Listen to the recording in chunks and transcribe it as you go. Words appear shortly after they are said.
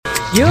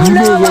You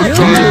know what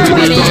time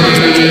it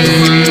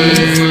is.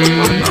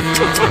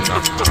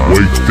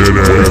 Wake that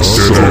ass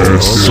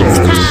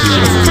up.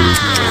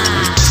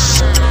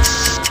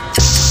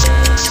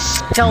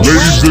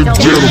 Ladies and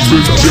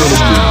gentlemen,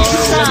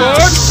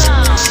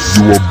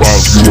 you are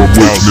about to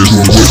witness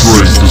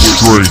the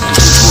strength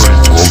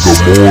of the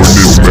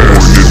morning man.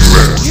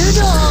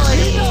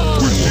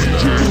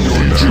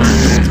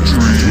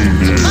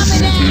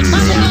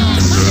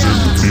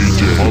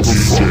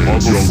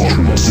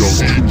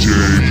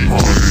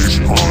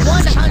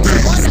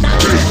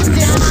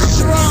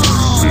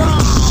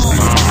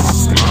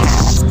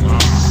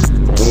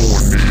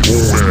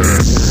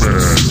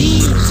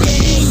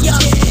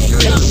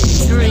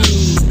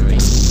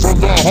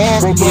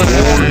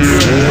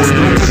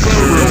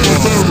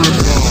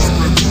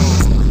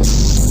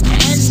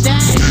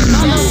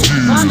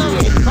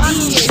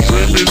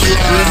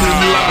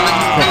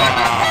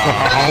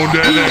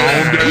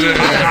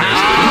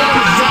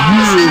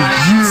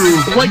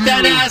 Wake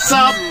that ass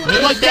up,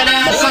 wake that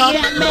ass up,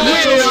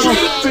 real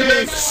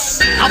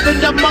fix. Up in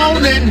the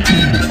morning,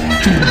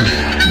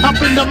 up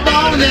in the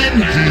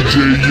morning,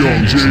 DJ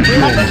Young,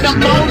 up in the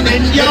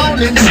morning,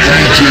 yawning.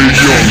 DJ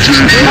Young,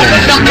 Up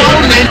in the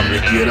morning,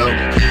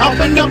 up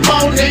in the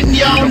morning,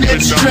 yawning,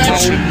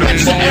 stretch.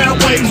 Catch the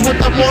airwaves with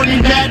the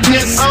morning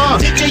madness.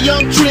 DJ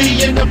Young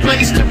Tree in the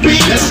place to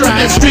be. That's right,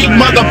 that street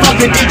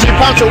motherfucking DJ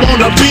Poncho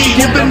wanna be.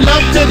 Giving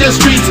love to the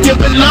streets,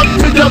 giving love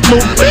to the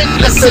movement.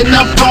 Listen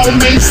up,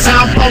 homies,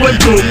 sound for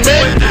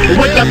improvement.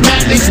 With the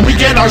madness, we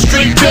get our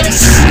street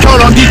fix.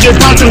 Turn on DJ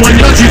Poncho and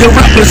Young Tree to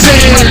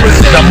represent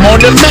the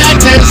morning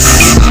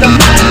madness.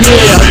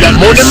 Yeah, the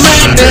morning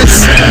madness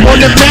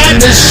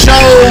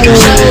show.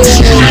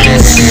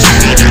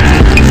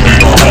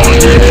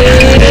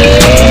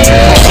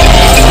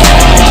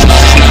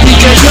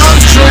 DJ Young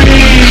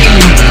Tree,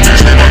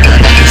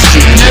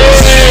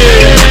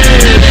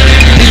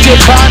 DJ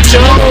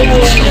Poncho,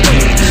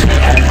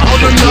 on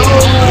the low.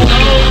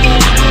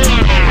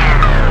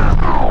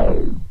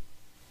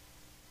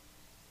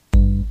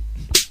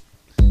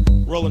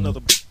 Roll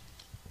another.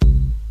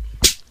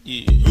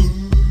 Yeah.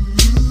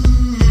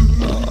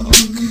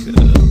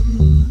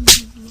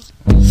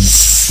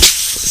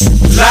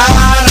 La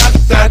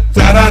da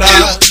da da da,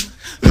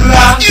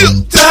 la da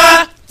da,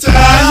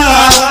 la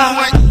da da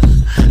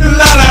da,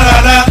 la da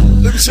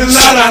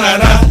da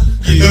da,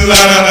 la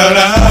da da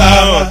da.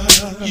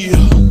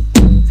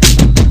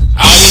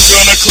 I was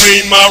gonna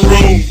clean my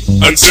room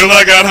until I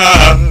got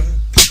high.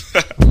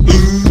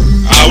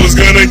 I was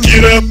gonna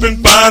get up and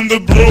find the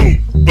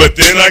broom, but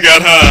then I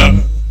got high.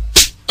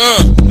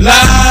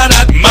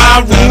 My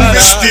room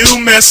is still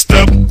messed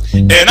up,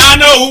 and I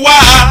know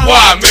why.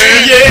 Why,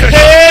 man?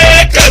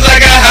 Yeah, cause I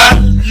got high.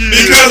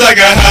 Because I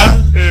got high.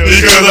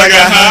 Because I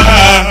got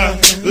high.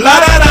 La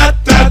da da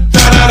da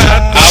da da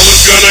da. I was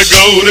gonna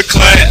go to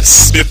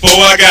class before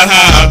I got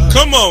high.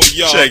 Come on,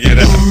 y'all. Check it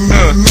out.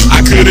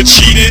 I could've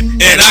cheated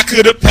and I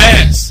could've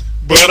passed,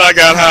 but I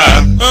got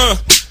high.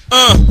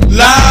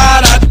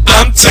 La da.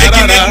 I'm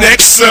taking it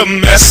next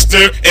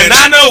semester, and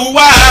I know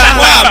why.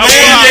 Why,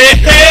 man?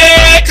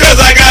 Yeah, cause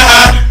I got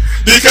high.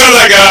 Because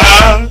I got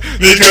high.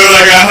 Because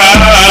I got high.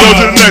 Go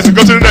to the next,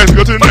 go to the next,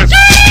 go to the next.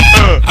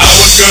 I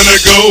was gonna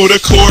go to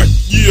court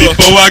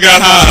before I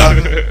got high.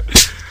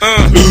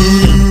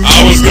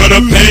 I was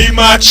gonna pay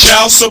my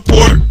child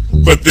support,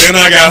 but then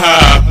I got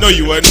high. No,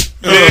 you wasn't.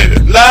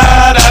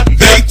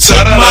 They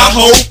took my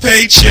whole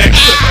paycheck,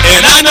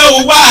 and I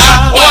know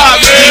why. Why,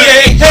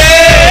 man?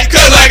 Yeah,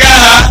 cause I got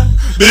high.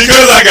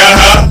 Because I got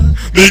high.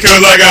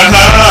 Because I got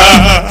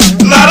high.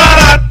 La da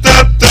da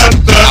da da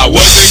da. I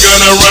wasn't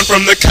gonna run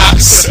from the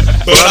cops,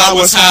 but I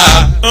was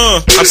high.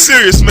 I'm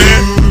serious,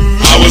 man.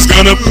 I was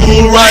gonna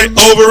pull right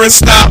over and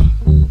stop,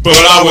 but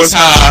I was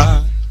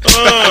high.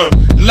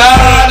 La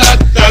da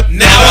da.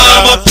 Now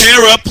I'm a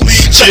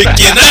paraplegic,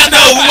 and I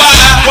know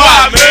why.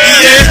 Why,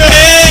 man?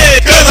 Yeah,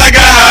 cause I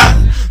got high.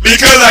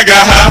 Because I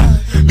got high.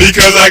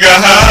 Because I got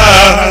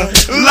high.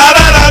 La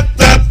da da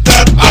da da.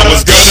 I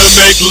was gonna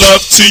make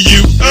love to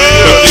you,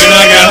 but then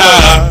I got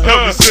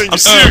high. I'm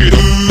serious.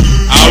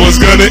 I was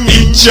gonna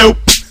eat your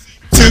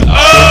too, but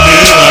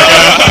then I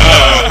got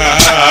high.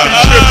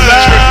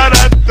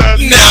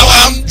 Now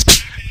I'm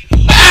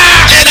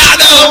and I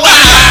know why.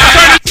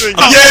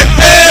 Yeah,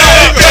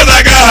 because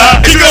I got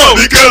high.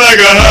 Because I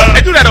got high.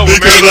 Hey, do that over,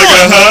 because man. I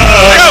got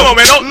high. Come on,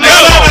 man. Don't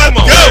come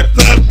on.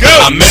 Go.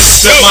 I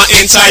messed up my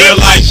entire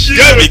life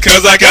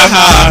because I got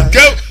high.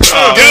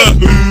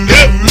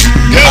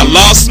 I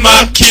lost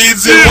my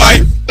kids and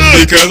wife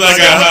because I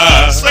got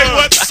high. Say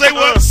what? Say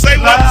what? Say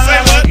what? Say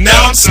what?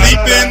 Now I'm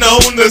sleeping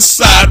on the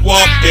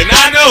sidewalk, and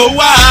I know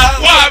why.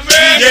 Why,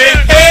 man?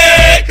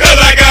 Yeah, cause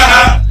I got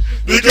high.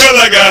 Because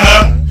I got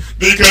high.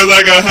 Because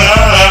I got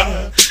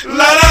high.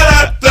 La la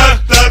la da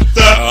da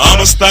da.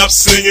 I'ma stop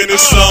singing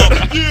this song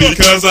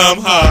because I'm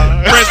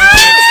high.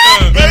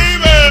 Baby,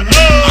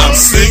 I'm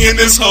singing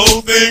this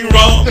whole thing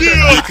wrong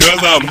because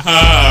I'm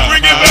high.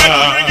 bring it back.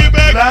 Bring it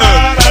back.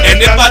 And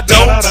if I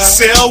don't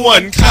sell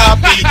one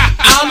copy,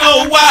 I'll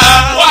know why.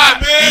 Why,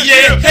 man?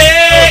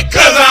 Yeah,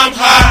 cause I'm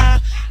high.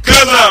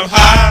 Cause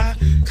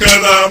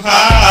 'cause I'm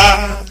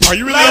high. Are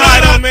you really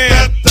high though,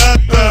 man?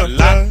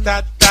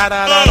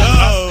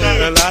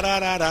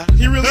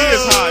 He really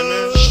is high,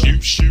 man.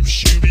 Shoot, shoot,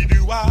 shooty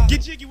doo wah.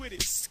 Get jiggy with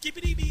it.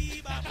 Skippity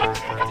bee bop.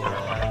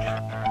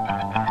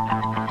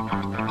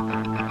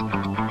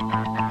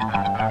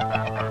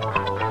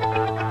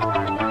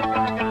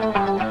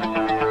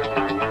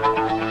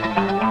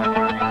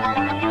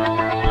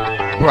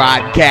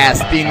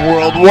 Broadcasting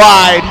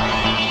worldwide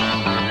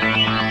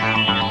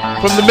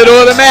from the middle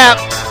of the map,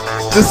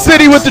 the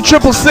city with the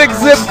 666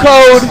 zip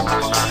code,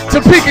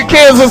 Topeka,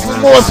 Kansas,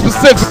 more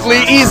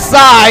specifically, East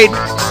Side.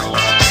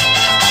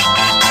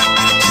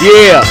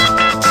 Yeah,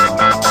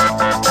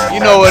 you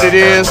know what it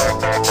is.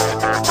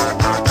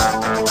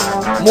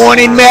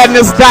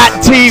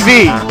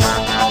 MorningMadness.tv.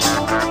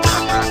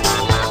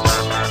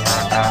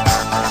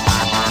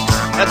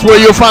 That's where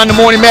you'll find the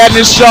Morning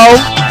Madness show.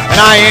 And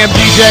I am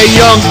DJ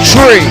Young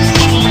Tree.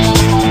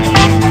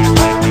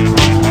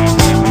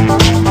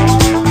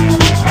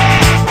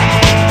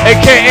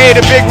 AKA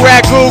the Big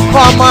Ragu,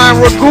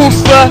 Carmine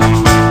Ragusa.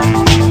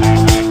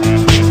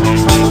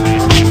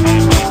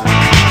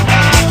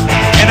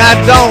 And I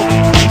don't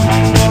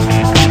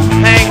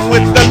hang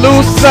with the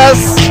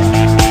losers.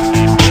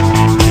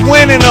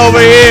 Winning over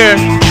here.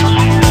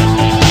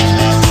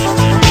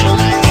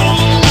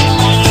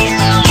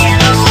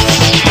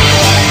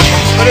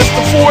 But it's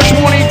the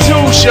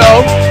 422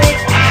 show,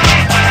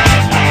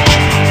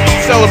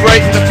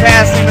 celebrating the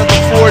passing of the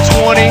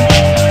 420,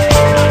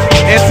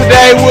 and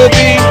today we'll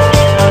be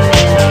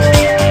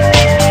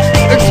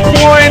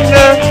exploring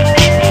the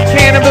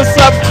cannabis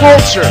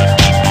subculture.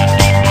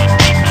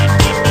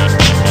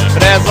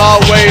 But as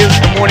always,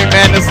 the Morning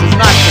Madness does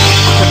not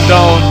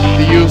condone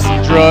the use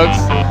of drugs.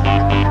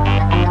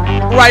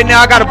 Right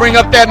now I gotta bring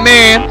up that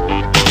man,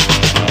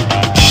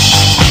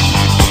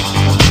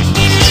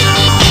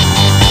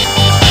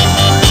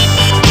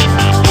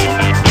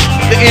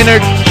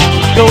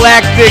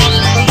 intergalactic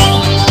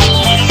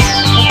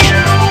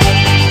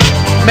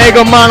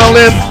mega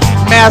monolith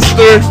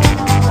master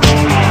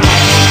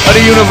of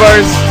the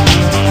universe,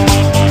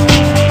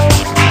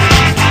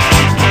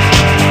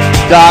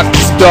 Doc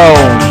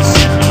Stones.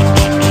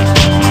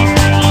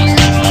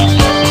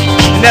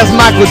 And that's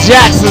Michael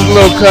Jackson's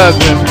little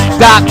cousin,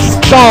 Doc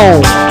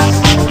Stones.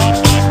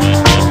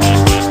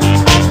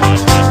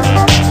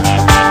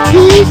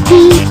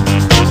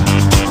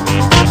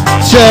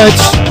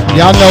 Church.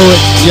 Y'all know it,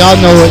 y'all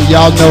know it,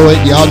 y'all know it,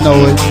 y'all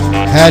know it.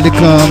 Had to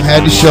come,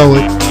 had to show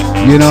it.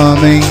 You know what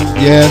I mean?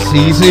 Yes,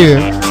 he's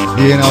here.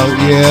 You know,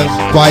 yes,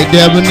 quite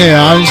debonair.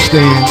 I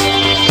understand.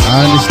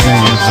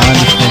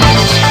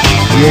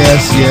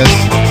 Yes, yes.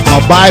 My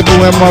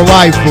Bible and my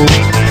rifle.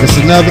 It's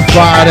another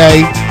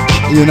Friday.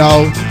 You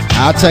know,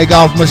 I'll take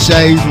off my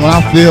shades when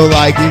I feel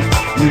like it.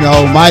 You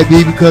know, might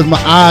be because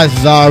my eyes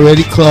is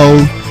already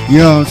closed. You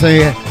know what I'm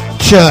saying?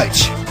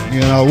 Church.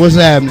 You know, what's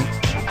happening?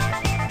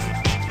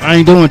 I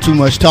ain't doing too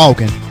much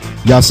talking.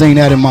 Y'all seen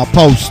that in my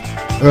post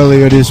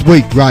earlier this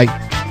week, right?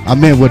 I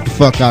meant what the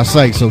fuck I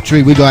say. So,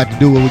 Tree, we gonna have to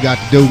do what we got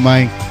to do,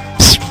 man.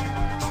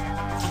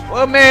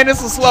 Well, man,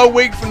 it's a slow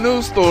week for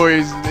news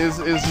stories.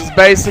 It's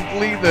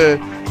basically the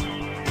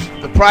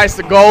price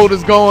of gold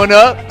is going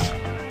up.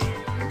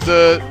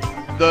 The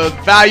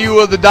value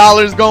of the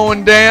dollar is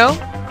going down.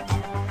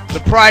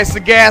 The price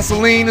of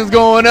gasoline is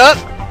going up.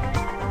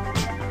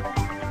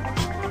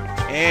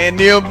 And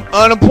the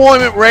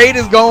unemployment rate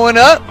is going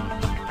up.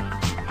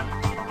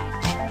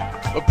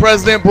 But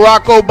President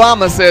Barack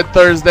Obama said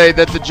Thursday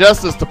that the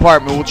Justice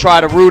Department will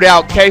try to root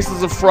out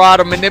cases of fraud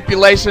or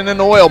manipulation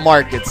in oil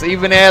markets,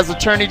 even as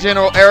Attorney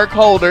General Eric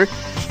Holder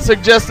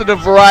suggested a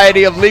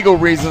variety of legal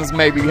reasons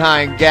may be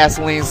behind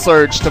gasoline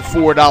surge to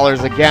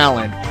 $4 a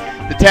gallon.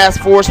 The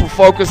task force will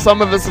focus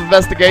some of its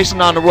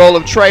investigation on the role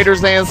of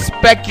traders and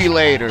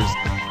speculators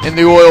in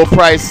the oil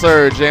price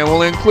surge, and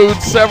will include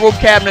several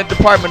cabinet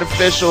department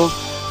officials,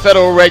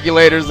 federal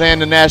regulators,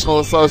 and the National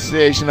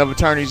Association of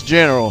Attorneys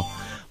General.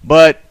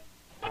 But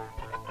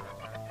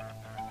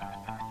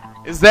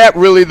is that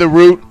really the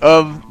root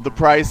of the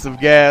price of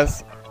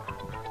gas?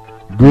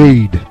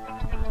 Greed.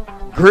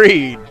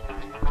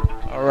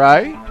 All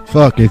right.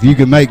 Fuck, if you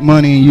can make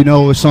money and you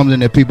know it's something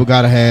that people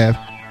gotta have,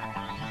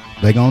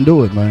 they gonna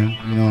do it, man.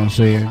 You know what I'm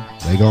saying?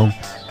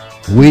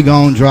 We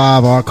gonna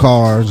drive our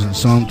cars in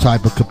some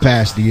type of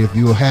capacity if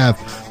you have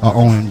an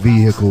own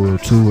vehicle or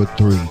 2 or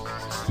 3.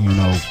 You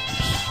know,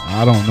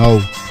 I don't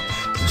know.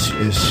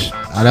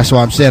 That's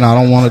why I'm saying I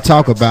don't want to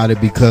talk about it,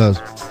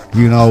 because,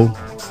 you know,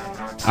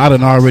 I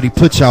done already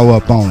put y'all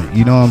up on it.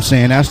 You know what I'm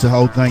saying? That's the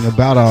whole thing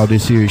about all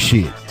this here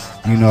shit.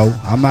 You know,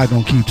 I'm not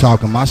going to keep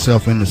talking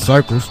myself into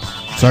circles.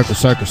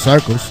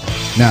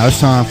 Now it's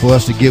time for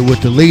us to get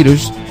with the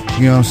leaders,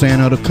 you know what I'm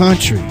saying, of the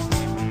country.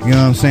 You know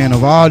what I'm saying?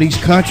 Of all these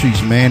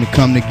countries, man, to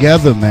come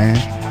together, man,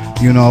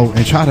 you know,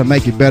 and try to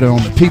make it better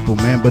on the people,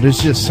 man. But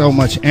it's just so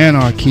much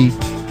anarchy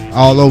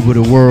all over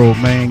the world,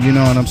 man. You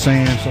know what I'm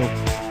saying? So,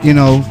 you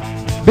know,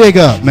 big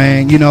up,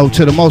 man, you know,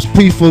 to the most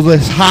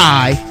peacefulest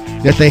high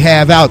that they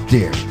have out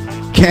there.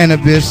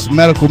 Cannabis,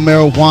 medical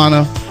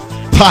marijuana,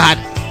 pot,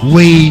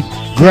 weed,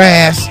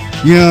 grass,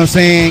 You know what I'm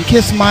saying?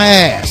 Kiss my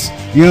ass.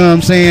 You know what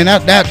I'm saying?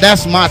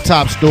 That's my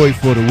top story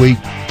for the week.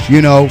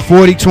 You know,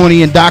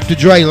 40/20 and Dr.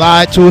 Dre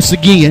lied to us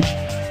again.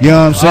 You know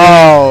what I'm saying?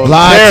 Oh,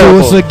 lied terrible.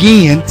 to us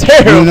again.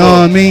 Terrible. You know what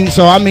I mean?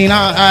 So I mean,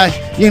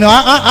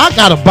 I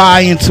gotta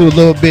buy into a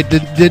little bit.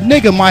 The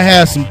nigga might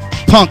have some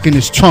punk in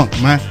his trunk,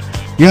 man.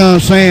 You know what I'm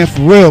saying?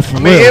 For real, I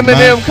mean,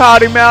 Eminem man.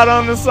 called him out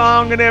on the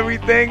song and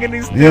everything, and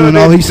he still You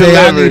know, he didn't said,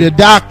 I deliver. need a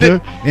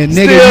doctor, and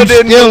Still nigga, you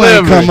didn't still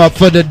ain't deliver. come up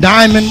for the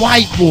diamond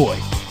white boy.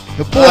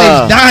 The boy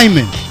is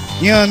diamond.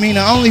 You know what I mean?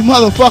 The only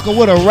motherfucker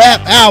with a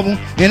rap album,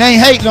 and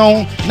ain't hating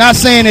on, not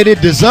saying that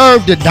it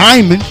deserved the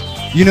diamond,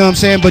 you know what I'm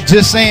saying, but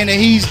just saying that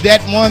he's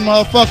that one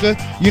motherfucker,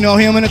 you know,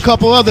 him and a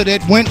couple other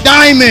that went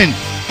diamond.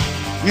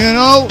 You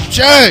know,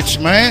 church,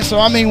 man. So,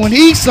 I mean, when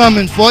he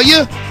summoned for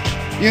you,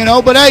 you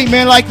know, but hey,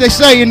 man, like they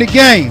say in the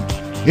game,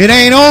 it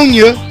ain't on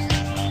you,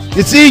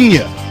 it's in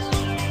you.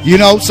 You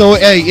know, so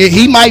hey,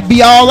 he might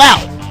be all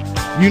out,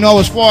 you know,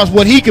 as far as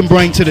what he can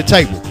bring to the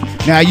table.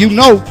 Now, you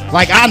know,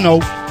 like I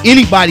know,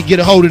 anybody get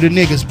a hold of the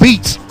nigga's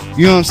beats,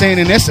 you know what I'm saying,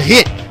 and that's a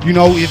hit. You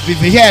know, if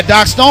he had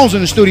Doc Stones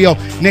in the studio,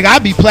 nigga,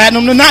 I'd be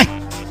platinum tonight.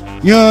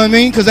 You know what I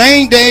mean? Because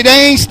they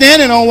ain't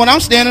standing on what I'm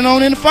standing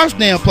on in the first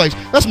damn place.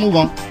 Let's move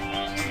on.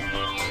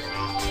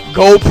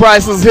 Gold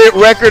prices hit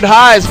record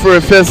highs for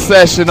a fifth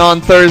session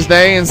on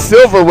Thursday, and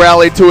silver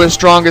rallied to its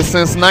strongest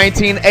since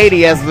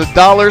 1980 as the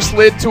dollar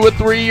slid to a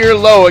 3-year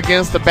low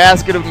against a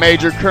basket of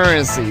major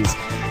currencies.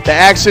 The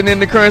action in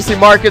the currency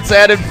markets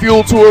added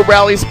fuel to a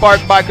rally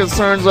sparked by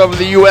concerns over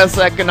the U.S.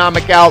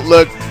 economic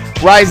outlook,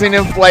 rising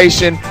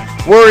inflation,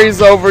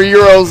 worries over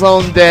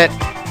Eurozone debt,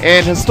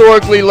 and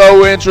historically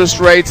low interest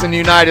rates in the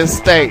United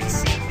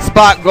States.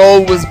 Spot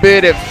gold was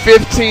bid at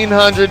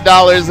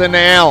 $1,500 an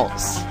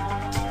ounce,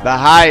 the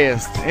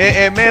highest.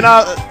 And man,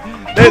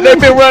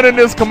 they've been running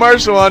this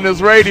commercial on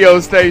this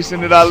radio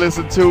station that I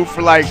listen to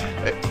for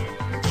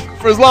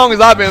as long as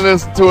I've been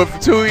listening to it, for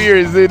 2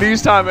 years. And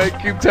each time I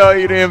keep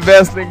telling you to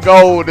invest in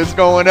gold, it's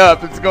going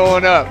up, it's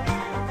going up.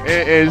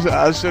 And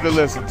I should have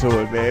listened to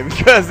it, man,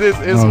 because it's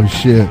Oh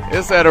shit!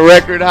 it's at a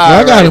record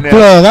high. I got right a now.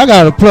 plug. I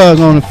got a plug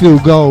on a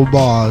few gold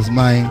bars,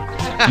 man.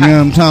 You know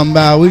what I'm talking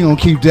about? We gonna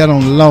keep that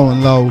on the low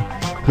and low,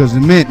 cause the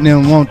mint and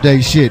them want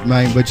they shit,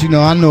 man. But you know,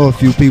 I know a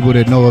few people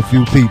that know a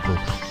few people.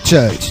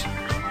 Church.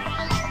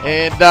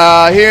 And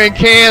here in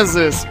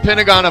Kansas,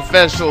 Pentagon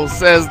official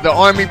says the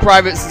Army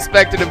private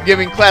suspected of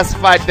giving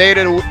classified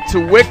data to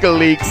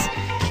WikiLeaks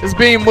is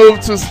being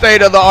moved to a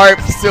state-of-the-art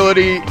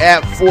facility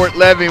at Fort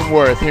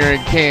Leavenworth here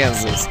in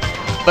Kansas.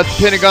 But the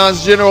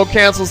Pentagon's General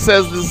Counsel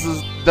says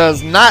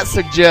does not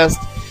suggest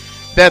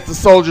that the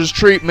soldier's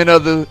treatment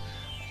of the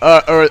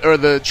or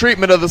the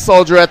treatment of the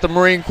soldier at the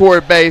Marine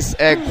Corps base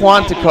at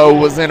Quantico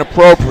was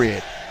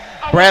inappropriate.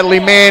 Bradley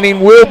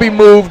Manning will be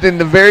moved in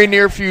the very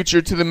near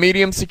future to the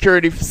medium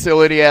security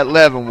facility at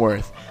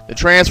Leavenworth. The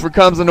transfer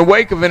comes in the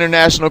wake of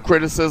international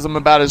criticism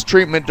about his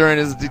treatment during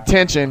his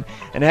detention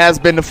and has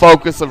been the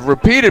focus of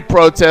repeated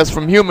protests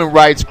from human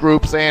rights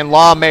groups and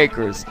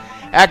lawmakers.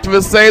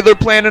 Activists say they're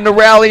planning a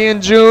rally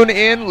in June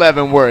in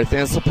Leavenworth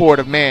in support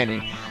of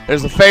Manning.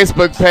 There's a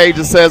Facebook page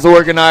that says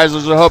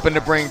organizers are hoping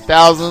to bring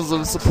thousands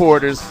of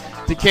supporters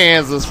to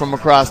Kansas from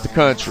across the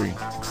country.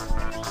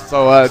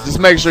 So just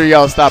make sure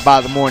y'all stop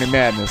by the Morning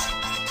Madness.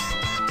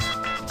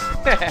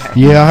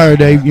 Yeah, I heard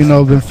they,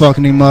 been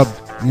fucking him up.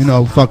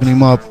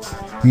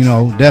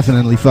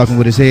 Definitely fucking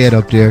with his head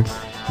up there.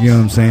 You know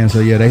what I'm saying? So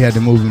yeah, they had to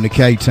move him to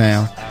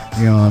K-Town.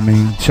 You know what I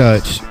mean?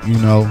 Church.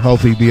 Hope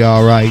he be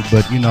all right.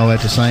 But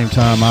at the same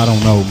time, I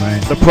don't know,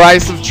 man. The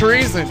price of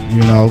treason.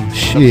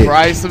 Shit. The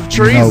price of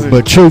treason.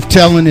 But truth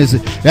telling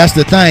that's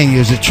the thing.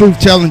 Is it truth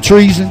telling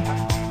treason?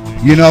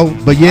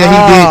 But yeah,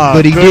 he did.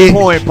 But he good did.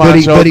 Point,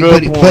 Pancho,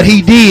 but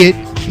he did.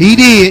 He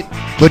did.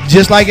 But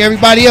just like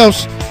everybody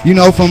else,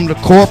 from the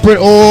corporate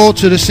oil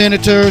to the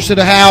senators to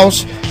the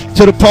House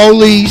to the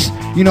police,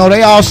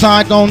 they all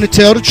signed on to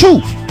tell the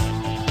truth.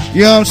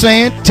 You know what I'm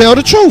saying? Tell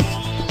the truth.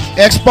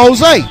 Expose.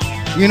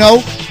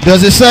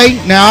 Does it say?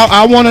 Now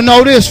I want to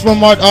know this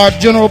from our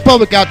general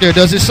public out there.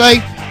 Does it say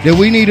that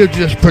we need to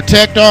just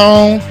protect our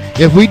own?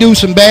 If we do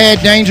some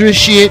bad, dangerous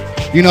shit,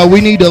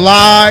 we need to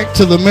lie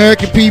to the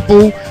American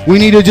people. We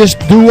need to just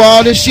do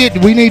all this shit.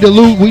 We need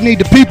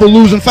the people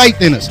losing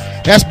faith in us.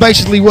 That's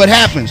basically what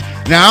happens.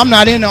 Now, I'm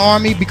not in the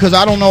Army because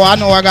I don't know. I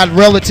know I got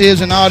relatives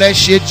and all that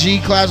shit,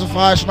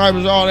 classified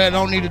snipers, all that. I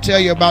don't need to tell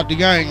you about the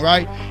gang,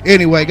 right?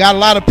 Anyway, got a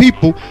lot of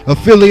people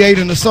affiliated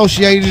and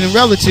associated and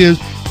relatives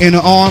in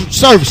the armed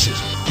services.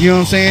 You know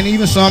what I'm saying?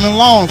 Even some in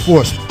law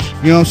enforcement.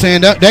 You know what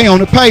I'm saying? They on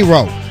the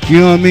payroll. You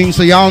know what I mean?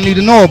 So y'all don't need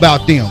to know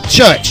about them.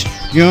 Church.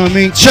 You know what I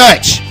mean?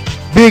 Church.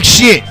 Big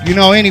shit.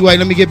 Anyway,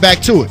 let me get back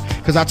to it.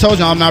 Because I told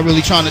y'all I'm not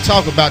really trying to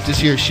talk about this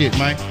here shit,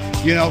 man.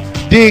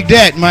 Dig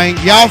that, man.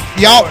 Y'all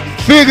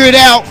figure it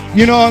out.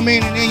 You know what I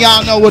mean? And then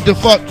y'all know what the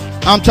fuck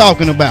I'm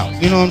talking about.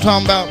 You know what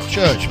I'm talking about?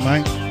 Church,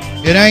 man.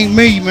 It ain't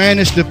me, man.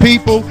 It's the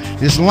people.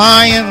 It's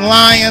lying.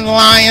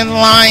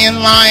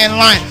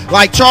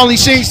 Like Charlie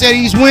Sheen said,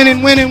 he's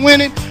winning.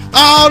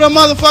 All the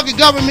motherfucking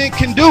government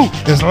can do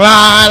is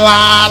lie.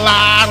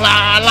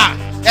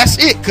 That's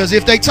it. Because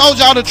if they told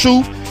y'all the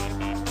truth,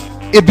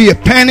 it'd be a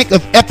panic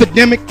of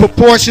epidemic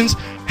proportions.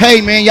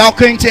 Hey, man, y'all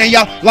couldn't tell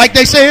y'all. Like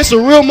they say, it's a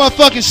real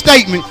motherfucking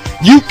statement.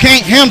 You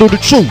can't handle the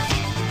truth.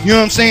 You know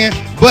what I'm saying?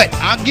 But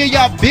I'll give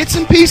y'all bits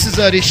and pieces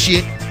of this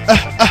shit.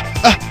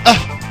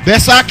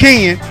 Best I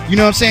can. You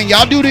know what I'm saying?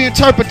 Y'all do the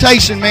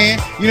interpretation, man.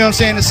 You know what I'm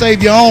saying? To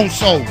save your own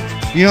soul.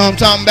 You know what I'm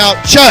talking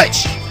about?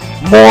 Church.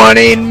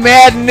 Morning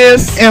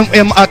Madness. And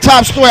a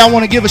top story, I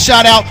want to give a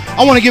shout out.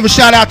 I want to give a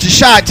shout out to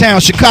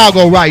Chi-Town,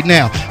 Chicago right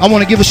now. I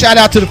want to give a shout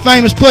out to the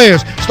famous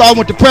players, starting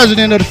with the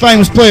president of the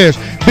famous players,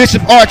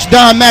 Bishop Arch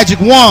Don Magic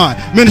Juan,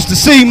 Minister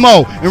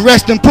C-Mo, and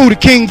rest in poo to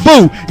King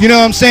Boo. You know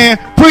what I'm saying?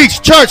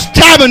 Preach, church,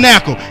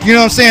 tabernacle. You know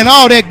what I'm saying?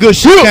 All that good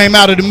shit came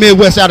out of the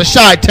Midwest, out of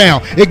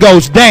Chi-Town. It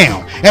goes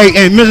down. Hey,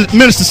 and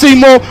Minister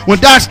C-Mo, when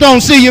Doc Stone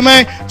see you,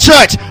 man,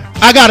 church,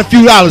 I got a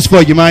few dollars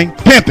for you, man.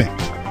 Pimping.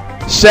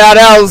 Shout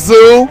out,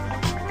 Zoo.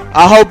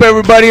 I hope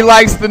everybody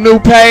likes the new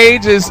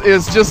page. It's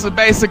just a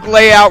basic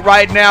layout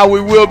right now. We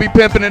will be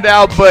pimping it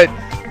out, but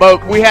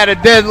we had a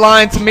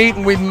deadline to meet,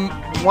 and we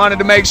wanted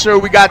to make sure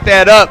we got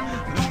that up.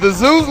 The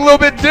Zoo's a little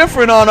bit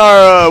different on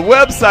our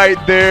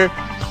website there.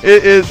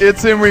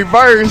 It's in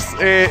reverse,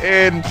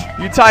 and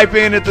you type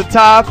in at the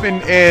top,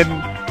 and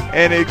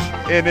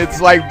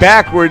it's like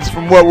backwards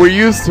from what we're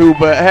used to.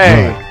 But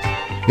hey. Right.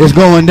 It's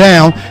going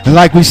down, and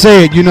like we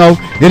said, you know,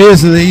 it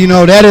is, you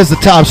know, that is the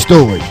top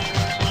story.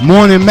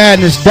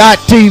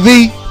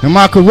 MorningMadness.tv. Am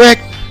I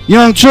correct,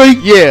 Young Tree?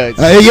 Yeah.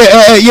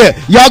 Yeah.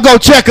 Y'all go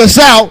check us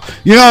out.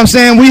 You know what I'm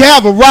saying? We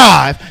have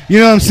arrived. You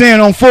know what I'm saying?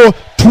 On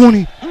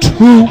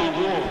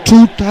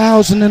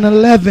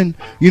 4/22/2011.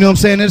 You know what I'm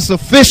saying? It's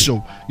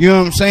official. You know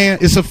what I'm saying?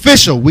 It's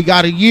official. We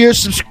got a year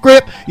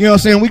subscript. You know what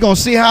I'm saying? We're going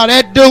to see how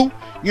that do.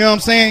 You know what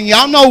I'm saying?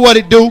 Y'all know what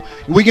it do.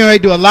 We're going to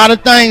do a lot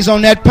of things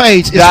on that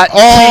page. It's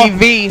our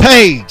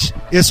page.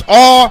 It's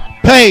our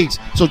page.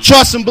 So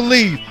trust and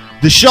believe.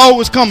 The show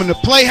is coming to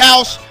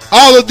Playhouse,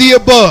 all of the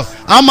above.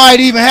 I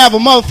might even have a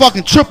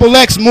motherfucking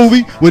XXX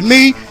movie with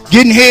me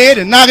getting head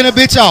and knocking a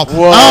bitch off.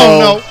 Whoa.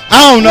 I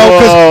don't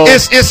know,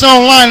 because it's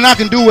online and I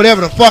can do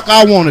whatever the fuck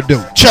I want to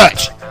do.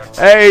 Church.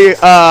 Hey,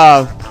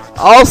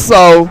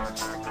 also,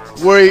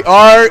 we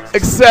are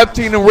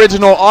accepting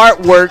original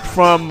artwork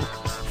from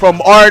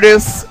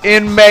artists,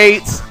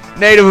 inmates,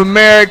 Native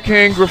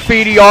American,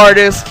 graffiti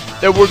artists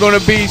that we're going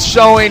to be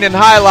showing and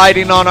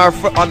highlighting on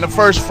the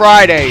first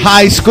Friday.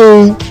 High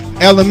school,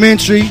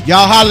 elementary,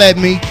 y'all holler at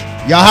me.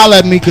 Y'all holler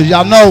at me because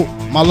y'all know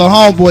my little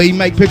homeboy, he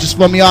make pictures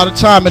for me all the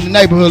time in the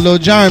neighborhood, little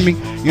Jeremy. You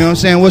know what I'm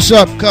saying? What's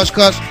up, cuss?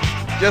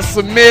 Just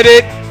submit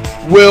it.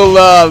 We'll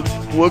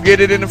get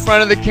it in the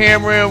front of the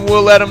camera and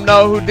we'll let them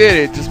know who did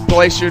it. Just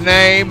place your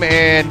name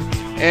and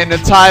the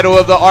title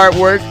of the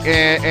artwork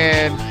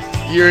and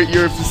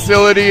your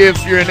facility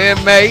if you're an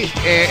inmate,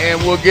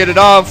 and we'll get it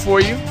on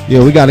for you.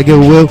 Yeah, we got to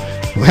we'll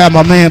have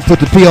my man put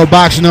the P.O.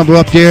 Box number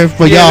up there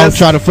for y'all.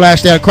 Try to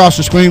flash that across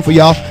the screen for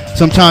y'all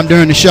sometime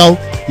during the show.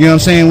 You know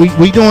what I'm saying?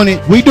 We doing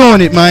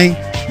it, man.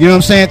 You know what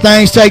I'm saying?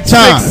 Things take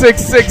time.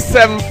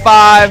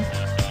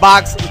 66675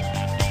 box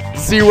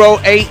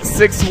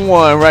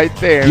 0861 right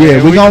there. Yeah,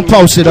 man. we gonna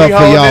post it up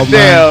for y'all,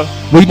 man.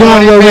 We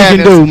doing what we can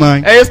do,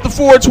 man. Hey, it's the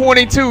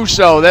 422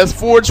 show. That's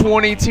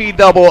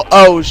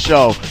 420TOO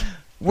show.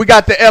 We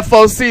got the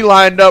FOC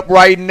lined up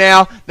right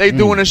now. They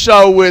doing a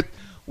show with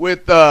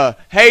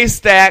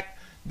Haystack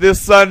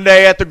this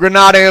Sunday at the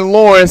Granada in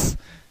Lawrence.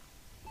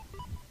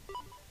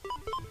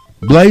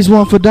 Blaze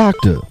one for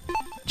Doctor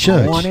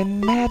Church. Morning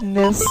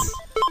Madness.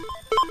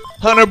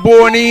 Hunter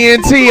Born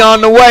ENT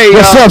on the way.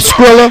 What's up,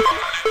 Skrilla?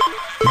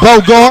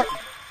 Bogart,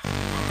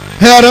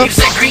 Heather,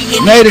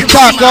 Native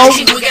Taco,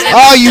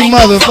 all you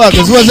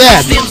motherfuckers. What's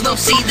that?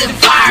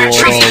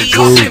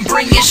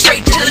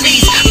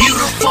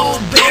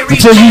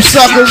 Until you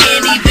suckers,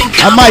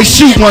 I might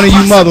shoot one of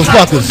you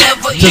motherfuckers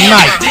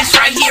tonight. This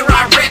right here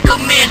I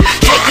recommend.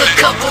 Take a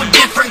couple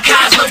different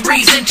kinds of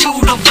reason to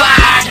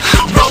divide.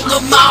 Roll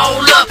them all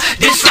up.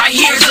 This right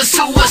here's a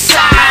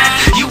suicide.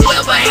 You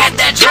ever had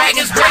that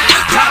dragon's breath?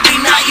 Probably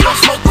not. You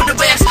don't smoke with the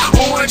best.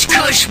 Orange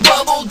Kush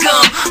bubble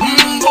gum.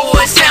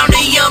 Boy,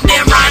 sounding yum.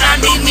 Damn right, I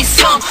need me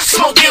some.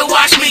 Smoke it,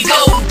 watch me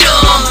go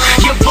dumb.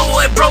 Your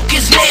boy broke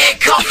his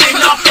neck,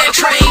 coughing off that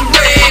train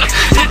wreck.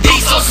 The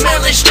diesel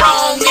smelling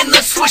strong in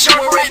the swisher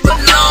where it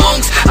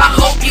belongs. I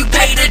hope you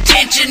paid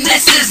attention.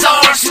 This is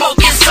our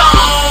smoking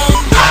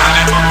song.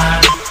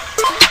 I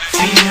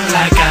feel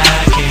like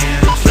I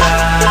can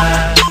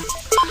fly,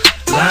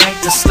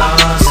 like the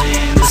stars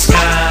in the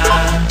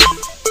sky,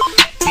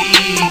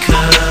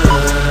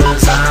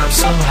 because I'm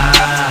so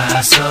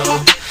high, so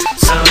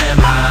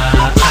am I.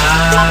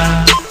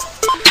 I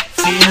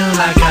feel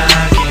like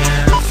I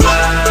can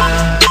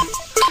fly,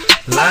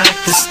 like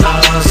the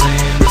stars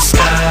in the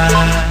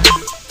sky,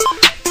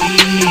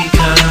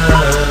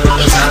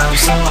 because I'm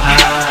so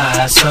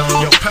high, so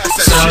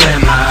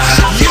am I.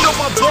 You know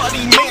my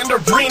buddy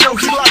Mandarino,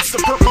 he likes the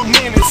purple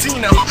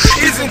Mendocino.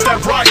 Isn't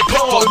that right,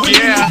 Paul? When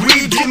you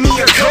weed, give me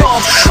a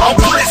call. I'm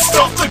blitzed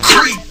off the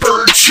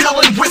creeper,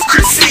 chilling with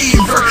Chris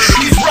Seaver.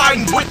 He's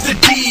riding with the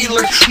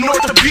dealer.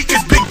 North of Peak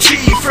is Big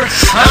Chiefer.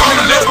 I'm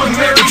in love with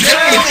Mary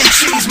Jane.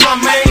 She's my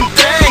main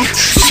thing.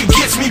 She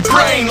gets me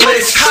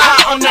brainless.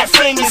 High on that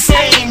famous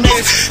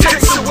aimness.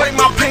 Takes away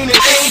my pain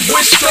and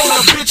anguish. Throw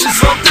the bitches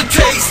up to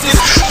taste this.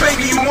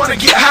 Baby, you wanna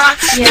get high?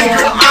 Then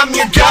girl, I'm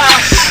your guy.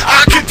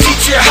 I could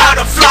teach you how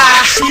to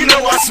fly. You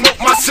know I smoke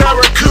my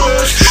Sarah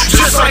Kush.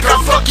 Just like I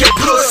fuck your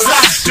puss. I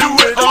do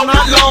it all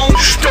night long.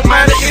 Don't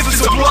matter if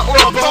it's a blunt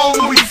or a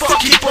bone. We fuck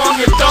keep on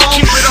your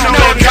thong. Now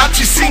I got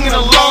you singing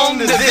along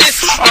to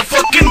this our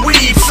fucking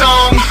weed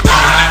song.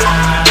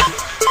 I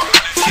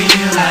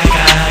feel like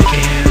I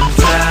can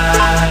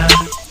fly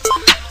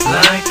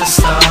like the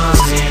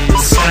stars in the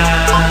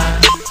sky,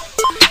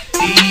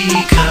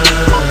 because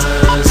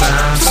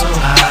I'm so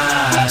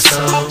high,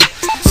 so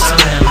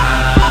am I.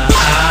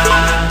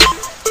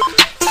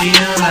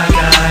 Feel like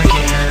I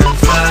can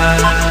fly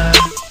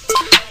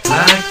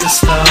like the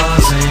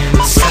stars in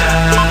the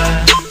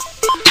sky,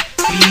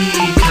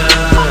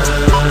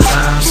 because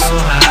I'm so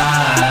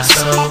high,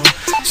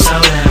 so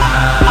am I.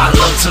 I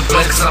love to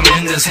play 'cause I'm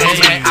in this haze,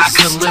 man. I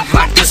could live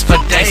like this for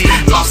days,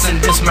 lost in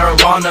this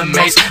marijuana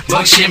maze.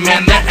 Bug shit,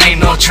 man, there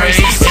ain't no trace.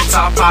 It's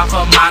all part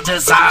of my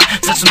desire,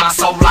 touches my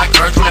soul like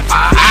Earth when it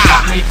fire.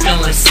 Got me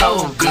feeling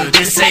so good.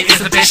 They say it's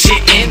the best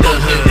shit in the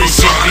hood. This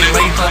shit be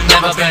lethal,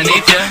 never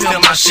beneath ya.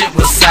 Fill my shit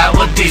with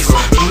sour diesel,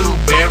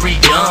 blueberry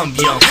yum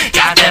yum.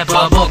 Got that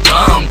bubble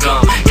gum.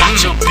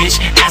 Got your bitch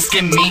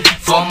asking me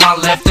for my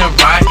left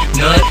and right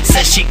nut.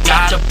 Says she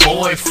got a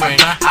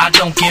boyfriend, I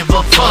don't give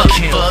a fuck.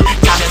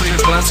 Got 3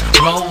 blunts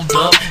rolled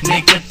up,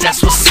 nigga,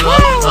 that's what's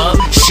up.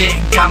 Shit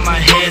got my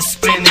head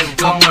spinning,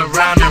 going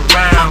round and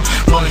round.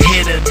 One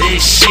hit of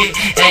this shit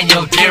and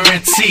you'll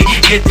guarantee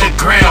hit the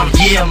ground.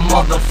 Yeah,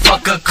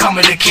 motherfucker,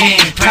 coming to king,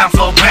 pound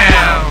for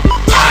pound.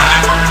 I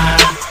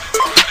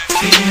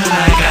feel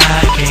like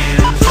I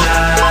can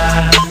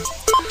fly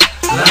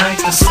like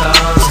the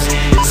stars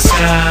in the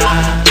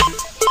sky,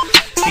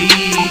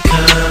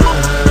 because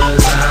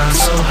I'm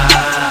so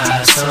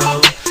high, so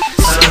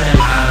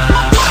am I.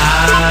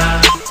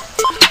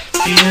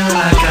 Feel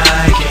like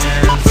I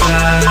can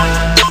fly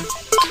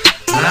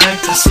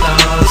like the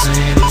stars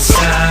in the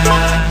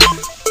sky,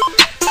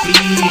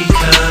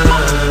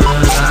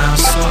 because I'm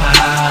so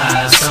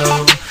high, so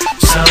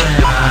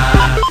am I.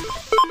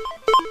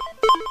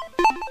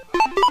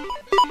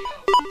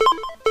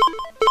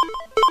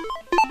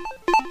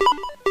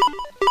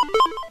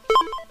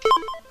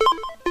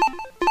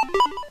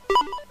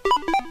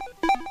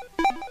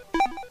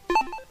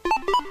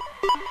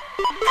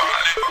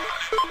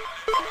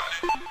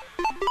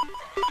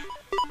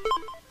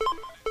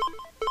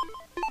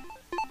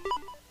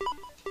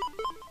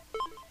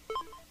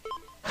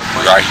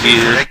 Right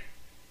here,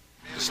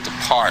 it's the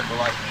park.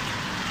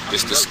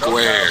 It's the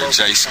square,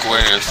 J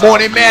Square.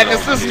 Morning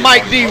Madness, this is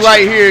Mike D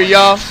right here,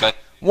 y'all.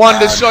 Wanted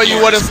to show you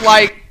what it's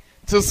like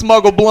to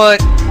smuggle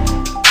blunt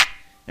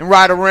and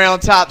ride around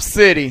Top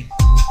City.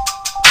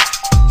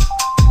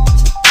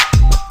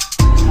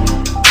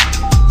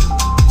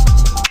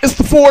 It's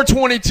the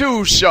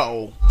 422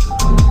 show.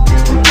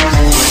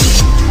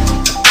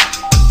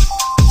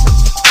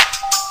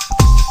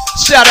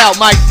 Shout out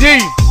Mike D.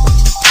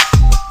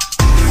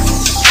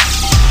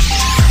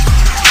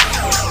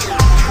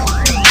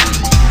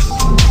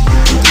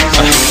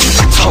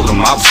 Told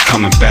him I was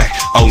coming back,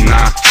 09,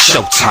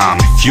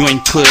 showtime. If you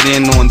ain't put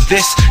in on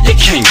this, you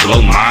can't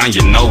blow mine.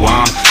 You know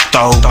I'm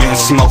thorough, been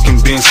smoking,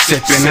 been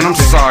sipping. And I'm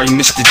sorry,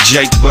 Mr.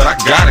 Jake, but I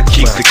gotta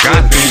keep the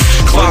clipping.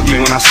 Club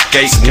me when I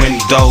skate,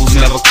 windows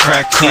never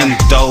crack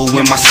window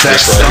in my sack,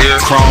 some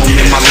chrome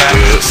in my lap,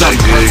 some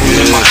purple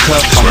in my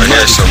cup. I'm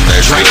ready,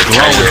 drink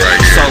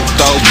growing, so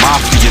though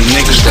mafia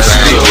niggas that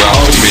still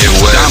hold me.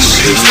 I'm a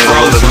big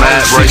frozen,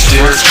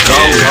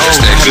 go.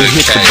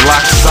 Hit the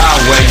block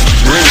sideways,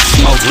 rim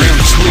smoke, rim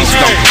tweets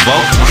don't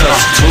provoke,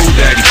 cause two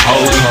daddy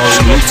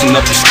holding. Loosen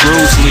up your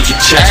screws, leave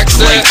your chest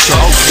late, so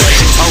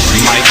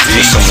Mike D,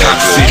 Top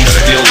City,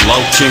 still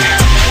loking.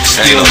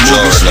 Still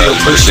moving, still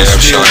pushing,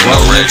 still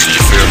rolling.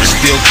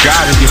 Still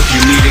got it, if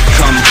you need it,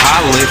 come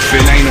holler. If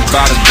it ain't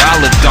about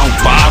 $1, don't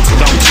bother.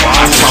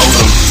 I told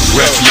him,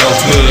 rep your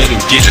hood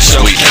and get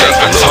your cake.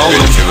 I told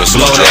him,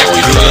 blow that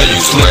good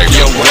and flip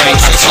your way.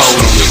 I told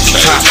him,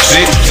 Top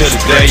City till the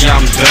day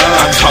I'm done.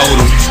 I told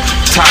him,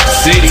 Top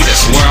City,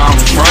 that's where I'm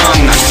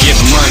from. Now get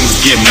money,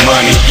 get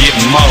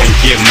more,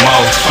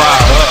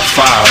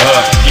 fire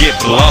up, get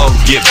blow,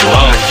 get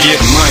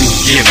money,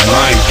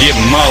 get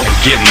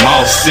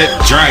more, sip,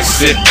 drink,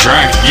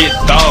 get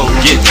throw.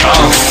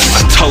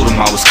 I told him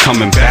I was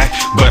coming back,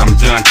 but I'm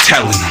done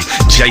telling him.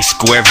 J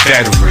Square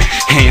veteran,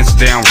 hands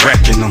down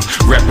wrecking them,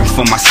 repping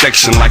for my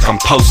section like I'm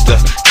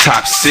poster.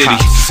 Top City.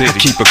 I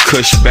keep a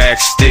cush bag,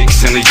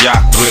 sticks, and a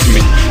yacht with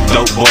me.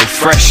 Dope boy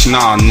fresh,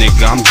 nah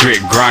nigga, I'm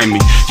grit grimy.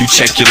 You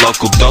check your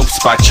local dope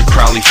spot, you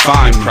probably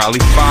find me.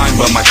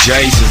 but my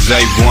J's is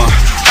A1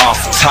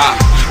 off top.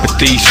 But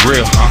these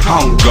real,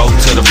 I don't go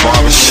to the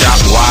barber shop.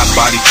 Wide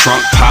body trunk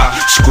pop,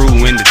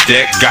 screw in the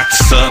deck, got the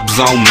subs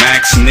on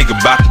max. Nigga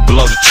bout to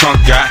blow the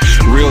trunk out.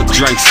 Real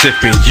drink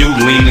sipping, you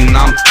leaning,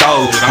 I'm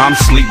throwed. I'm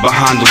sleep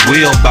behind the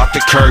wheel, bout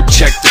to curb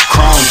check the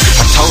chrome.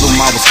 I told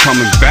him I was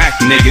coming back,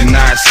 nigga,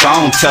 now it's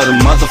on. Tell the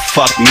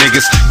motherfuck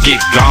niggas,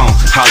 get gone,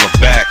 holla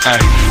back.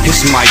 Ay,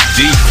 it's Mike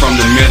D from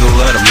the middle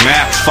of the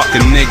map. Fuck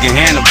a nigga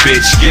and a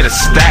bitch, get a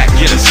stack,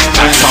 get a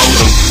stack. I told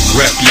him,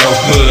 rep your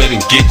hood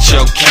and get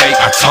your cake.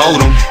 I told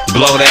him,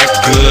 blow that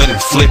good and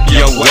flip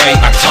your way.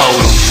 I told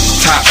him,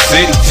 top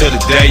city till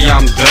the day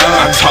I'm done.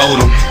 I told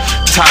him,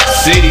 top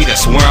city,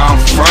 that's where I'm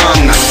from.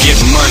 Now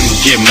get money,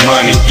 get more,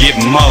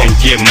 and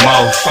get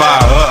more.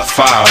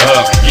 Fire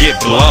up, get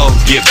blow,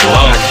 get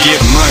blow.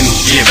 Get money,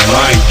 get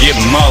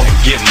more,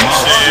 get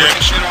more.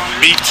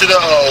 B to the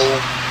O,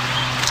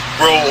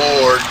 bro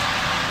org. You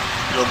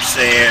know what I'm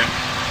saying?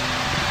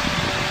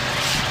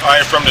 I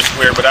ain't from the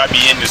square, but I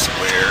be in the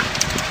square.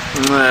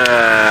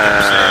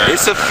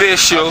 It's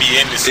official.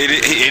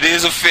 It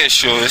is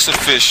official. It's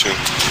official.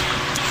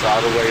 It's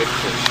all the way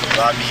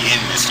official. I be in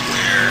the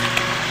square.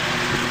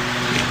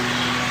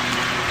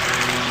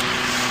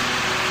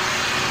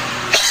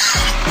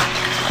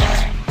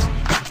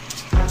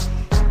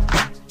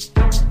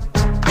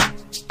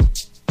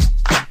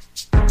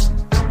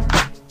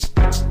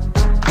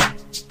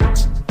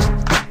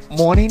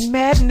 Morning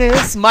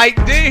Madness,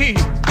 Mike D.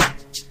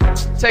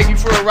 Take you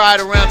for a ride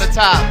around the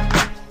top.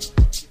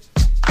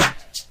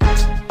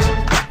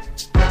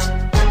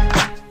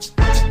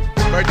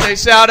 Birthday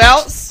shout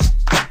outs.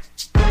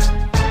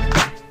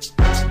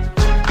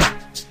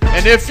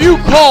 And if you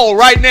call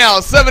right now,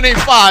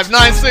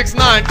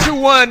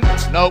 785-969-21,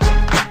 nope,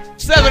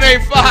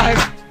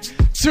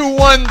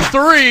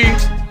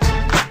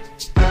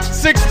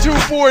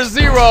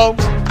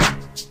 785-213-6240.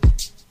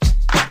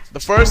 The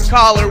first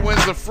caller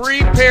wins a free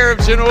pair of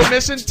general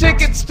admission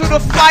tickets to the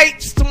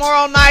fights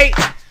tomorrow night,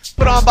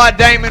 put on by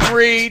Damon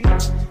Reed,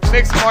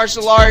 mixed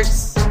martial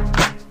arts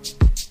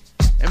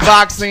and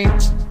boxing.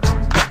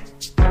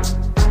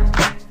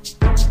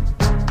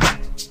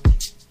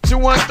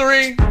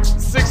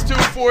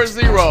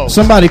 213-6240.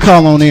 Somebody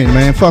call on in,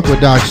 man. Fuck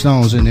with Doc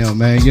Stones in there,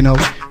 man. You know,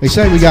 they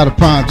say we got a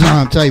prime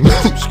time table.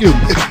 Excuse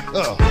me.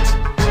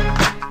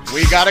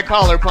 We got a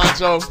caller,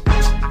 Pancho.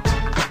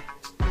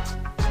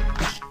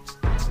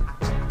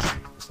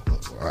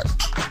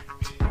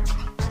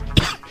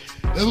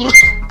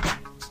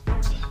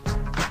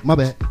 My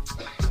bad.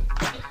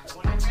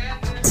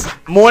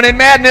 Morning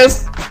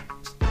Madness.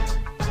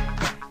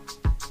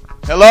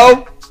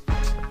 Hello?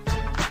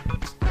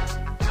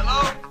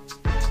 Hello?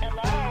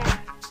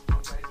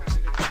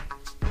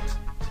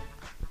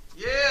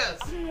 Yes.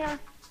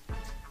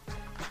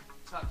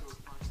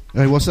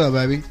 Hey, what's up,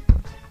 baby?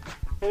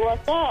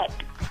 What's up?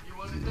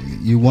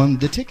 You won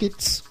the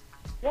tickets.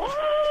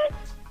 What?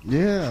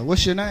 Yeah.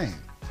 What's your name?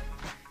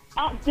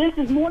 This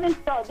is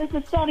Morningstar. This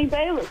is Sonny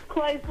Bayless,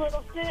 Clay's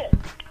little sis.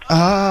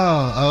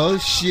 Oh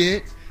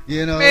shit.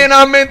 You know. Man,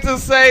 I meant to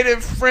say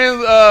that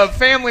friends,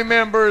 family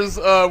members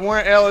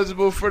weren't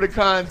eligible for the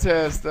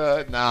contest.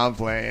 Nah, I'm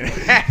playing.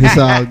 It's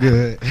all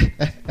good.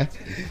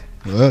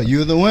 Well,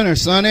 you're the winner,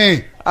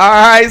 Sonny. All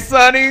right,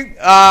 Sonny.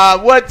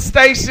 What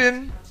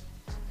station,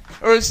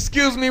 or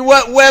excuse me,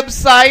 what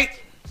website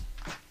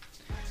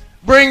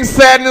brings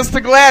sadness to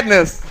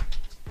gladness?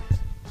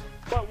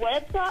 What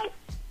website?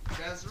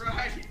 That's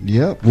right.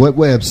 Yep. What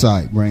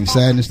website brings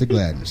sadness to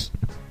gladness?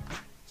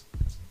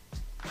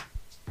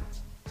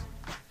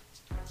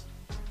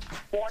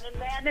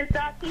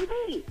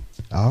 MorningMadness.tv.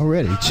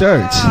 Already,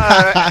 church.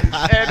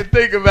 I had to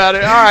think about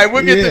it. All right,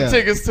 we'll get the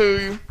tickets to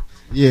you.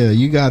 Yeah,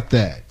 you got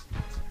that.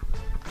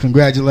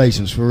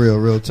 Congratulations, for real,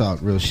 real talk,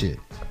 real shit.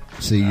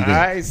 See you there. All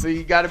right, so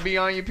you got to be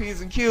on your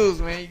P's and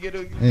Q's, man. You get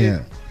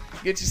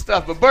your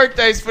stuff. But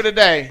birthdays for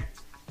today.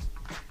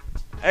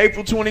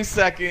 April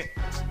 22nd.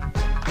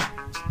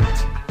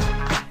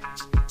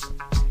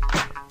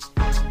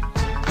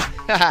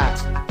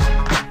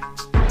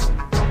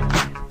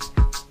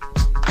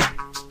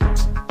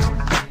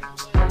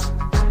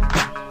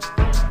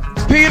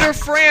 Peter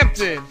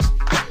Frampton.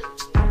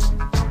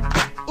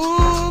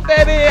 Ooh,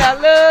 baby, I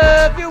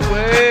love your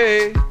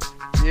way.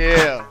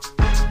 Yeah.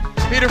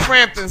 Peter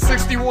Frampton,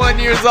 61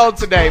 years old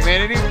today,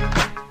 man.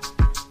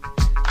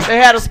 They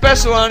had a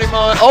special on him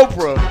on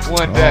Oprah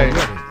one day.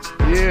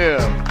 Yeah.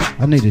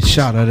 I need a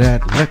shot of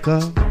that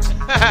liquor.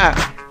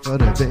 For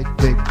the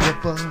big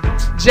dipper.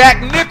 Jack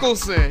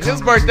Nicholson,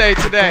 his birthday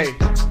today.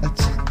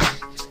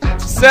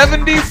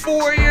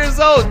 74 years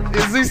old.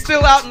 Is he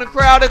still out in the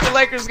crowd at the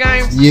Lakers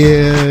games?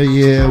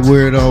 Yeah,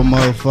 weirdo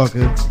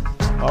motherfucker.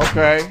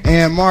 Okay.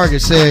 And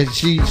Margaret said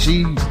she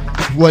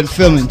wasn't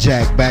feeling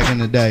Jack back in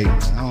the day.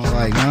 I was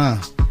like,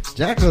 nah.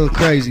 Jack a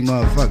crazy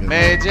motherfucker.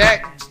 Man,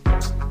 Jack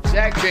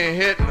been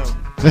hitting him,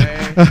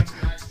 man.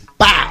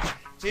 Bow.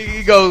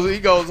 He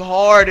goes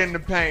hard in the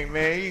paint,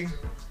 man.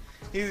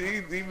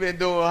 He been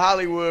doing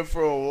Hollywood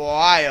for a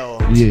while.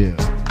 Yeah.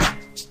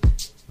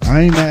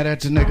 I ain't mad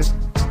at the nigga.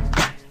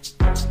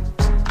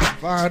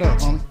 Fire it up,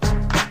 homie.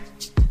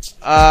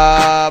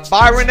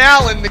 Byron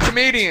Allen, the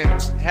comedian,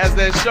 has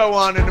that show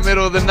on in the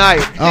middle of the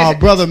night. Oh,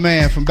 brother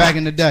man from back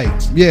in the day.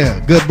 Yeah,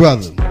 good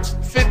brother.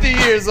 50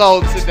 years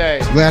old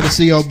today. Glad to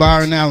see old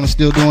Byron Allen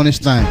still doing his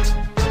thing.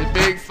 The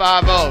Big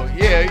 5-0.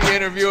 Yeah, he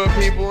interviewing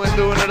people and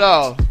doing it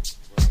all.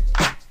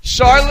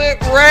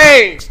 Charlotte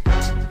Ray.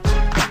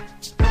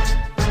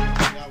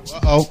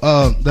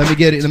 Let me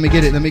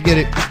get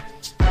it.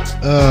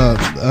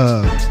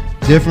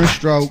 Different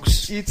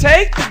strokes. You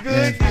take the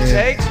good, you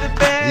take the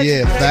bad.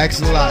 Yeah,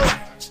 facts of life.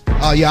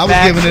 Oh yeah, I was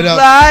Facts giving it of up.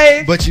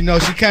 life. But you know,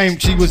 she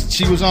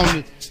was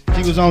on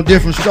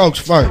Different Strokes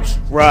first.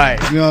 Right.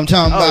 You know what I'm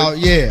talking about?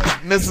 Yeah.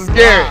 Mrs.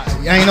 Garrett.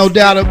 Ain't no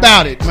doubt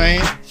about it,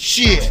 man.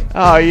 Shit.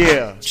 Oh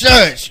yeah.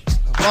 Church.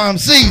 Farm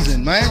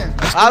season, man.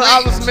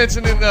 I was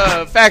mentioning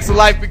Facts of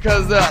Life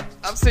because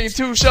I've seen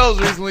 2 shows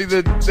recently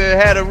that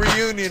had a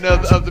reunion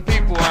of the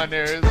people on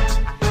there.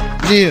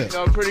 Yeah. You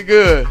know, pretty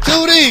good.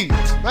 2D.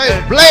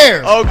 Right.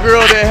 Blair. Old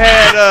girl that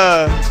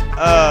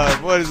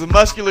had what is it,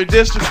 muscular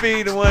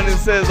dystrophy, the one that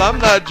says, I'm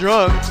not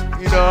drunk,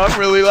 you know, I'm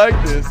really like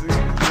this.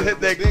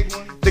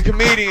 The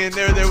comedian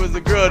there was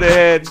a girl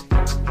that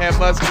had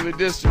muscular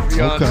dystrophy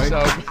on the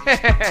show.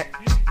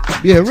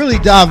 Yeah, really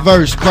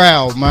diverse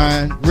crowd,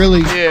 man.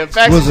 Really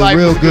was a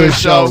real good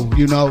show,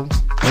 you know.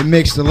 They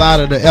mixed a lot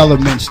of the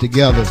elements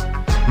together,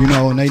 you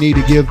know, and they need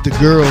to give the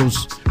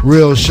girls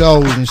real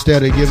shows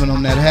instead of giving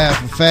them that half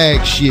a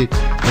fag shit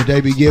that they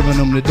be giving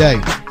them today.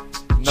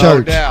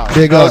 No doubt.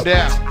 Big no up.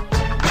 doubt.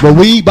 But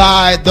we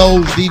buy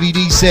those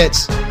DVD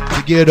sets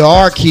to give to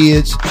our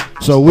kids,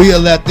 so we'll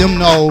let them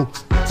know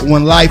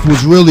when life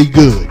was really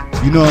good.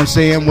 You know what I'm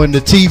saying? When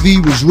the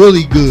TV was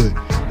really good.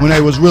 When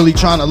they was really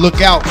trying to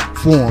look out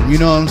for them. You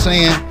know what I'm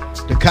saying?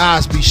 The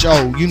Cosby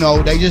Show. You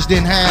know, they just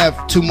didn't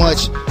have too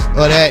much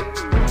of that,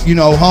 you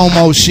know,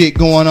 homo shit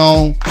going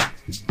on.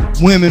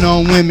 Women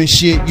on women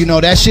shit. You know,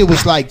 that shit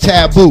was like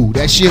taboo.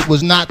 That shit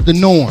was not the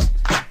norm.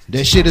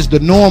 That shit is the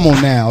normal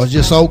now. It's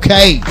just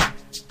okay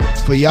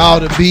for y'all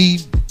to be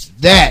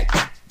that.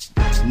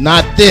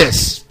 Not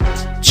this.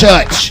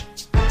 Church.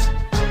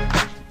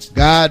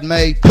 God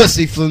made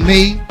pussy for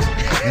me,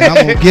 and I'm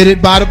gonna get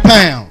it by the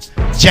pound.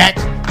 Jack.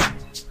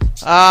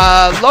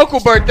 Local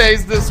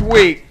birthdays this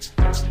week.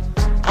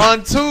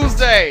 On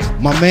Tuesday,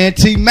 my man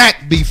T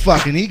Mac be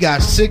fucking. He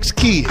got 6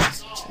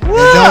 kids.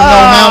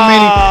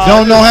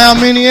 Don't know how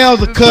many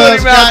other put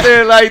cuz him out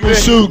there like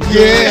this.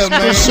 Yeah,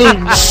 man.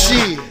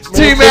 Shit.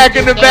 T Mac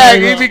in the back,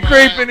 he be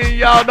creeping and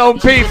y'all don't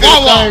peep. We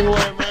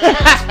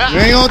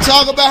ain't gonna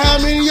talk about how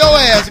many your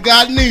ass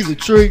got neither,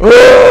 Tree.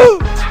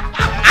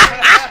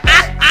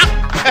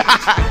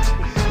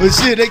 But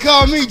shit, they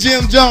call me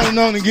Jim Jones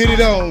on to get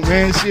it on,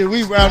 man. Shit,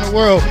 we around the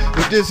world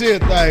with this here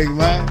thing,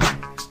 man.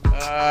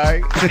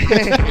 Alright.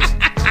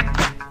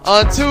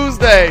 On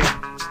Tuesday,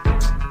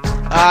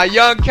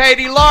 young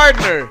Katie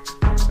Lardner,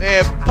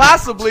 and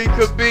possibly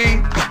could be,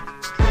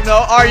 you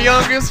know, our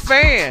youngest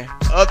fan.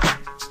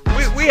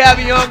 We have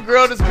a young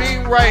girl that's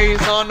being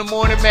raised on the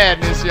Morning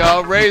Madness,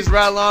 y'all. Raised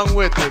right along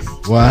with us.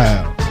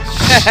 Wow.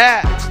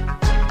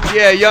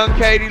 Yeah, young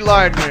Katie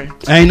Lardner.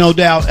 Ain't no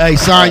doubt. Hey,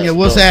 Sonya,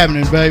 what's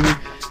happening, baby?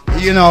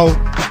 You know,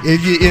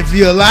 if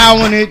you're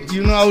allowing it,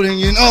 you know, then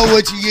you know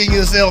what you're getting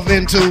yourself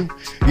into.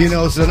 You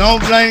know, so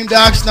don't blame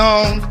Doc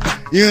Stone.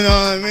 You know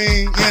what I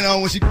mean? You know,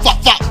 when she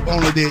fuck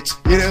on the ditch.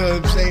 You know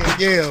what I'm saying?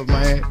 Yeah,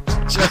 man.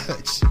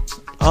 Church.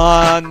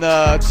 On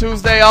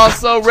Tuesday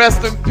also,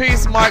 rest in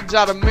peace, Mark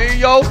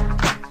Jaramillo.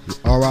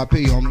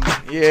 R.I.P. homie.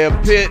 Yeah,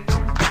 Pit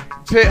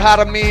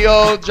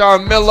Jaramillo,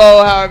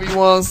 Jaramillo, however you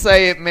want to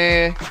say it,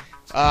 man.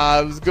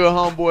 It was a good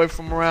homeboy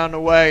from around the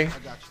way. I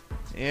got you.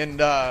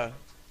 And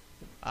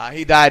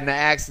he died in an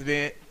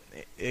accident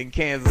in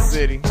Kansas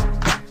City.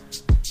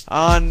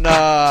 On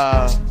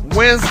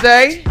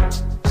Wednesday,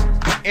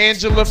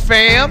 Angela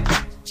Pham,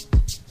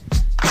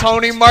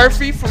 Tony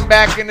Murphy from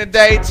back in the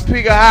day,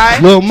 Topeka High.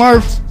 Lil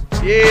Murph.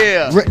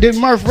 Yeah. Did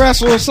Murph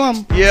wrestle or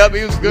something? Yep,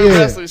 he was a good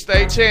wrestler,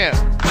 state champ.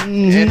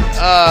 Mm-hmm.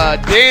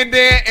 And Dan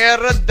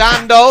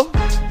Arredondo,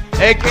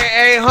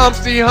 a.k.a.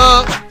 Humpty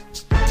Hump,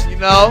 you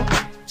know,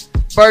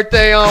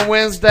 birthday on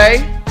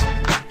Wednesday.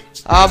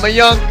 My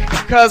young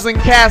cousin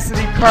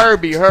Cassidy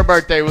Kirby, her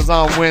birthday was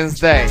on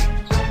Wednesday.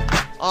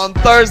 On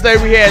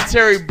Thursday, we had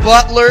Terry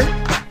Butler,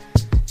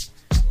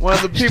 one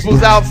of the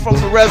peoples out from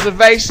the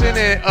reservation,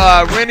 and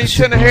Rennie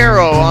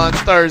Tenahero on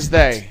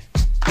Thursday.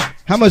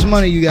 How much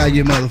money you got in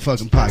your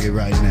motherfucking pocket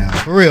right now?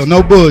 For real,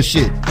 no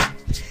bullshit.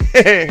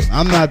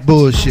 I'm not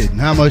bullshitting.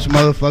 How much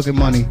motherfucking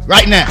money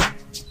right now?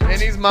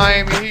 And these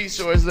Miami Heat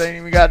shorts ain't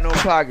even got no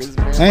pockets,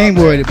 man. I ain't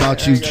worried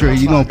about you, Tree.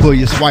 You gonna pull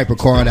your swiper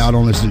card out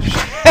on us and shit.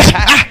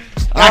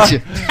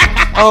 Gotcha.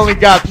 I only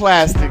got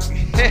plastic.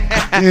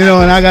 You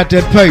know, and I got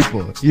that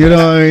paper. You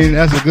know what I mean?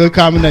 That's a good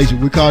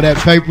combination. We call that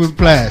paper and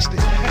plastic.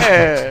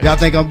 Y'all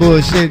think I'm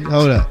bullshitting?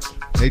 Hold up.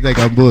 They think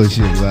I'm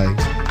bullshitting, right?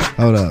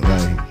 Hold up,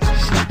 right?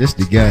 Shit. This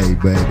the game,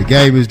 man. The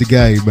game is the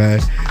game, man.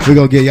 We're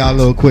gonna give y'all a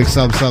little quick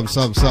something, man.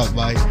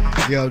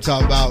 You know what I'm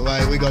talking about,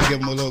 right? We're gonna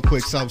give them a little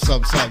quick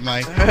something,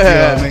 man. You know what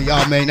I mean?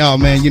 Y'all may know,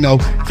 man,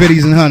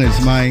 50s and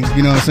 100s, man.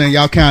 You know what I'm saying?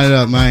 Y'all count it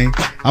up, man.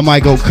 I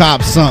might go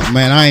cop something,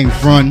 man. I ain't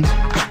fronting.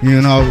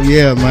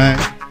 Yeah, man.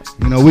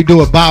 We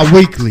do it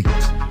bi-weekly.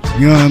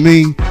 You know what I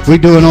mean? We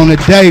do it on a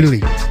daily.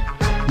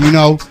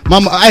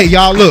 Mama, hey,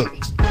 y'all, look.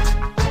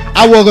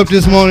 I woke up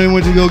this morning and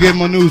went to go get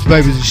my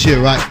newspapers and shit,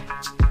 right?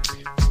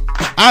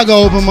 I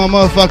go open my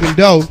motherfucking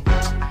door,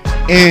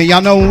 and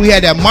y'all know when we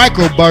had that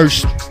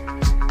microburst,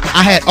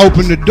 I had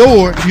opened the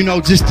door,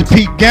 just to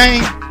peep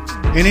game,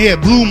 and it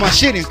had blew my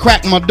shit and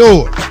cracked my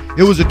door.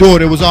 It was a door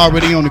that was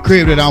already on the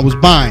crib that I was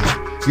buying.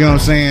 You know what I'm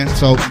saying?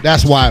 So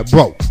that's why it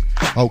broke.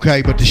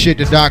 Okay, but the shit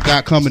that Doc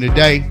got coming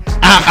today,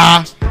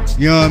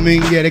 you know what I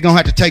mean? Yeah, they're gonna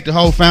have to take the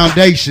whole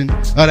foundation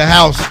of the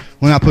house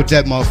when I put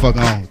that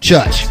motherfucker on.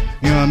 Church.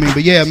 You know what I mean?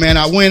 But yeah, man,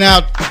 I went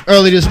out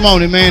early this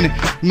morning, man,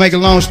 to make a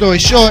long story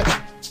short,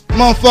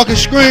 motherfucking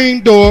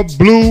screen door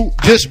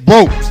just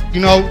broke.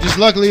 Just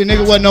luckily a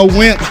nigga wasn't no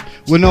wimp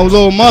with no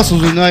little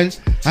muscles or nothing.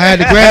 I had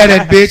to grab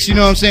that bitch, you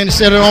know what I'm saying, to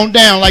set her on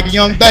down like a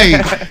young babe.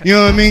 You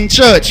know what I mean?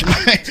 Church,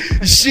 man.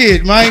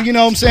 Shit, man, you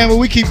know what I'm saying? But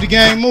we keep the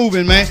game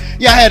moving, man.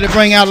 Yeah, I had to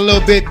bring out a little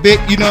bit,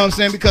 you know what I'm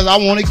saying, because I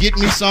want to get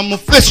me something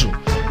official.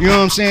 You know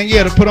what I'm saying?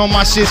 Yeah, to put on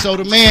my shit. So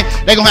the man,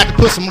 they gonna have to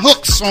put some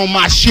hooks on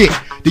my shit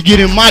to get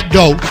in my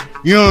dough.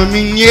 You know what I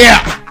mean?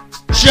 Yeah.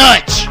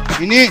 Church.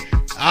 And then,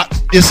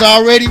 it's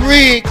already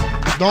rigged.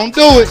 Don't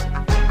do it.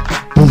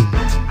 Boom.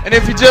 And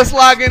if you're just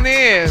logging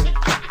in,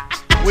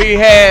 we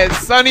had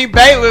Sonny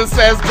Bayless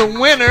as the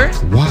winner.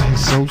 Why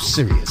so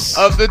serious?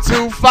 Of the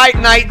 2 fight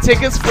night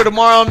tickets for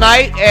tomorrow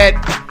night at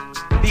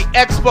the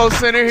Expo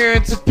Center here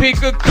in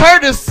Topeka,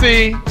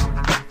 courtesy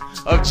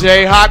of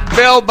J-Hawk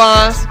Bail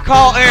Bonds.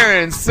 Call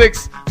Aaron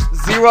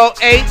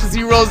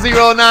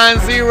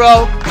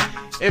 608-0090.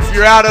 If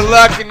you're out of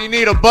luck and you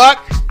need a buck,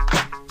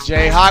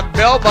 J-Hawk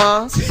Bail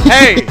Bonds.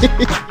 Hey,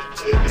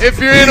 if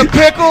you're in a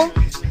pickle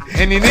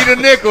and you need a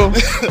nickel,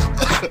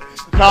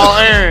 call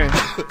Aaron.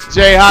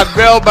 J-Hawk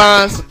Bail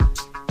Bonds.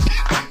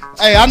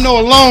 Hey, I know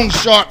a loan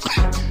shark.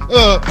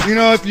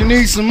 If you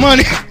need some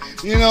money,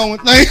 when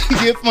things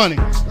get funny.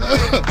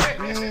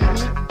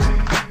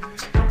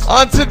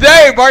 On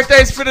today,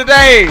 birthdays for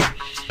today,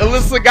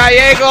 Alyssa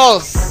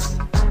Gallegos,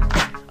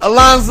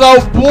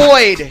 Alonzo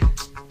Boyd,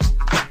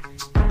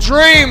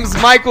 Dreams,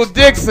 Michael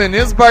Dixon,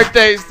 his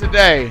birthday's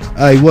today.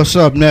 Hey, what's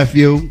up,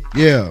 nephew?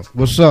 Yeah,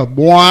 what's up,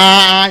 boy?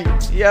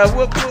 Yeah,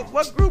 what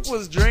group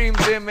was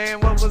Dreams in,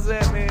 man? What was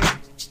that, man?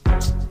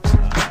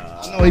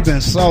 I know he been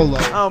solo.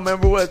 I don't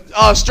remember what.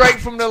 Oh, Straight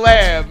from the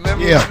Lab.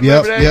 Remember that?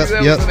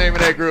 That was the name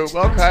of that group.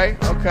 Okay.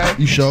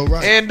 You sure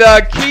right. And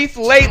Keith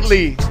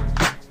Lately,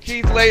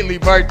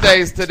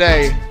 birthdays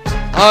today.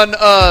 On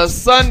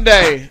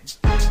Sunday,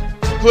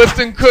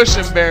 Clifton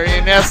Cushenberry,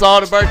 and that's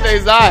all the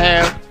birthdays I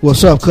have.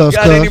 What's up, Cuff?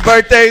 Got any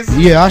birthdays?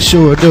 Yeah, I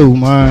sure do,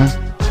 man.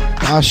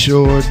 I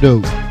sure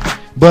do.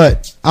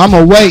 But I'm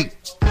going to wait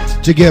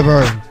to give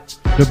her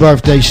the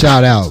birthday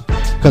shout out.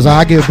 Because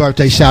I give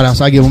birthday shout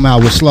outs, I give them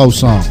out with slow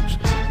songs.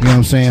 You know what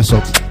I'm saying? So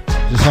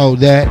just hold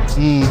that.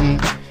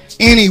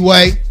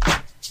 Anyway,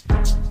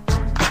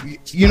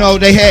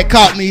 they had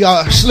caught me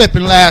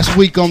slipping last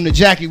week on the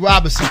Jackie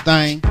Robinson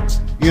thing.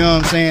 You know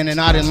what I'm saying? And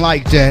I didn't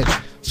like that.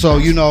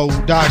 So,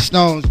 Doc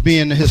Stones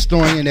being the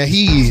historian that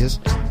he is,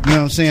 you know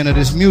what I'm saying, of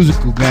this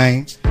musical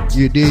game,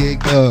 you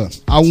dig? I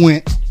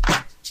went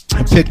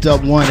and picked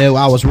up one that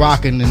I was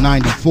rocking in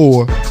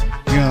 94.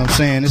 You know what I'm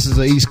saying? This is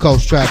an East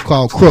Coast track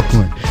called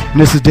Crooklyn. And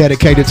this is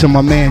dedicated to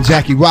my man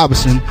Jackie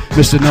Robinson,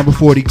 Mr. Number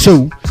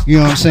 42. You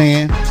know what I'm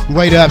saying?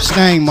 Way to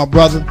abstain, my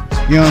brother.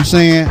 You know what I'm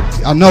saying?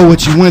 I know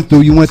what you went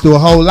through. You went through a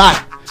whole lot.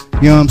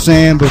 You know what I'm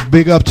saying? But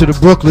big up to the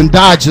Brooklyn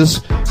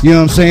Dodgers. You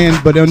know what I'm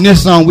saying? But on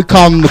this song, we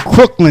call them the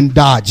Crooklyn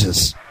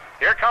Dodgers.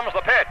 Here comes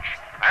the pitch,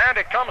 and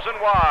it comes in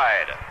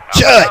wide.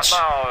 Church.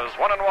 Now is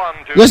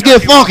 1-1 to Let's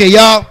get funky,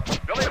 y'all.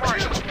 Billy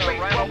Martin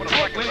ran over to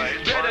second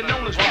base.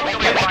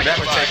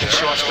 Never taking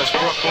shorts because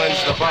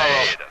Brooklyn's the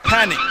borough.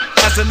 Panic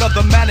as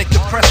another manic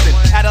depressant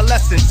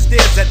adolescent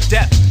stares at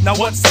death. Now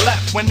what's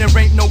left when there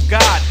ain't no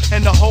God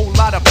and a whole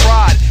lot of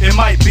pride? It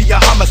might be a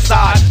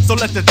homicide, so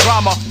let the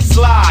drama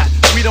slide.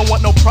 We don't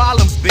want no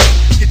problems, big.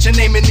 Get your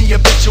name in the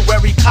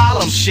obituary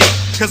column, shit.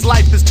 Cause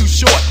life is too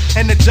short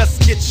and it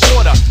just gets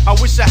shorter. I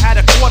wish I had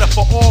a quarter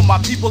for all my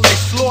people they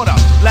slaughter.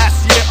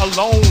 Last year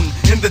alone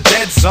in the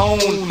dead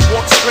zone.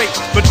 Walk straight,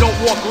 but don't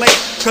walk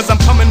late. Cause I'm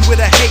coming with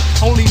a hate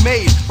only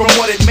made from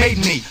what it made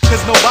me. Cause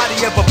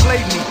nobody ever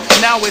played me.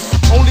 Now it's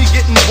only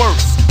getting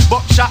worse.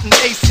 Buckshot and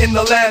ace in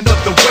the land of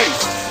the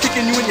waste.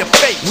 Kicking you in your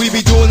face. We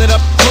be doing it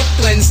up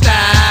Brooklyn style.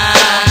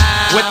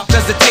 What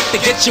does it take to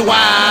get you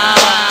wild?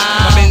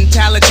 My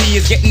mentality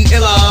is getting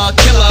iller.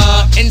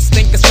 Killer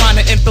instinct is trying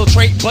to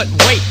infiltrate, but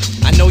wait.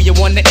 I know you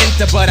want to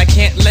enter, but I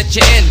can't let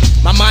you in.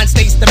 My mind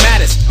stays the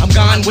maddest. I'm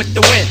gone with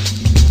the wind.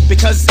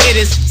 Because it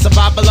is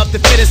survival of the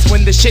fittest.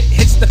 When the shit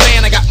hits the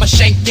fan, I got my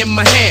shank in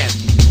my hand.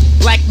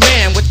 Black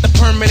man with the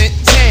permanent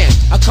tan.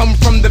 I come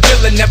from the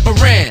villa, never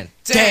ran.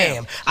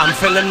 Damn, I'm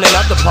feeling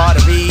another part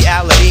of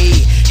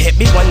reality. Hit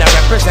me when I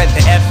represent the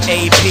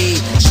FAP.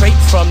 Straight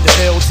from the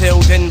field till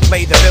then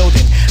play the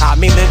building. I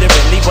mean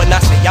literally when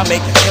I say I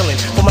make a killing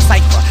for my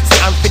cipher.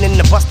 See, I'm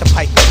feeling the Buster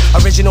Piper.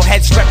 Original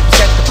heads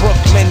represent the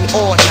Brooklyn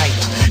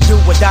all-nighter. Do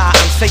or die,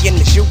 I'm saying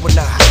it's you and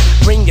I.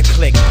 Bring your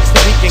click so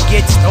we can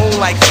get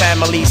stoned like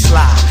Family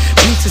Sly.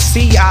 Piece of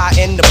CI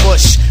in the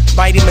bush.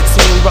 Mighty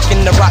Mateen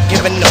rocking the rock,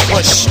 giving the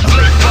push.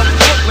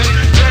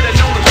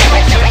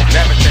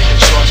 Never taking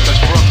shorts, cause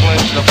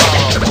Brooklyn's the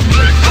borough.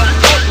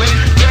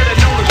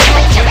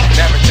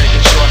 Never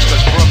taking shorts,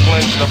 cause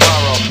Brooklyn's the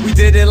borough. We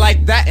did it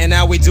like that, and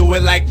now we do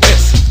it like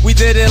this. We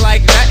did it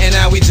like that, and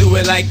now we do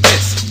it like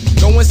this.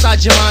 Go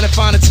inside your mind and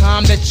find a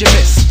time that you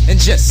miss. And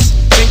just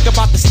think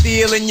about the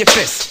steel in your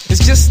fist.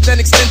 It's just an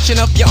extension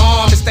of your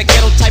arm. It's that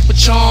ghetto type of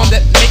charm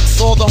that makes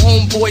all the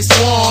homeboys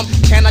swarm.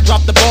 Can I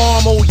drop the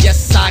bomb? Oh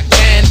yes I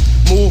can.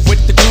 Move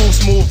with the groove,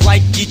 smooth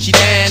like Geechee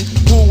Dan.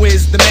 Who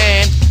is the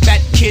man?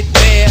 That kid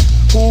there.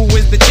 Who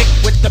is the chick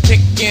with the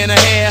pick in her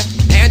hair?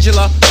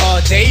 Angela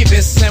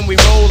Davis, and we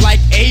roll like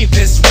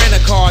Avis. Rent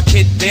a car,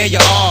 kid, there you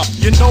are.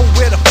 You know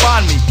where to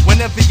find me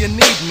whenever you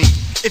need me.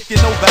 If you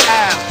know the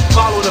app,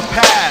 follow the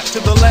path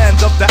to the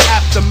land of the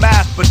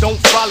aftermath, but don't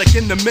frolic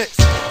in the mix.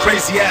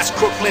 Crazy ass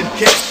Brooklyn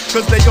kids,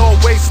 cause they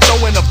always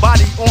throwing a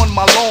body on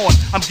my lawn.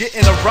 I'm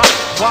getting a rock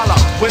voila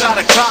without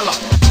a collar.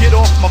 Get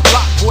off my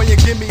block, boy, and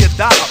give me $1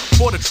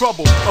 for the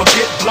trouble, or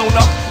get blown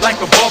up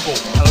like a bubble.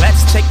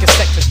 Let's take a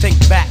sec to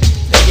think back.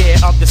 The year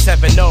of the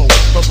 7-0,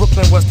 but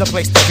Brooklyn was the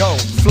place to go.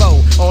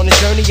 Flow on the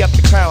journey up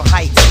the Crown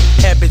Heights.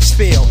 Ebbets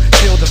feel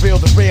the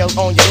real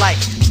on your life.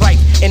 Right,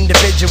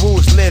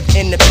 individuals live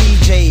in the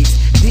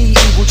PJs.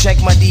 D-Evil, check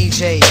my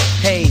DJ.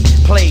 Hey,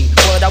 play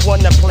what I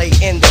wanna play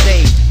in the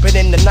day, but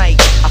in the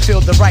night, I feel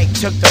the right,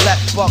 took the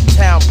left,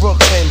 Bucktown,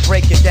 Brooklyn,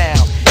 break it down.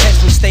 Heads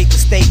from state to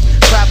state,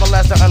 travel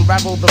as I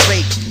unravel the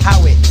rate.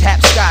 How it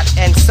tap Scott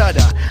and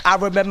Sutter. I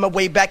remember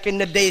way back in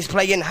the days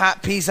playing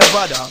hot peas and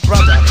butter.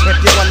 Brother,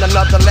 if you want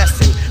another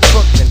lesson,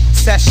 Brooklyn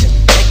session,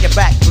 take it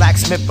back,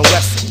 Blacksmith and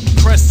Wesson.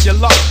 Press your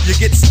luck, you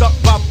get stuck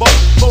by buck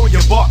for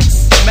your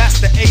bucks.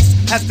 Master Ace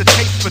has the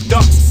taste for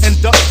ducks and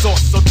duck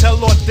sauce, so tell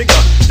Lord Digger,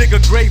 dig a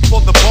grave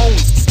for the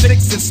bones,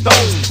 sticks and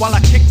stones, while I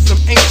kick some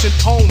ancient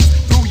homes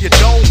through your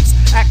domes.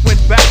 Act went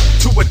back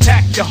to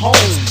attack your home.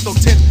 So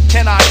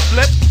can I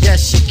flip?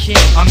 Yes, you can.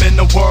 I'm in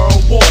the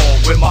world war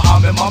with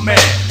Muhammad, my man.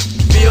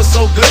 Feels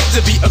so good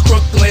to be a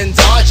Crooklyn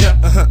Dodger.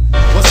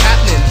 What's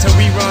happening to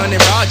rerun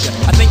and Roger?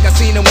 I think I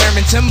seen him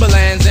wearing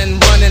Timberlands and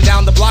running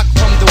down the block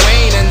from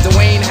Dwayne, and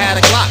Dwayne had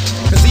a Glock.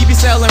 Cause he be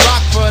selling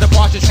rock for the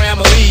Partridge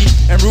Family,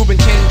 and Ruben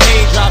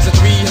Kincaid drives a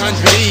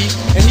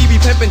 300E, and he be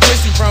pimping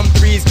Chrissy from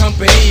Three's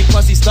Company.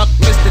 Plus he stuck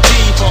Mr. T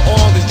for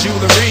all his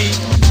jewelry.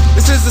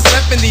 This is the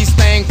 70s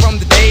thing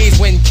from the days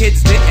when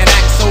kids didn't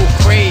act so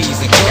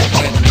crazy.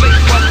 Brooklyn.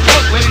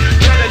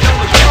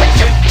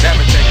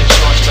 Never taking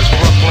shorts, cause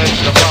Brooklyn's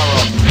the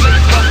borough.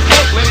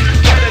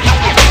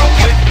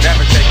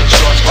 Never taking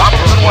shorts, cause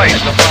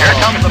Brooklyn's the borough. Here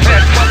comes the pitch.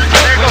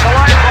 There goes the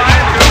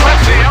lifeline to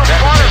left field.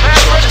 Never taking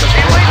shorts, cause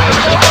Brooklyn's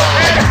the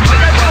borough.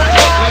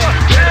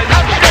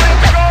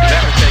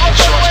 Never taking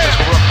shorts, cause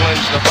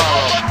Brooklyn's the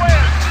borough.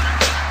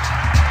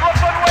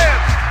 Brooklyn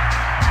wins.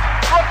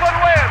 Brooklyn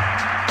wins.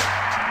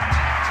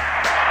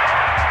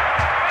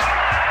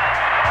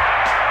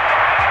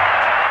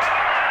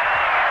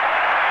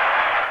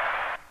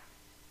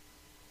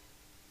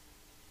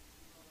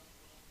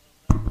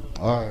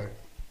 All right.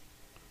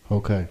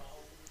 Okay.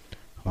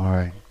 All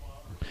right.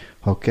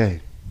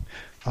 Okay.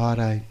 All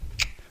right.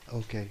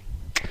 Okay.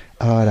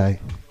 All right.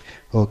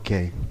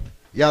 Okay.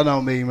 Y'all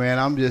know me, man.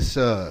 I'm just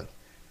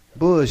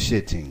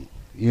bullshitting.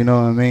 You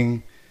know what I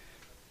mean?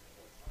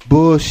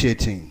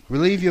 Bullshitting.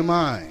 Relieve your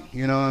mind.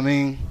 You know what I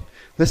mean?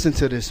 Listen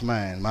to this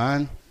man.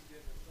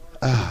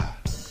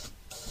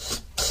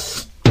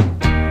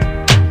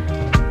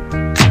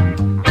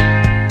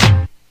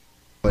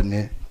 Wasn't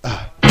it?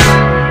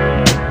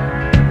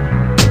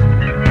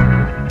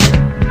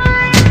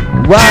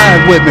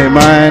 Ride with me,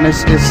 man.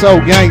 It's so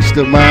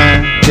gangster,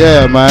 man.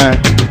 Yeah, man.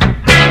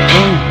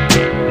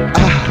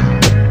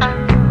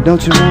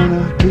 Don't you want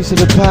a piece of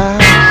the pie?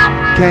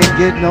 Can't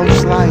get no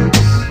slice.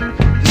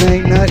 There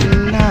ain't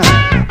nothing nice.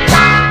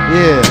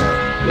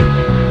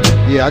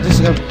 Yeah, I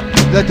just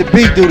let the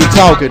beat do the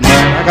talking,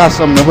 man. I got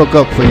something to hook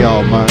up for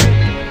y'all, man.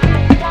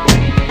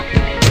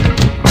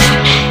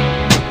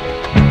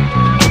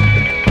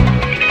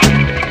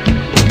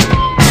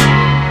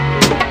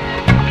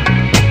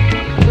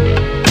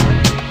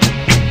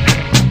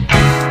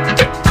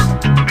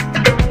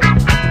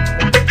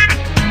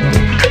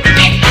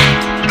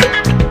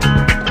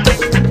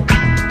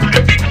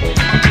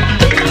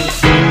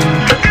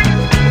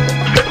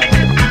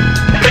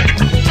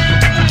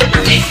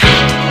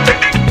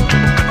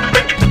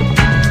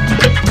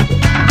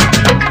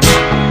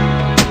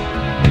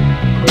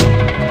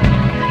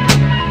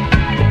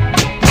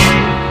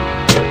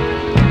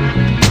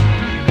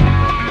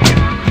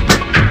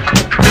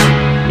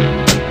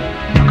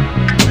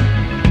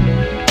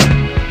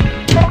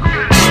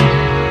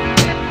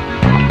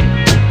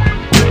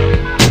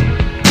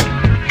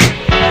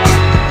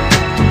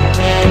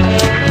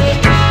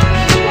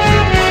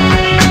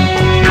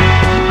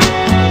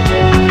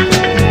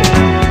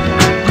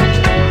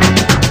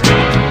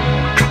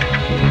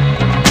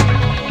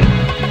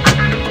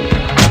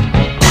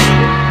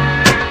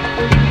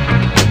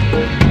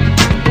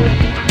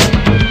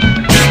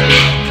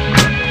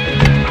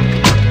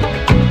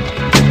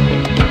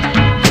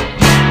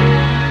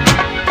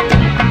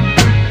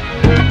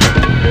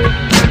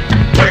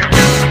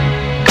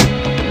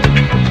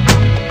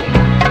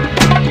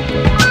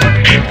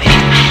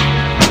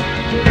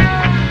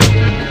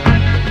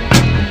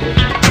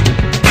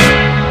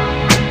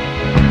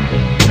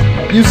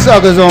 You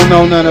suckers don't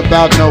know nothing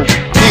about no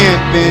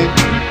pimping.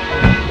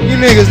 You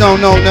niggas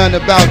don't know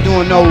nothing about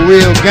doing no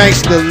real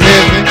gangster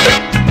living.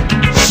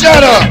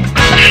 Shut up.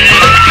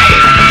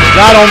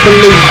 I don't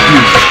believe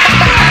you.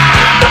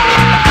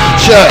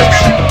 Church.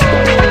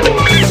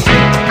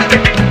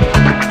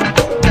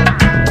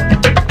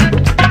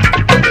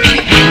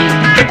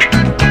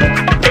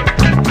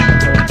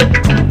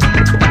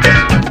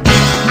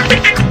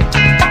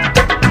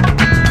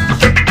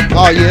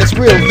 Oh yeah, it's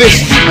real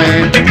vicious,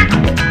 man.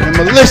 And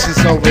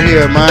malicious over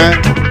here,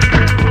 man.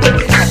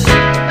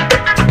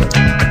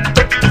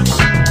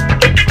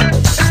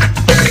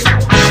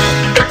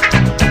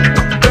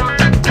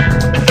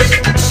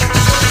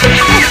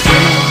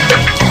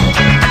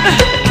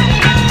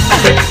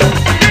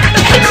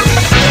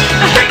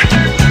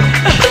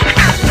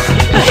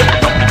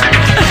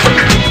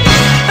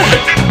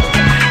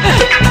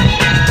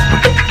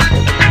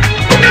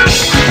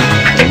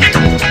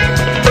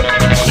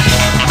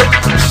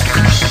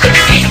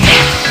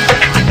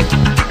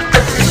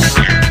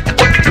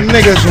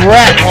 Niggas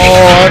rap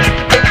hard,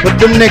 but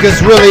them niggas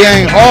really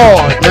ain't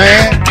hard,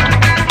 man.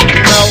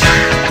 You know,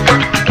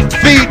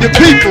 feed the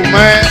people,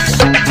 man.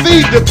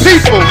 Feed the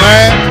people,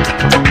 man.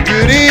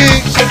 You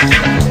dig?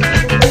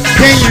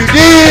 Can you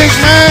dig,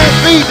 man?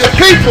 Feed the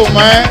people,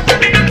 man.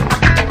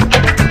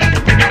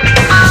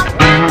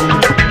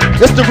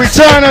 It's the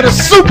return of the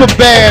super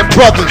bad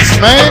brothers,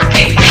 man.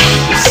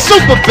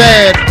 Super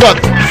bad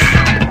brothers.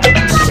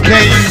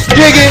 Can you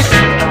dig it?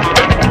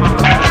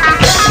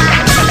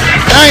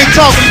 I ain't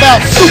talking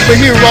about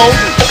superhero,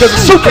 cause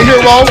a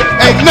superhero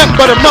ain't nothing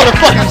but a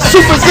motherfucking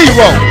super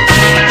zero.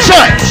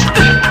 Church.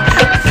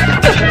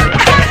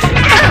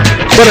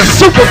 But a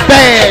super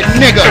bad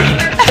nigga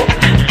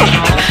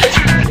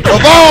of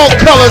all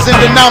colors and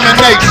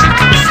denominations.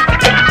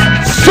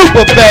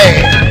 Super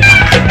bad.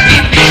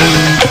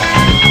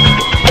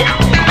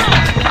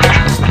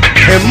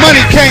 And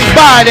money can't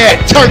buy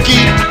that,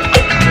 turkey.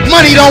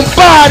 Money don't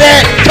buy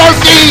that,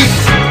 turkey.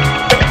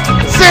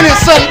 Sending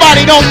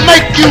somebody don't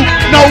make you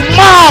no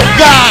mob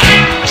guy.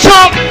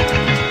 Chump,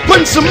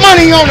 putting some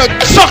money on a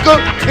sucker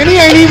and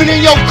he ain't even in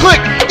your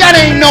clique. That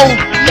ain't no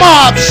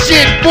mob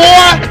shit,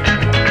 boy.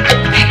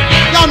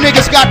 Y'all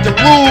niggas got the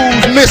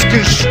rules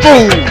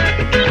misconstrued,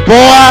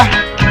 boy.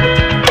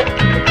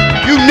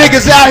 You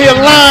niggas out here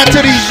lying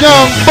to these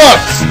young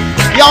bucks.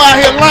 Y'all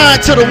out here lying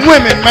to the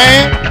women,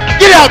 man.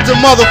 Get out the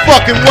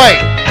motherfucking way.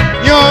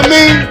 You know what I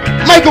mean?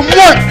 Make them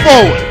work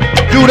for it.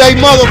 Do they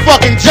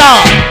motherfucking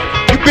job.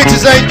 You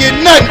bitches ain't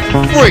getting nothing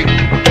for free.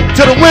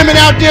 To the women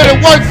out there that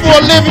work for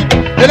a living,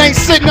 that ain't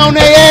sitting on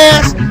their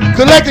ass,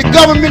 collecting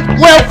government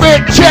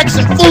welfare checks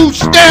and food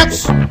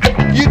stamps,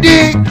 you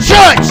dig?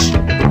 Judge.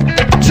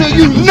 To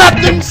you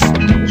nothings,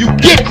 you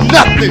get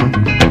nothing.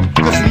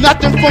 Cause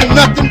nothing from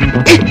nothing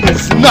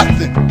equals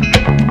nothing.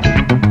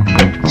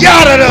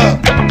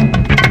 Yada.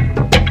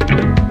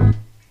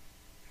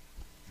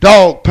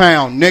 Dog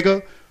pound,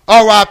 nigga.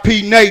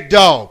 R.I.P. Nate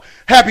Dogg.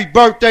 Happy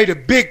birthday to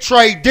Big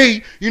Trey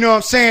D. You know what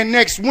I'm saying?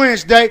 Next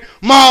Wednesday.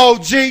 My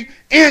OG,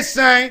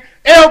 Insane,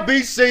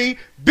 LBC,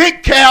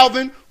 Big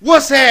Calvin.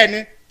 What's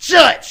happening?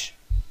 Judge.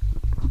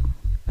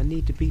 I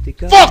need to beat the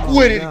gun. Fuck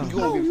with it. You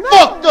gonna be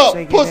fucked up,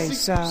 pussy.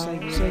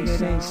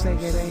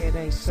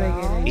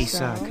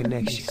 Eastside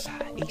Connection.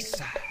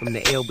 From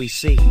the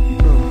LBC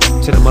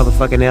to the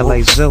motherfucking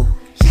LA Zoo.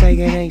 How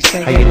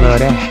you love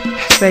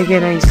that? Say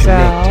it ain't so.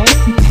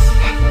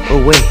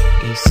 Oh wait.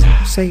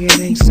 Say it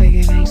ain't so.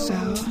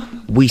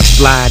 We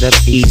slide up,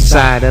 east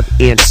side up,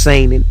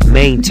 insane,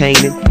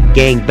 maintaining,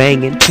 gang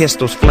banging,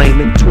 pistols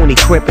flaming, 20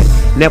 crippin',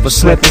 never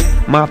slipping,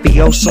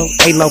 mafioso,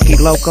 A-Loki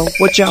Loco,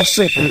 what y'all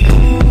sippin'?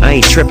 I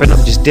ain't trippin',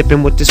 I'm just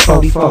dippin' with this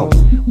 44,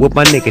 with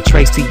my nigga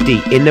Tracy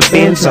D in the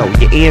benzo.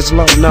 Your ends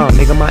low, nah,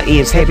 nigga, my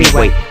ends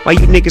heavyweight. Why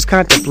you niggas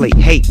contemplate,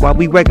 hate while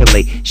we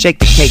regulate? Shake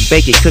the cake,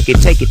 bake it, cook it,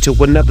 take it to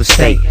another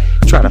state.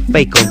 Try to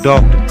fake on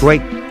dog the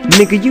great.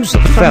 Nigga, you's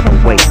a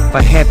featherweight,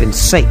 for heaven's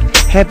sake.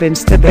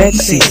 Heavens to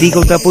Betsy,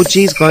 Deagle Double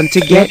G's going to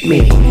get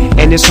me.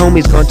 And his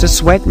homie's going to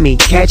sweat me,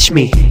 catch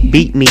me,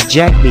 beat me,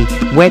 jack me,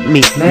 wet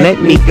me,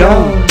 let me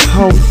go.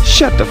 Ho,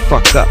 shut the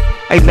fuck up.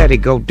 Hey, let it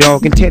go,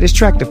 dog, and tear this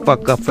track the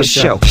fuck up for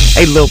show.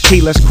 Hey, Lil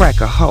P, let's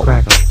crack a hoe.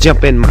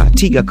 Jump in my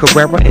Tiga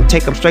Carrera and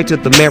take 'em straight to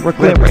the mirror.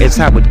 Clearer is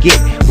how it get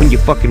when you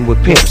fucking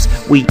with pimps.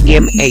 We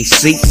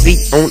M-A-C-C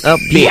on a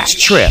bitch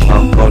trip.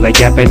 Uncle like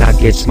yappin', I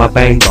gets my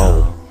bang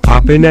on.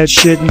 Poppin' that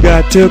shit and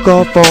got took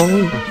off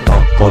on.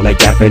 Uncle like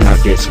yappin', I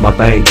gets my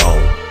bang on.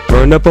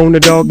 Run up on the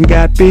dog and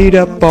got beat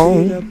up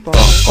on.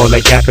 Uncle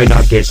like yappin',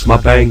 I gets my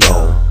bang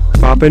on.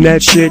 Poppin'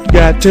 that shit,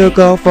 got took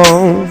off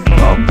on.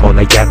 Uncle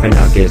like yappin',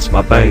 I gets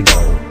my bang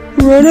on.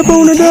 Run up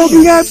on the dog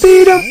and got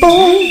beat up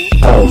on.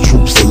 All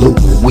troops salute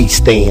when we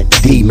stand.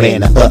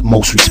 D-man, the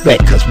utmost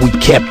respect, cause we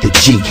kept the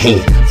G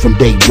hand. From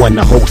day one,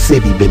 the whole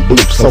city been blue.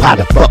 So how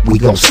the fuck we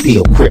gon'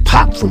 steal crip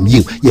hop from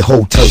you? Your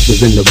whole turf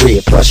is in the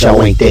red, plus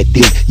y'all ain't that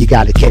deep. You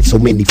gotta catch so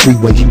many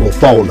freeways, you gon'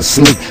 fall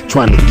asleep.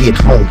 Trying to get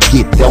home,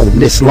 get on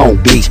this Long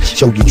Beach.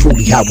 Show you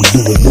truly how we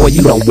do it, boy,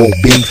 you don't want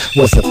beef.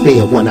 What's a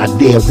fair one? I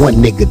dare one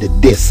nigga to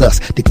diss us.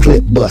 The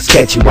clip bust,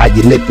 catch you while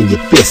you lifting your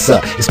fists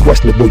up. It's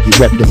questionable, you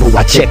reputable,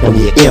 I check on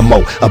your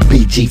MO. A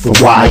BG from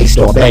why I ain't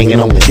start banging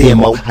on the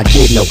demo. I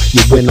did know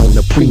you went on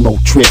the primo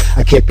trip.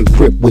 I kept it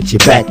grip with your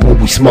back when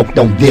we smoked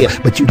on dip.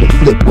 But you the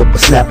flip with a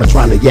snapper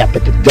trying to yap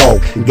at the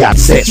dog. And got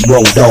sets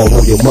rolled dog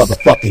on your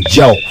motherfucking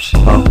jaws.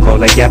 All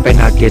that yapping,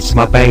 I gets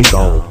my bang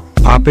on.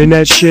 Popping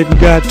that shit and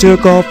got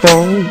took off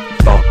on.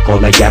 All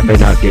that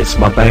yapping, I gets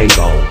my bang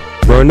on.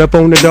 Run up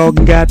on the dog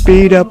and got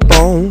beat up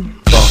on.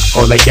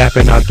 All that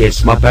yapping, I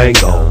gets my bang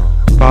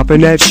on.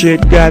 Popping that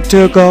shit, got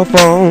took off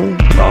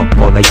on.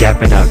 All that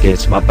yapping, I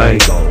gets my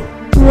bang on.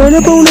 Run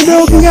up on the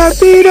dog and got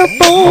beat up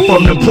on. I'm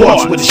from the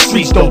parts where the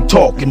streets don't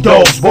talk and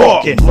dogs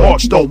bark, and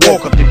marks don't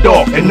walk up the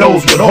dark and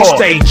knows with heart.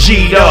 Stay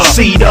G'd up,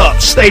 seed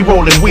up, stay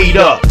rolling weed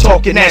up,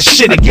 talking that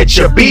shit to get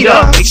your beat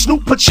up. Hey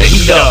Snoop, put your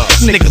heat up.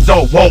 Niggas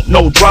don't want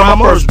no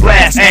drama. First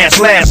blast, ass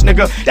last,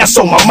 nigga. That's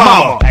on my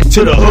mama. Back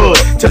to the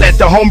hood to let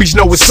the homies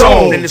know it's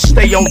on, and to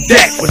stay on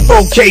deck with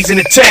 4Ks in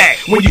the tag.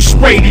 When you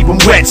sprayed, even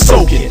wet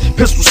soaking,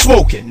 pistol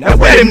smoking. Now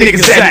where them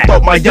niggas at?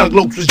 Thought my young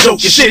lopes was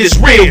joking. Shit is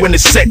real when the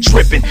set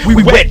tripping.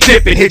 We wet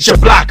dipping. Hit your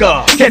block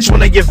up. Catch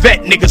one of your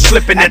vet niggas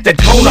slipping at that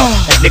corner.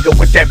 That nigga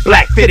with that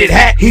black fitted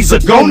hat, he's a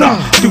goner.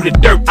 Threw the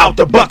dirt out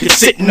the bucket,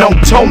 sitting on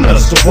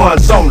toners. The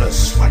ones on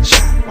us. Watch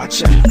out,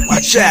 watch out,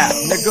 watch out,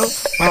 nigga.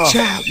 Watch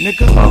out,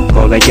 nigga.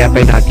 All that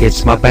yapping, I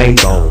gets my bang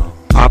on.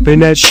 Popping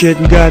that shit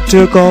and got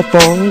took off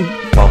on.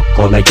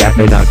 All that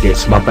yapping, I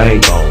gets my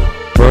bang on.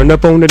 Run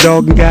up on the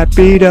dog and got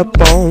beat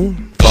up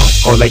on.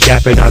 All that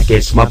yapping, I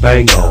gets my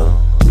bang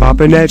on.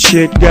 Popping that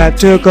shit, got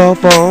took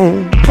off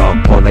on.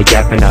 All that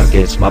yapping, I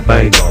gets my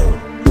bang on.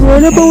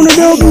 Run up on the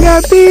dog and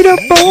got beat up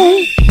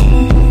on.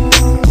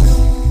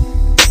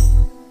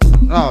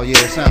 Oh yeah,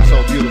 it sounds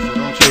so beautiful,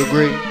 don't you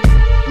agree?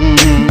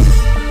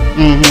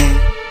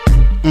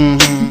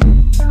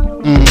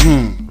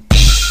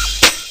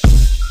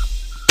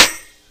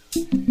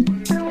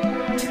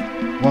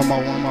 One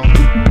more.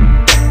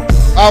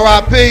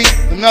 R.I.P.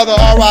 Another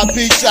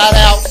R.I.P. shout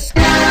out.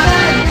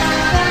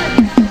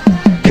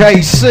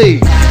 KC.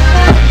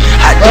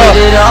 I did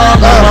it all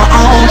on my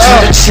own, to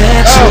the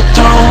chance to a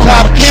throne.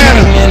 I'm a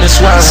king in this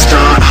world.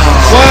 Start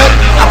hard. What?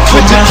 I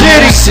put my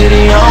whole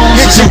city on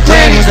to some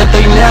things that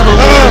they never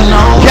would've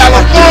known.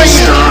 California.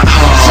 Start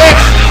hard.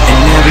 And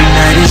every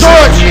night is a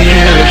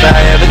premiere. If I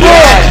ever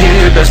get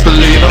here, best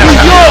believe I'm coming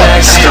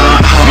back.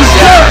 Start hard.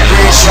 Got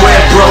rich,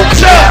 where broke,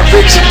 got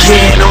rich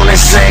again. On that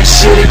same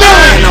shit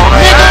again. All I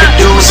ever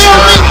do is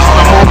start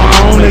hard. I'm on my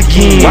own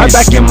again. Right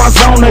back in my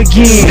zone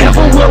again.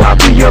 Never will I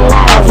be alone.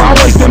 I've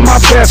always been my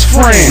best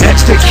friend.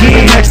 Next to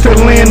kin, next to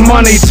lend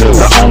money to.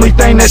 The only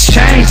thing that's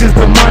changed is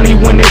the money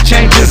when it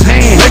changes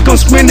hands. They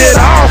gon' spend it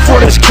all for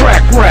this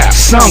crack rap.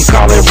 Some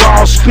call it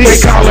raw speed, they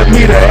call it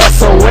me the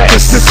SOS.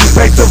 Cause this is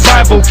they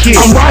survival kit.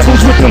 I'm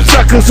rivals with them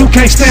suckers who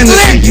can't stand to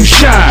see you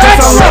shine.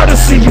 Cause I love to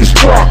see you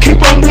sprawl.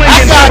 Keep on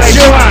blingin' till they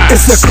blind.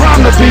 It's a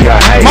crime to be a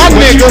hater.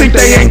 When you think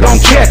they ain't gon'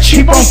 catch,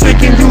 keep on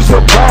thinking you's a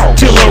ball.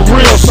 Till a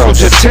real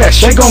soldier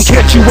test. They gon'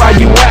 catch you while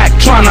you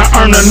act, trying to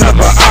earn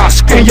another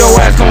Oscar. And your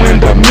ass gon'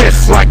 end up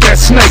missed like that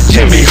snake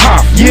Jimmy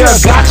Hoffa. Yeah,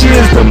 gotcha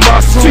is the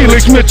muscle.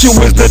 Felix Mitchell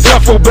is the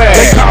duffel bag.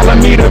 They calling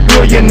me the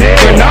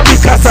billionaire, not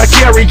because I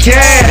carry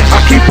cash.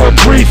 I keep a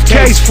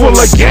briefcase full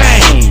of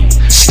game.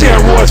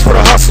 Steroids for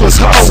the hustlers,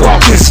 a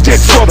walking stick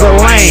for the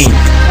lame.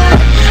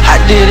 I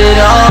did it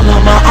all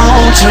on my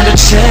own, turned a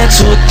chair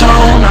to a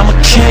throne. I'm a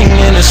king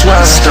in this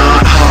world.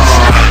 Start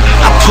hard.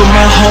 I put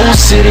my whole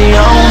city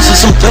on to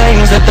some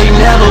things that they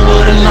never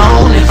would've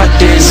known if I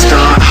didn't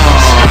start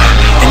hard.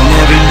 And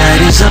every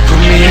night is a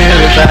premiere.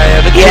 If I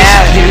ever get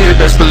here,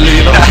 best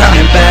believe I'm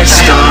coming back.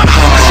 Start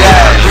hard.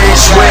 Got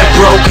rich, where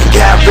broke,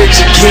 got rich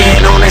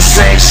again. On that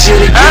same shit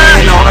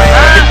again. All I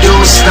ever do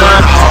is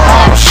start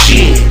hard. Oh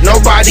shit,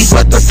 nobody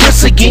but the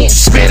prince again.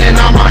 Spinning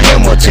on my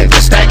Hamiltons,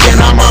 stacking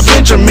on my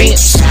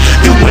Benjamins.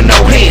 Doing no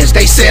hands,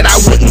 they said I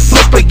wouldn't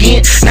flip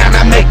again. Now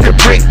I make the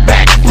brick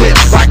back flip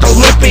like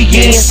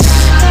Olympians.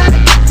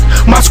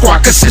 My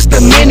squad consists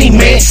of many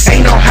men.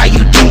 Ain't know how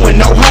you doing,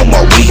 no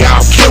homo, we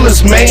all killers,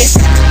 man.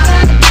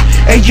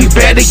 And you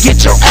better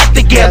get your act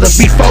together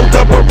before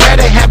the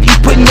Beretta have you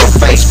putting your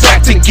face back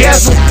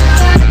together.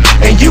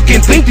 And you can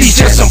think these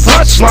just some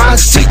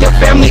punchlines to your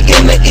family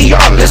in the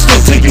ER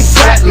listening to you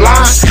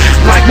flatline.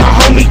 Like my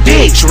homie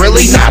Diggs,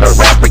 really not a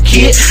rapper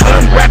kid.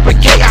 Unrapper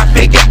K, I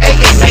figure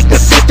AA make the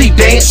 50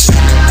 dance.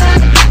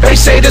 They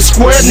say the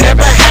square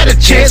never had a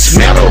chance.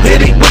 Metal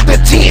hit him with the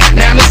 10,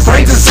 now his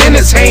brains is in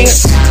his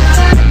hands.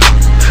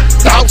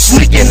 Thoughts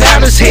leaking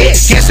out his head,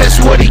 guess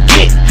that's what he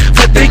get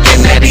for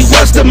thinking that he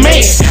was the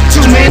man.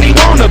 Too many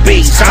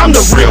wannabes, I'm the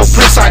real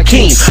Prince, I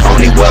Hakeem.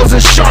 Only whales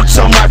and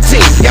sharks on my team.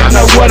 Y'all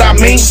know what I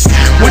mean?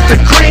 With the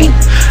cream,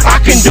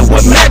 I can do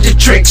a magic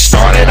trick.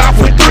 Started off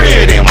with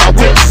 3 of them. My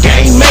whip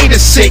game made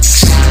it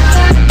 6.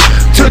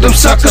 To them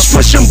suckers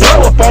push and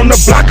blow up on the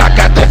block. I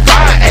got that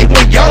fire,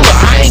 A1 Yola.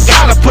 I ain't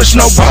gotta push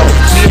no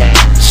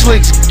boats.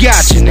 Slicks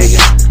got you, nigga.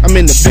 I'm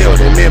in the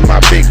building, me and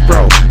my big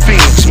bro,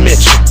 Phoenix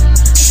Mitchell.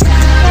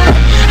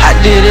 I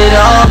did it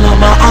all on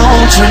my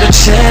own, turned a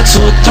chair to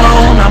a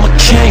throne. I'm a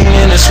king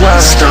in this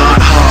world.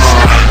 Start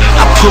hard.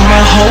 I put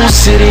my whole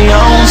city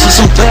on to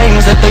some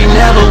things that they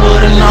never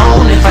would've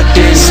known if I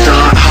didn't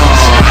start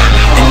hard.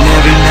 And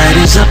every night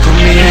is a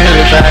premiere.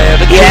 If I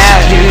ever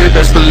disappear,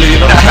 best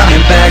believe I'm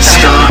coming back.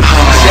 Start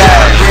hard.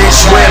 Got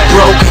rich, went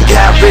broke, and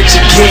got rich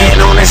again.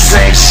 On that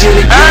same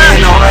shit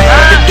again. All I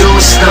had to do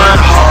is stunt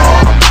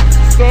hard.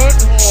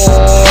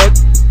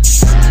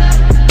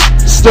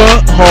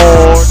 Stunt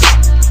hard.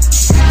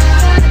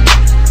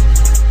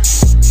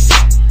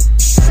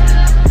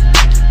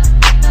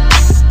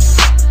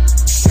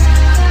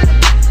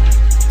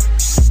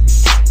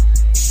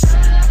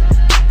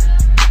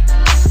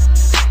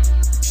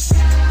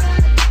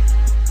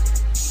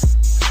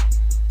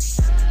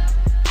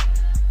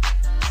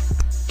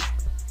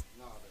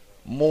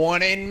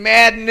 Morning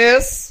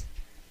Madness,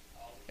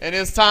 and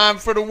it's time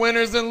for the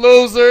winners and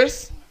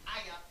losers.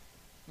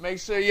 Make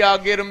sure y'all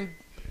get them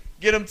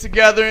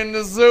together in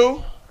the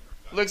zoo.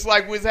 Looks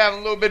like we was having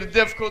a little bit of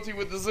difficulty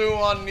with the zoo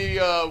on the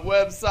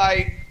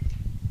website.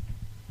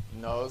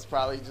 No, it's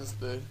probably just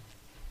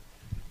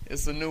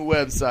it's a new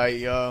website,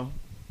 y'all.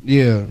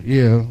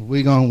 Yeah,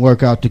 we gonna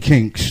work out the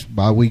kinks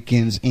by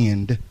weekend's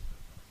end.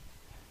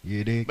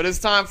 You dig? But it's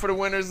time for the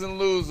winners and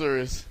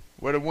losers,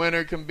 where the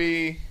winner can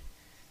be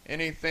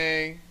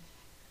anything.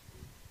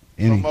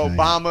 From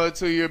Obama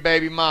to your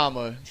baby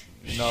mama,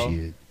 you know.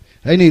 Shit.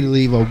 They need to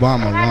leave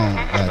Obama alone.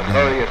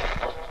 Goddamn.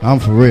 I'm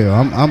for real.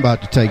 I'm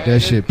about to take that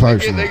shit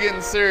personal. They're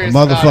getting serious. A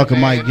motherfucker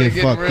might They're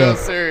get fucked up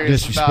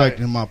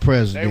disrespecting my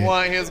president. They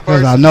want his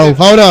Because I know.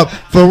 Hold up.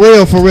 For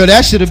real.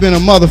 That should have been a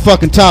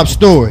motherfucking top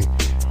story.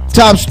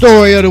 Top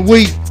story of the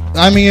week.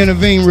 Let me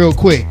intervene real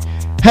quick.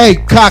 Hey,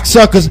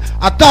 cocksuckers.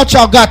 I thought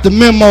y'all got the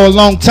memo a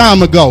long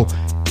time ago.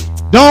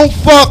 Don't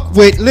fuck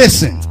with,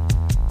 listen.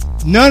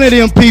 None of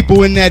them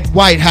people in that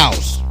White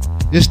House.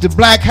 It's the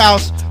Black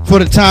House for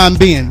the time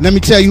being. Let me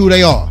tell you who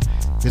they are.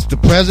 It's the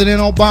President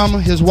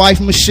Obama, his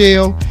wife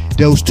Michelle,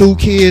 those 2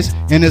 kids,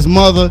 and his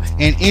mother,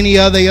 and any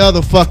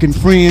other fucking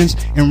friends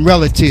and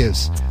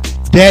relatives.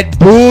 That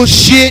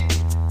bullshit,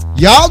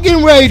 y'all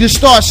getting ready to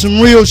start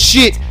some real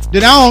shit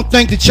that I don't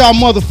think that y'all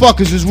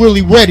motherfuckers is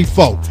really ready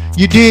for.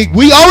 You dig?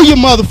 We owe your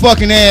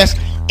motherfucking ass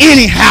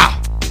anyhow.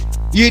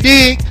 You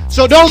dig?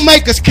 So don't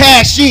make us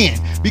cash in.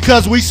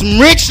 Because we some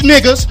rich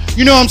niggas,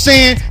 you know what I'm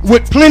saying,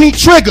 with plenty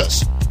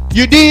triggers.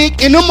 You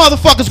dig? And them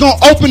motherfuckers gonna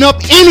open up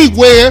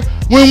anywhere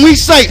when we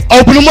say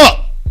open them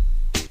up.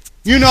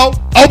 You know,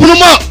 open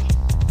them up.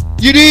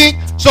 You dig?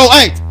 So,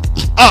 hey,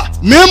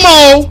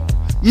 memo,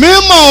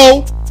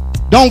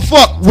 don't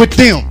fuck with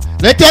them.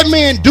 Let that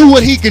man do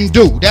what he can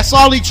do. That's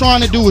all he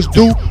trying to do is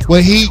do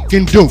what he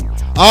can do.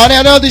 All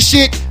that other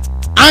shit,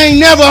 I ain't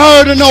never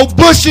heard of no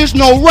Bushes,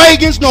 no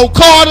Reagans, no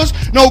Carters,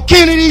 no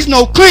Kennedys,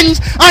 no Clintons.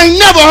 I ain't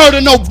never heard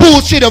of no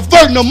bullshit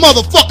averting a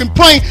motherfucking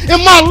plane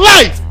in my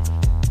life.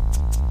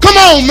 Come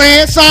on,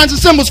 man. Signs and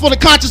symbols for the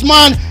conscious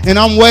mind. And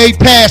I'm way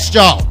past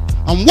y'all.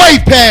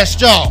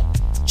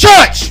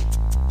 Church!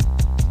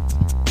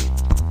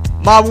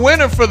 My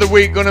winner for the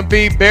week gonna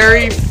be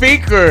Barry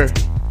Feaker,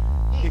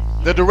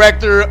 the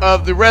director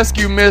of the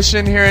rescue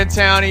mission here in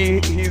town.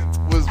 He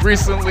was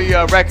recently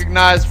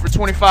recognized for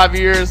 25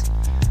 years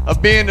of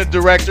being a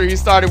director. He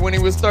started when he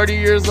was 30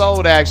 years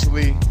old,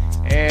 actually,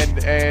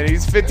 and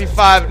he's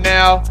 55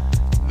 now.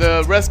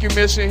 The rescue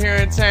mission here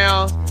in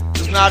town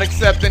does not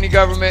accept any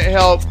government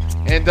help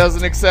and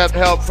doesn't accept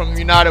help from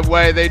United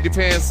Way. They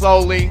depend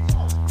solely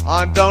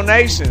on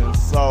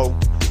donations. So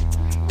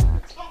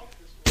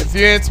if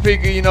you're in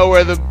Topeka, you know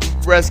where the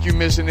rescue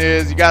mission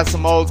is. You got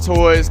some old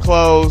toys,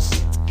 clothes,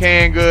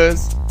 canned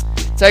goods.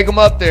 Take them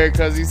up there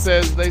because he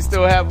says they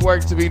still have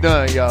work to be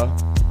done, y'all.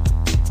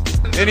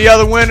 Any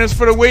other winners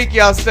for the week?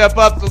 Y'all step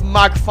up. The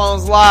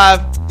microphone's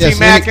live. Yes,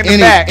 T-Mac in the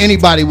back.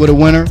 Anybody with a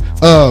winner.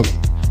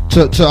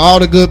 To all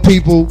the good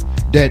people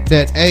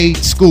that aid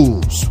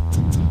schools.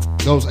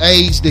 Those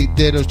aides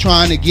that are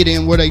trying to get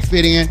in where they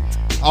fit in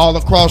all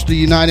across the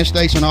United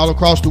States and all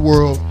across the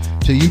world.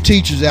 To you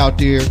teachers out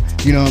there,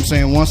 you know what I'm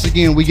saying? Once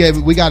again, we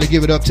got to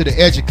give it up to the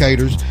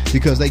educators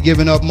because they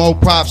giving up more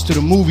props to the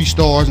movie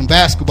stars and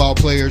basketball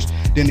players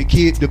than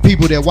the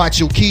people that watch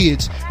your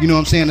kids, you know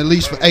what I'm saying, at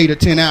least for 8 or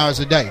 10 hours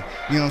a day.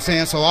 You know what I'm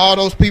saying? So all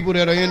those people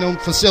that are in them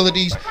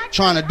facilities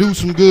trying to do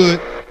some good,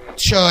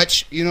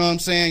 church, you know what I'm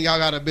saying? Y'all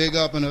got a big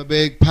up and a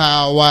big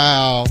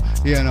powwow,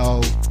 you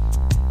know,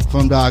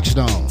 from Doc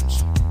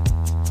Stones.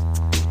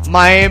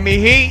 Miami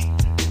Heat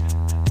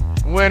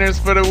winners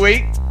for the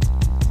week.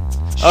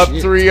 Up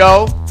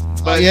 3-0.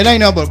 But yeah, it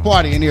ain't nothing but a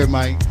party in here,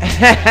 Mike.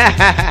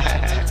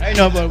 Ain't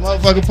nothing but a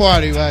motherfucking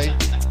party, right?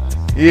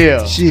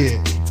 Yeah. Shit.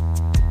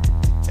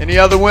 Any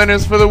other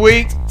winners for the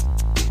week?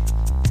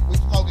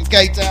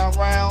 K-Town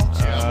rounds.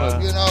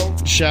 You know.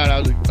 Shout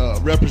out to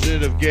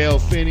Representative Gail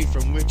Finney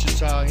from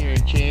Wichita here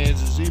in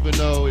Kansas. Even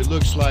though it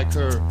looks like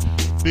her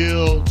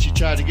bill she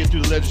tried to get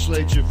through the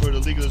legislature for the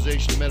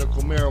legalization of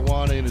medical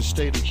marijuana in the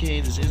state of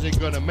Kansas isn't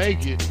going to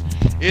make it,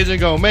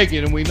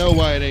 and we know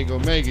why it ain't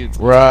going to make it.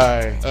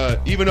 Right.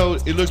 Even though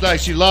it looks like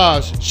she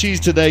lost, she's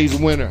today's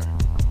winner.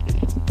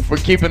 For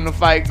keeping the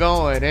fight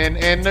going.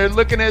 And they're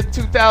looking at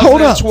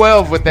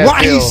 2012 with that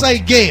Why bill. he say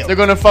Gail? They're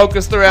going to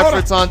focus their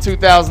efforts on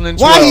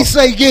 2012. Why he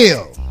say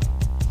Gail?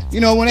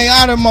 You know, when they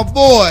honored my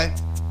boy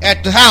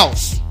at the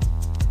house,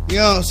 you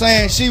know what I'm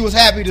saying? She was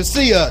happy to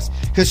see us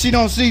because she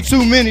don't see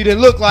too many that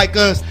look like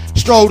us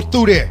stroll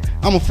through there.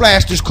 I'm going to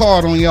flash this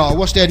card on y'all.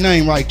 What's that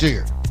name right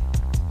there?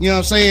 You know what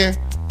I'm saying?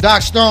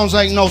 Doc Stones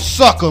ain't no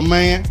sucker,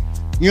 man.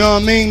 You know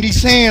what I mean?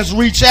 These hands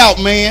reach out,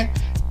 man.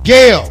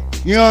 Gail,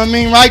 you know what I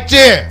mean? Right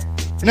there.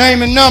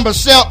 Name and number,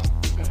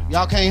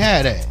 y'all can't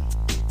have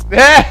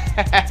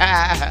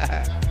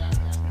that.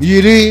 You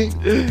dig?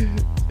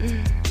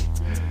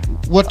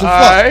 What the fuck?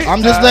 Right,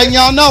 I'm just letting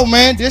y'all know,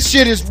 man. This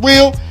shit is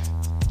real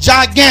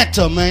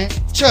giganta, man.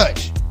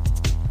 Church.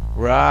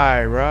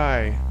 Right.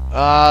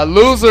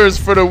 Losers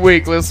for the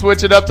week. Let's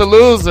switch it up to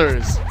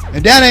losers.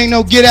 And that ain't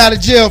no get out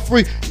of jail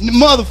free.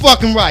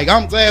 Motherfucking right.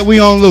 I'm glad we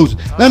on losers.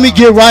 Let me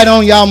get right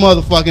on y'all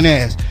motherfucking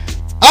ass.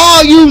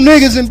 All you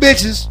niggas and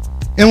bitches,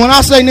 and when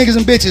I say niggas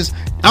and bitches,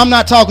 I'm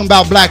not talking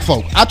about black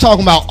folk. I'm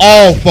talking about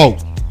all folk.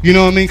 You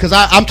know what I mean? Because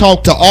I'm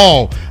talking to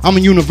all. I'm a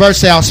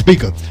universal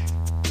speaker.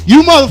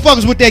 You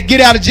motherfuckers with that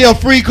get out of jail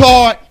free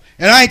card,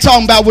 and I ain't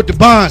talking about with the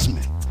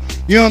bondsman.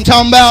 You know what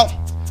I'm talking about?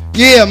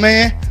 Yeah,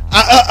 man.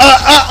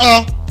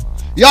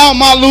 Y'all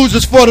my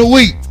losers for the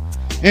week.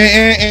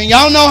 And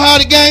y'all know how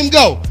the game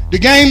go. The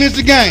game is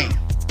the game.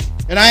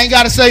 And I ain't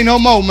got to say no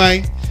more,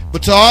 man.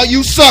 But to all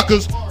you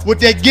suckers with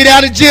that get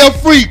out of jail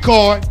free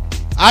card,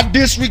 I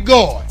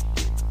disregard.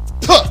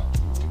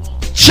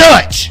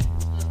 Church.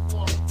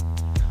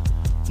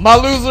 My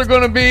loser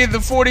going to be the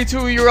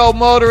 42-year-old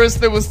motorist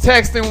that was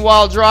texting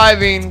while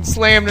driving,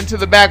 slammed into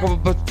the back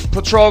of a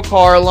patrol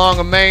car along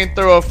a main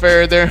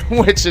thoroughfare there in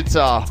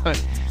Wichita.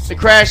 The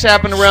crash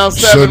happened around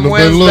 7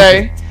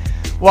 Wednesday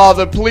while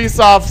the police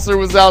officer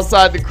was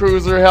outside the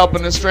cruiser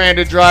helping a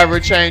stranded driver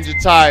change a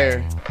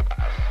tire.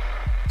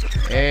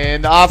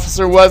 And the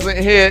officer wasn't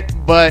hit,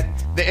 but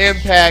the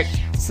impact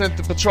sent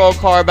the patrol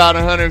car about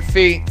 100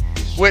 feet.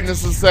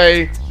 Witnesses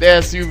say the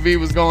SUV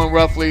was going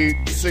roughly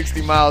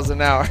 60 miles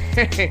an hour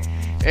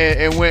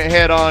and went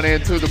head on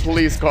into the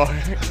police car.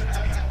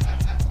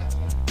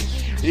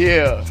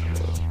 Yeah.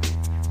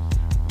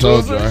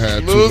 Told you I had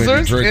too many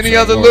Losers? drinks Any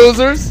at other once.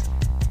 losers?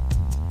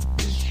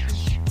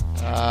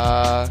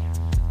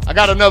 I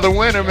got another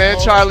winner, man.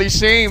 Charlie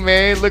Sheen,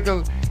 man.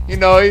 Looking, you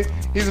know,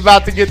 he's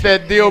about to get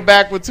that deal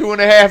back with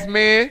 2.5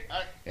 Men.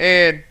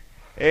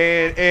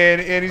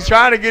 And he's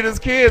trying to get his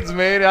kids,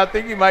 man. I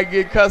think he might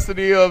get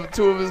custody of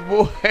 2 of his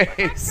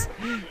boys.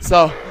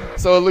 So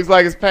it looks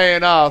like it's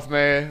paying off,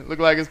 man. Look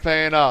like it's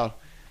paying off.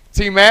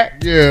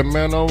 T-Mac? Yeah,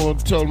 man, I want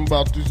to tell them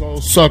about these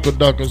old sucker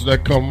duckers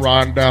that come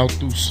riding down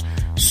through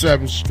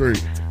 7th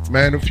Street.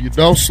 Man, if you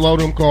don't slow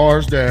them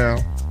cars down,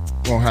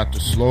 you're going to have to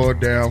slow it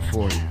down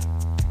for you.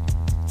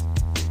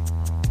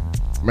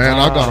 Man,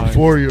 I got a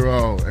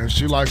 4-year-old, and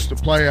she likes to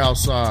play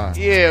outside.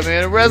 Yeah,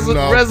 man.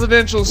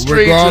 Residential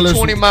streets are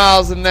 20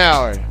 miles an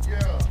hour.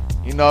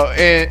 You know,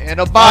 and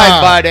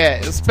abide by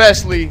that,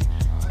 especially.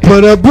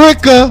 Put a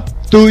bricker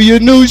through your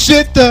new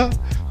shitter.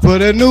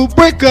 Put a new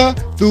bricker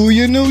through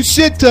your new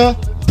shitter.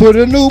 Put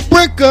a new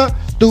bricker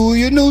through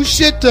your new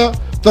shitter.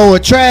 Throw a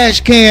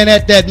trash can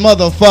at that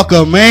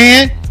motherfucker,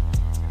 man.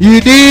 You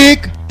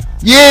dig?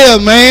 Yeah,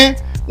 man.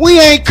 We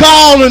ain't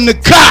calling the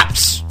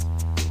cops.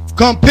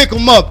 Come pick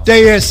them up.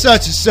 They at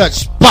such and such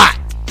spot.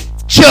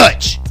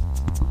 Church.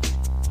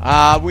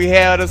 We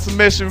had a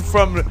submission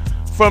from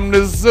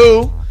the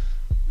zoo.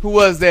 Who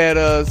was that?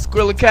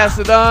 Skrilla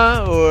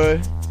Cassadon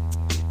or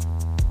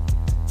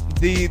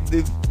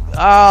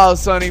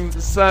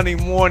Sunny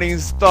Morning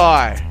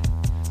Star.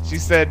 She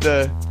said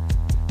the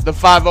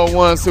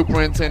 501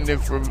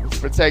 superintendent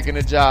for taking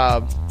the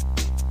job.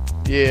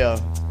 Yeah.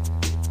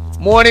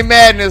 Morning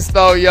Madness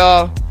though,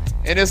 y'all.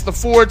 And it's the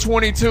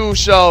 422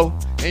 show.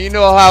 And you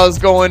know how it's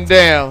going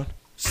down.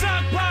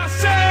 Mark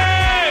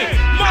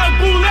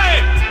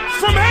Boulay,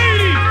 from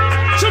Haiti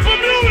to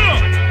Bermuda,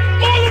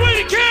 all the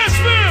way to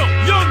Cashville.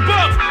 Young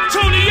Buck,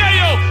 Tony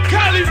Yayo,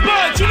 Kylie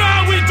Bud, you know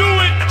how we do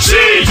it.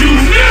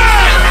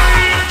 G-Unit!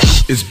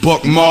 It's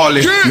Buck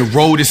Marley, you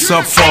rolled this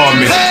up for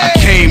me. I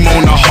came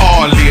on a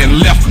Harley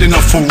and left in a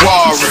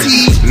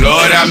Ferrari.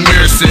 Lord have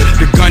mercy,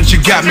 the guns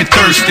you got me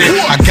thirsty.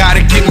 I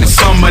gotta get me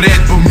some of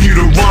that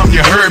Bermuda rum,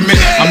 you heard me?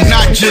 I'm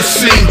not just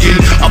singing,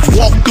 I've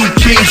walked through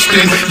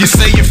Kingston. You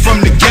say you're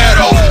from the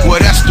ghetto, well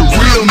that's the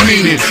real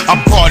meaning.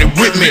 I brought it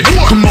with me,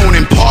 come on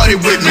and party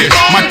with me.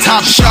 My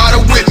top shot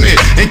are with me,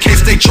 in case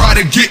they try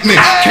to get me.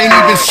 Can't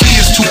even see,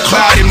 it's too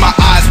cloudy, my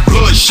eyes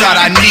bloodshot.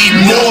 I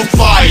need more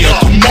fire,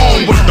 come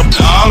on with the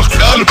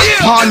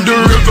Ponder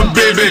River,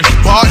 baby.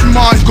 Bad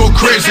man go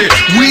crazy.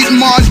 Weed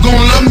man gon'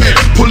 love me.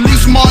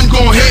 Police man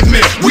gon' hate me.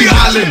 We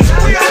all island.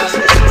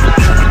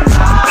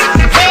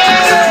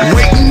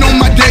 Waiting on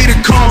my day to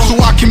come so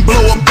I can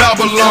blow up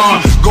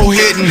Babylon. Go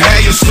ahead and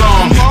have your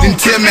song, then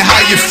tell me how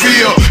you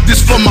feel.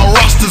 This for my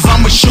rosters,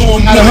 I'ma show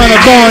them. Got a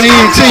Hunter Born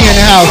ENT in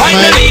the house,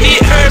 man.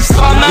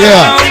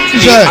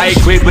 Yeah, I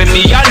quit when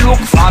me a look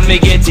for me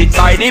get it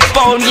by the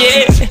pound,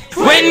 yeah.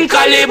 When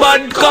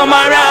Calibut come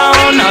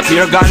around, up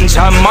your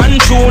ganja man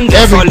tune,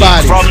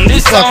 everybody from the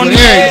sound,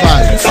 yeah.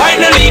 Everybody.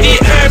 Finally the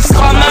herbs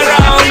come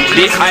around.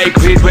 The high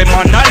grade when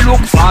man a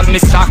look for me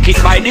stock it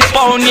by the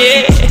pound,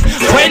 yeah.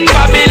 When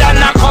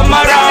Babylon a come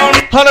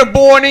around, Hunter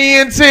Born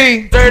ENT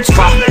search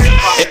for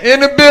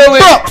in the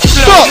building.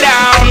 Slow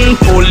down,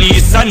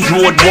 police and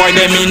road boy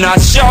them in a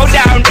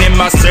showdown. Them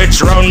a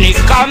search round the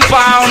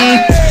compound.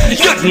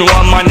 You know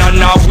a man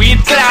and a weed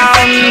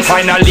clown.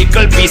 Find a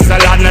little piece of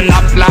land and a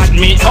plant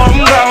me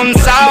home ground.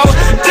 So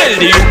tell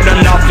the youth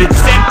none of it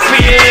set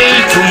feel.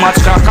 Too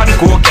much crack and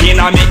cocaine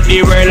and make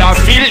the world a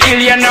feel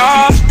ill, you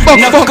know.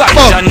 Enough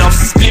ganja, enough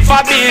spliff a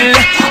bill.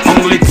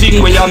 Only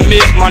thing where you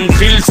make man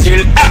feel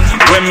still.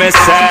 When me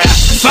say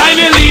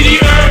finally the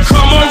earth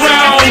come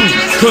around,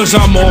 cause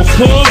I'm off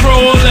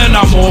parole and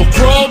I'm off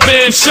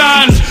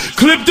probation.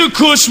 Clip the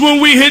kush when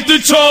we hit the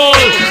toll,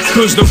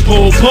 cause the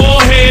po-po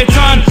head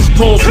on,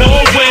 po-po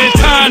wet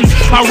on.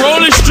 I roll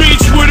the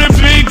streets with a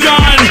big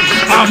gun.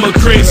 I'm a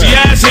crazy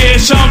ass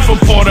headshot from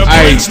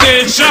Port-au-Prince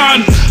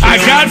Station. I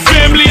got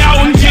family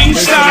out in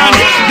Kingston.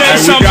 Then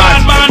some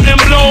bad man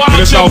them blow out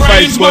your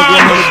brains, man.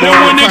 And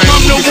when they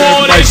come to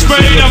war, they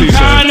spray them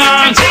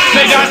cannons.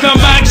 They got the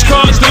max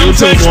cause them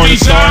takes me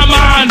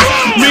German.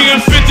 Me and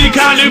 50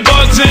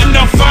 calibers in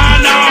the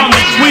phantom.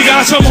 We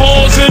got some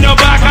holes in the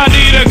back, I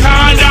need a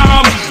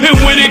condom. And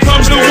when it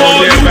comes to war,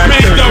 you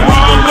make the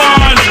wrong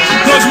one.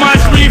 Cause my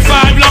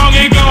 3-5 long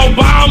ain't go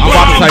bomb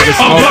bomb. A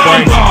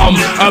bomb bomb.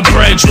 A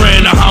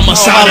brethren, a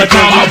homicide, a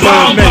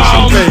bomb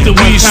bomb. The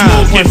weed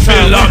smoking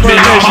fill up in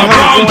a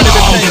bomb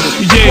bomb.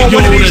 Yeah, yo,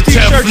 the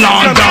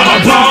Teflon down a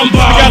bomb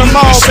bomb.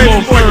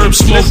 Smoke herb,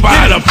 smoke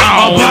by the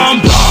pound. A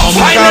bomb bomb.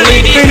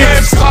 Finally the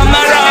herbs come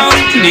around.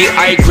 The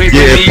high grade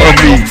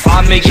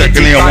for me.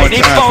 Checking in one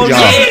time for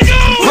y'all.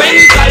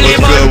 What's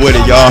good with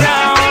it, y'all?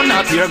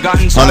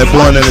 Hunter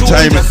Born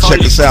Entertainment.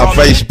 Check us out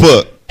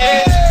Facebook,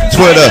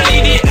 Twitter.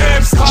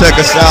 Check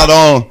us out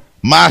on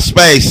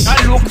MySpace.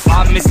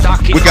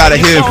 We got a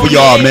hit for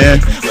y'all,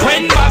 man.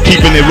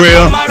 Keeping it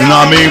real, you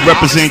know what I mean?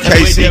 Represent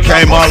KC,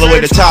 came all the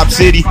way to Top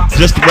City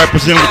just to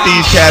represent with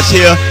these cats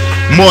here.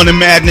 Morning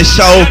Madness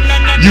Show,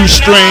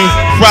 Ustream,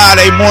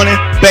 Friday morning,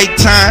 bake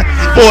time,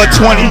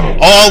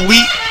 420 all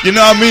week. You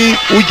know what I mean?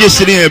 We get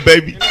it in,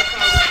 baby.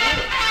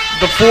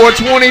 The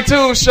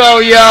 422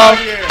 show, y'all.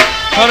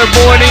 Hunter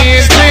Born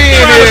ENT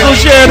in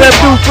Chronicles, yeah, that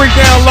dude freak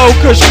down low,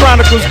 cause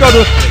Chronicles go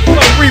to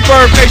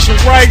Reverb Nation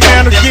right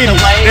now to get it.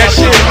 That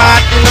shit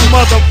hot in the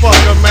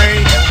motherfucker,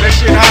 man. That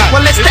shit hot.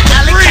 Well, it's the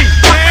free.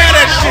 Yeah,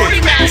 that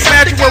shit.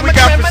 Imagine what we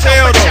got for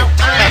sale, though.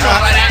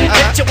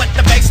 Hit you with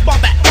the baseball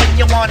bat when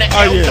you want it.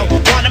 Oh, yeah.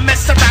 Don't wanna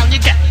mess around, you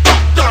get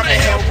fucked on the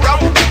hill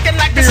road.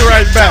 Like be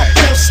right back.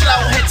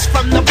 Slow hits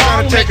from the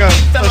ball. Take a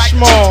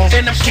small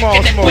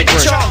break.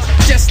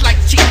 Just like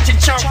Cheech and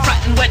Chong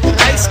frontin' with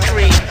ice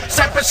cream.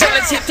 Cypress Hill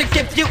is here to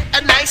give you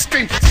a nice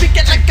dream. Speak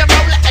it like a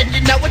roller and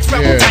you know it's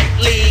real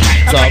tightly.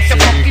 I like the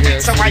funky beat,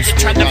 so why you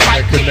trying to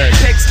fight me?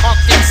 Pigs off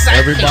inside.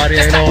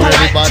 Everybody ain't on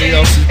everybody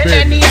else's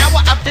business. In any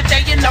hour of the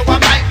day, you know I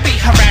might be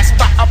harassed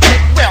by a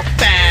pig real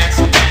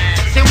fast.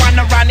 They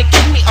wanna run and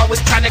kill me,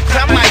 always trying to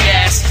climb my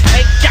ass.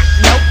 Ain't got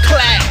no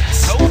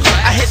class.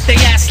 I hit the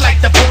ass like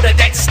the Buddha,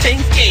 that's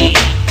stinky.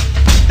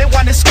 They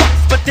wanna squat,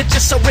 but they're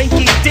just so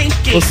rinky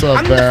dinky. What's up,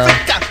 I'm the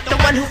freaker, the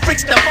one who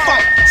freaks the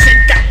funk. Sin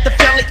got the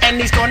belly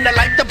and he's gonna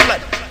like the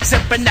blood.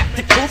 Sipping at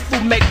the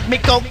kufu make me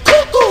go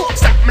cuckoo.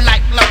 Something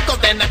like loco,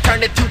 then I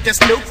turn it to this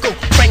nuku.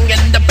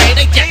 Bringing the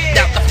beta, yeah,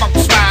 now the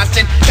funk's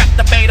rising. Got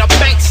the beta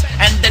bass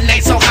and the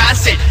nasal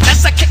hyacinth.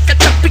 As I kick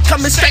it up, be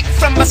coming straight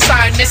from my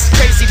sinus.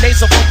 Crazy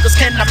nasal vocals,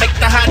 can I make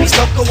the honeys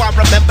loco? I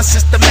remember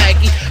Sister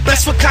Maggie,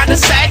 breasts were kinda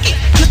saggy.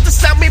 Used to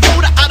sell me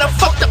Buddha out of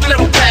fucked up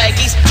little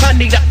baggies. I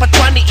need up a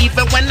 20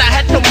 even when I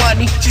had no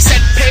money. She said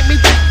pay me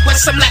back with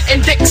some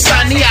Latin dick,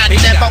 sonny. I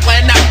never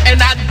went out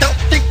and I don't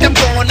think I'm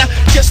gonna.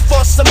 Just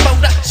for some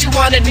motor, she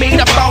wanted me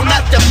to bone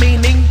out the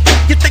meaning.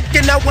 You think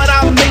you know what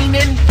I'm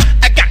meaning?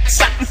 I got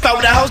something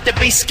for the hoes to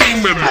be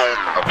scheming.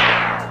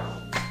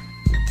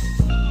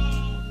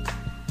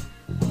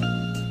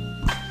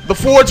 The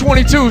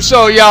 422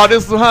 show, y'all.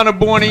 This is Hunter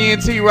Born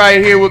ENT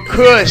right here with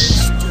Kush.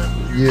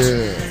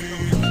 Yeah.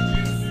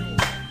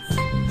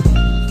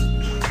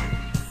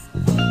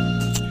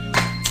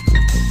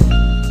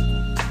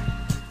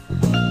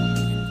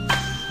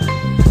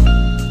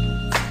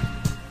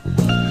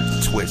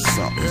 Twist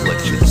something,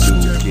 what you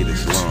do, get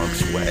his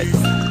lungs wet.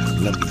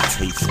 Let me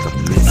taste the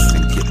mist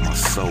and get my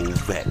soul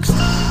vexed.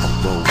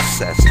 I roll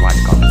sets like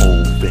an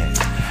old vet,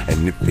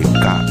 and if it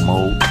got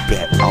mold,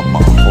 bet I'ma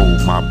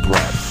hold my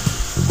breath.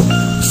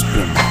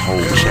 Spin my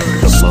whole check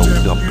to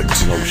load up and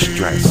slow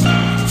stress.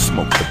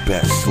 Smoke the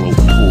best, slow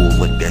pull,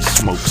 let that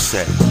smoke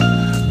set.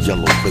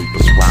 Yellow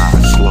vapors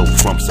rise slow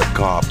from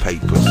cigar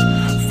papers.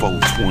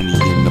 420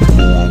 in the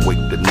morning, wake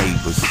the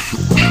neighbors.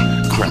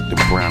 Crack the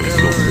brownies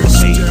open,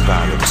 made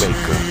by the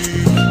baker.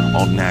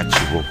 All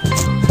natural,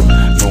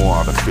 no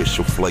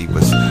artificial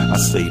flavors. I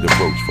say the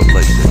roach for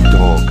later,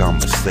 dog, I'ma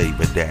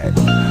savor that.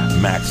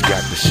 Max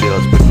got the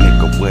shells, but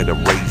nigga, where the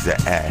razor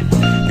at?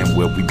 And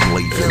where we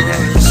blazing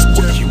at?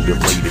 What you the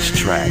latest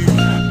track?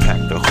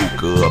 Pack the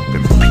hookah up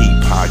and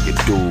peep how you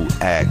do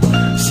act.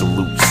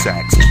 Salute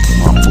sacks, keep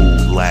my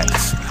mood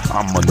lax.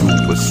 I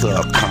maneuver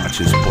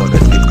subconscious, but a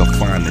nigga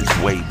find his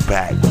way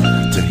back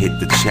to hit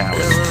the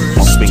chalice.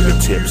 My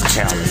fingertips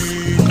callous.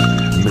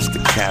 Mr.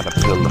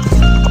 Caterpillar,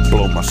 I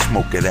blow my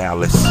smoke at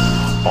Alice.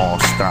 All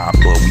star,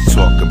 but we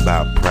talk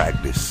about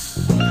practice.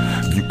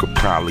 You could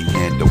probably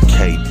handle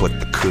K, but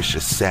the Kush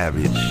is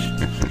savage.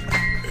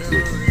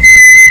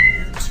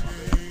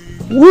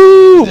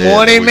 Woo! Yeah,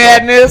 Morning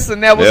Madness,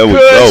 and that was There we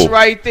Kush go.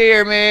 right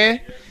there,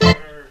 man.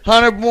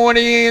 100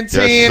 Morning ENT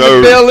Yes, in sir.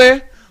 the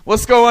building.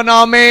 What's going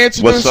on, man?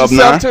 Introduce What's up,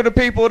 yourself now? to the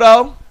people,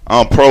 though.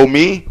 I'm Pro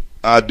Me.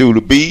 I do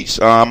the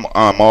beats. I'm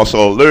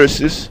also a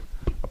lyricist.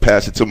 I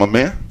pass it to my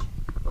man.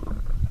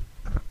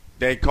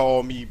 They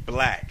call me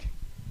Black.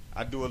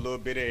 I do a little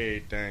bit of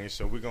everything,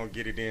 so we're gonna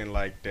get it in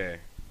like that.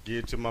 Give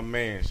it to my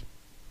man.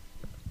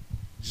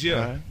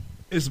 Yeah,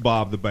 it's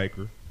Bob the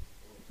Baker.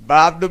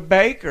 Bob the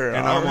Baker.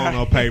 And all I'm on a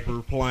right.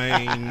 paper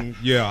plane.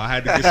 Yeah, I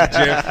had to get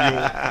some jet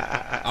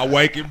fuel. I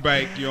wake and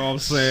bake, you know what I'm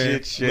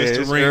saying? Shit, Mr.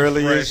 it's Ring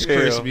early Fresh, as hell.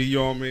 crispy, you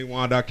know what I mean?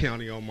 Wyandotte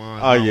County on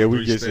mine. Oh yeah, we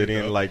Three get stand it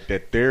in up. like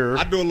that there.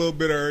 I do a little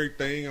bit of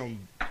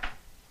everything.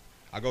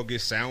 I go get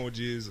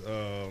sandwiches.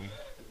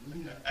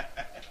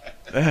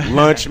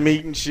 Lunch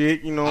meat and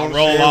shit, you know I what I'm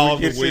roll saying? all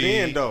We get the it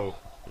in weed. though.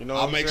 You know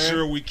what I'll I'm make saying?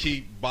 sure we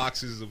keep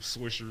boxes of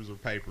Swishers or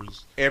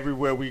papers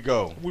everywhere we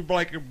go. We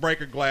break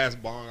a glass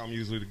bong. I'm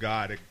usually the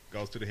guy that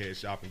goes to the head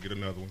shop and get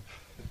another one.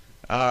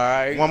 All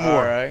right. One more.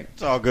 All right.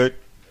 It's all good.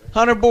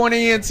 Hunter Born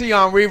ENT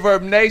on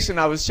Reverb Nation.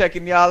 I was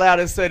checking y'all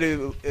out. It said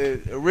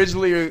it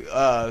originally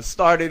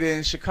started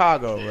in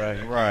Chicago,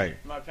 right? Right.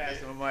 Am I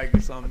passing the mic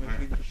or something?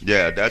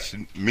 Yeah, that's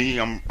me.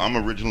 I'm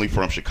originally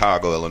from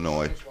Chicago,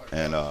 Illinois,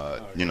 and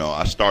you know,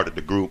 I started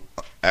the group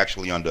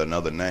actually under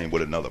another name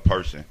with another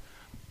person,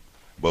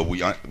 but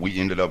we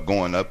ended up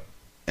going up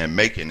and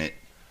making it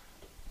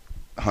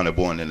Hunter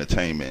Born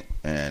Entertainment,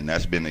 and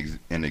that's been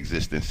in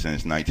existence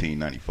since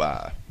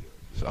 1995.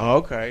 So,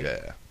 okay.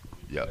 Yeah.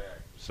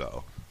 Yep.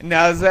 So.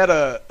 Now, is that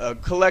a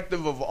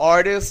collective of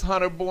artists,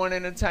 Hunter Born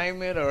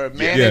Entertainment, or a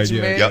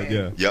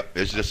management? Yep.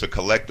 It's just a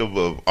collective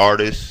of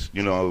artists,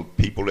 you know,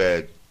 people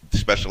that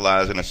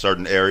specialize in a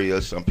certain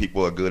area. Some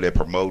people are good at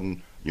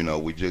promoting. You know,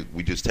 we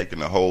just taking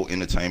the whole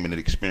entertainment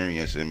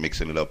experience and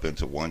mixing it up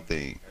into one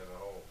thing.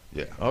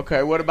 Yeah.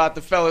 Okay. What about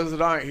the fellas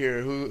that aren't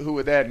here? Who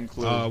would that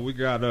include? We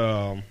got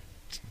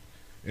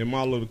in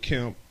my little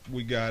camp,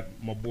 we got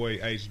my boy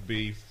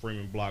HB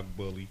Freeman Block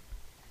Bully,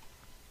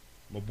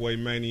 my boy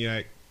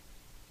Maniac,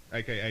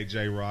 aka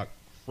J Rock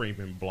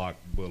Freeman Block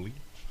Bully.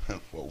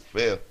 Well,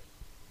 fair.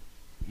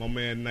 My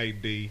man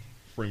Nate D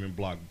Freeman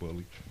Block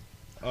Bully.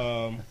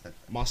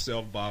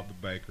 Myself, Bob the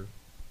Baker,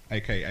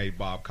 aka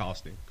Bob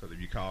Costin, because if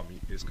you call me,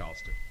 it's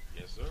Costin.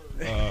 Yes,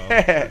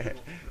 sir.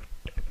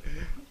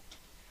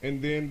 And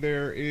then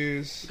there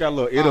is We got a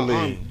little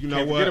Italy. you know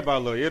Can't what? forget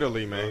about little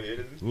Italy,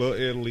 man. Little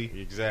Italy.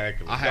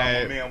 Exactly. I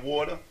had my man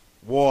Water.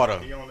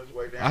 He on his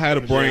way down. I had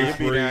a brain Yeah,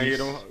 he be down freeze.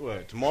 here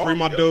what, tomorrow? Free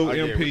my Yep. dude Oh,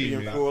 yeah, MP, we be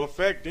in man. full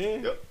effect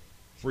then. Yep.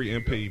 Free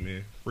MP,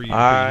 man. Free MP All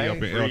right. up in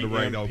Free El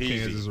Dorado, MP.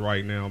 Kansas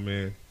right now,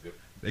 man.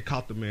 They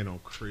caught the man on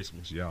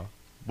Christmas, y'all.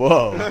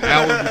 Whoa.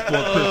 That was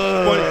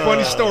before Christmas.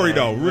 Funny story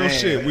though, real Man.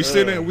 shit. We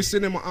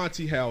sitting in my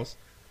auntie house.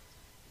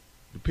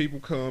 The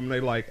people come, they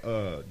like,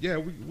 yeah,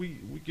 we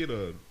get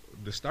a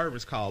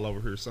disturbance call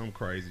over here, something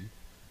crazy.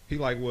 He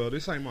like, well,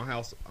 this ain't my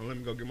house. Let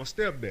me go get my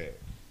stepdad.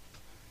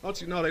 Don't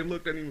you know? They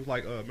looked at him and was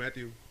like,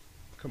 Matthew,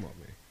 come on,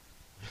 man.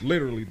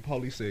 Literally, the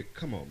police said,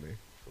 come on, man.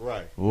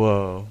 Right.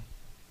 Whoa.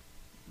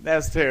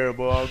 That's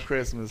terrible on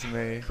Christmas,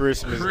 man.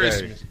 Christmas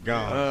Day.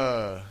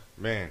 Gone.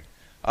 Man.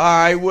 All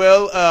right,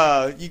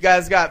 well, you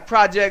guys got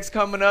projects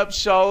coming up,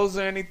 shows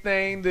or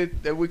anything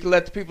that we can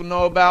let the people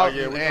know Oh, about?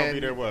 yeah, we're going to be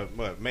there,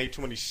 what, May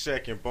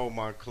 22nd,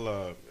 Beaumont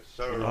Club.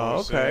 Sir. You know Oh, what I'm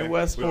okay, saying?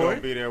 Westport. We're going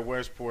to be there,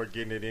 Westport,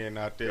 getting it in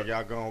out there.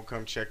 Y'all going to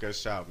come check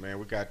us out, man.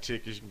 We got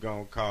tickets. You can go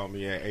and call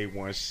me at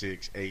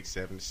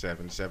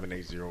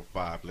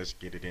 816-877-7805. Let's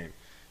get it in.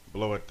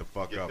 Blow it the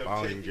fuck up. I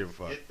don't even give a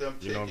fuck.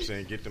 You know what I'm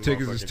saying? Get them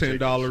Tickets is $10 motherfucking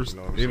tickets, you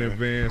know what I'm in saying?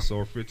 advance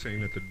or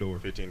 $15 at the door.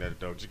 15 at the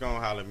door. Just go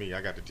and holler at me.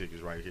 I got the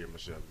tickets right here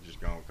myself.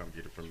 Just go and come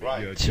get it from me.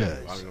 Right. Yeah, Yes. you know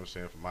what I'm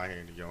saying? From my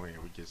hand to your hand,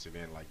 we gets it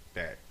in like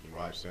that. You know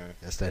what I'm saying?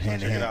 That's that So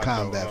hand-to-hand check it out,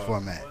 combat though,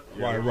 format.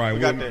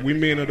 Right. We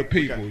men of the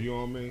people, you know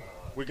what I mean?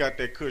 We got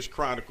that Kush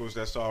Chronicles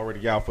that's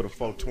already out for the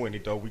 420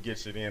 though. We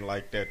gets it in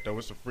like that though.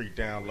 It's a free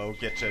download.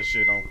 Get that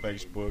shit on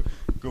Facebook.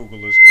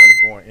 Google us,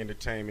 Underborn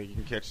Entertainment. You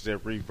can catch us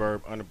at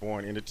Reverb,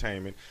 Underborn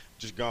Entertainment.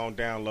 Just go and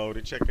download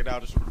it. Check it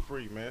out. It's for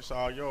free, man. It's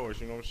all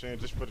yours. You know what I'm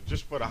saying?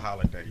 Just for the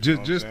holiday. You know what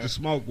I'm Just saying? to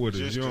smoke with us,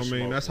 Just you know to what I mean?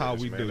 smoke That's how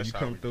with we us, do. man. You That's how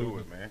come we through, do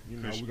it, man. you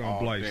know, Kush we gonna all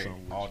blaze day,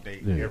 something. all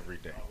day, Yeah. every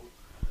day.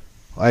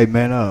 Hey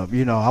man,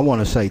 I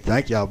want to say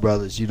thank y'all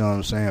brothers, you know what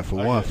I'm saying,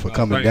 for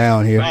coming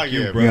down here.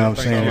 You know what I'm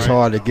saying? It's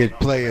hard to get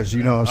players,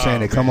 you know what I'm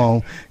saying, to come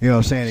on, you know what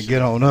I'm saying, to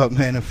get on up,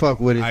 man, and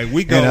fuck with it.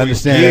 And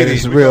understand that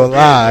it's real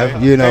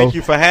live, you know. Thank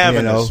you for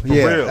having us. For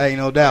real. Ain't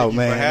no doubt,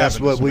 man. That's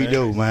what we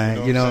do,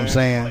 man. You know what I'm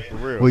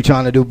saying? We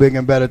trying to do bigger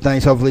and better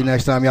things. Hopefully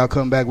next time y'all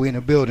come back, we in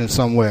a building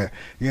somewhere.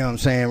 You know what I'm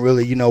saying?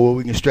 Really, where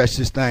we can stretch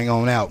this thing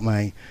on out,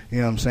 man. You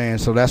know what I'm saying?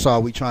 So that's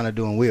all we trying to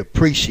do, and we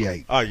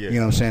appreciate, you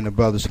know what I'm saying, the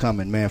brothers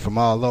coming, man, from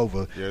all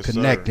over. Yes,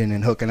 connecting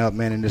and hooking up,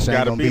 man, and this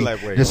ain't gonna be like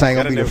this ain't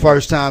gonna be the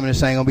first time, and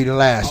this ain't gonna be the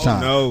last time.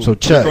 No. So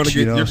Chuck,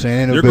 you know what I'm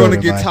saying? You're gonna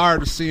get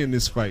tired of seeing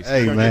this face.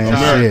 Hey man,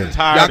 shit.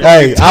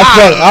 Hey,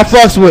 I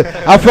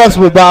fucks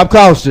with Bob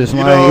Costas,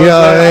 man. You know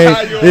what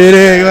I mean? It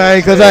is,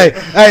 man, cause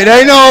hey,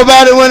 they know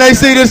about it when they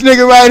see this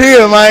nigga right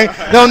here, man.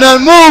 Don't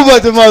nothing move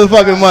but the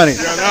motherfucking money.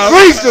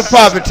 Reach the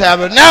Prophet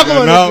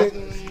Tabernacle.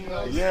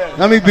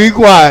 Let me be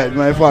quiet,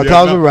 man, before I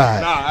cause a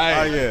ride.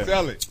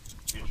 Tell it.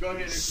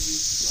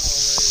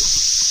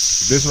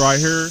 This right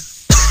here,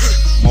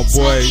 my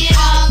boy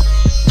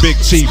Big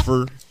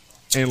Chiefer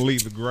and Lee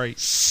the Great.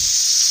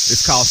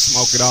 It's called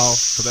Smoke It Off,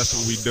 because that's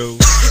what we do.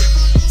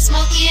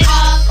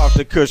 Off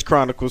the Kush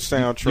Chronicles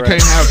soundtrack. You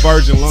can't have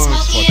virgin lungs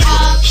fucking with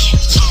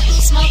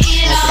us. Smoke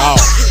it off.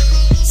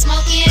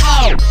 Smoke it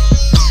off.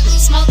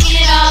 Smoke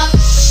it off.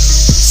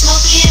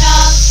 Smoke it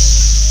off.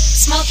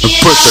 Smoke it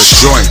Put the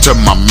joint to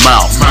my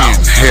mouth,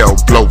 inhale,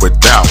 blow it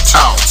out.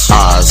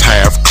 Eyes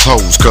half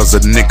closed cause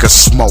a nigga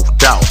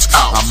smoked out.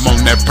 I'm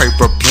on that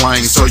paper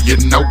plane so you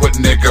know what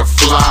nigga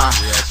fly.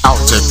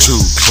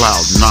 Altitude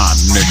cloud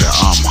 9, nigga,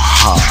 I'm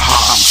high.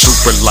 I'm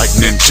super like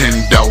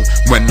Nintendo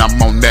when I'm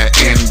on that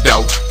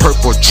endo.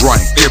 Purple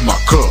drink in my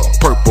cup,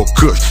 purple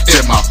kush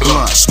in my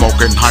blunt.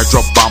 Smoking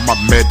hydrobomb,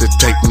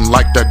 meditating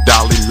like the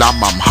Dalai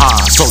Lama. I'm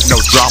high, so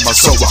no drama,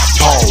 so I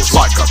pause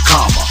like a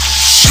comma.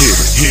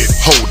 Hit it,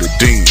 hold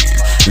it in.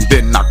 And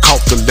then I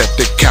cough to let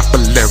the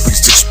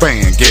capillaries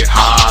expand. Get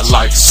high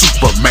like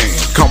Superman.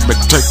 Come and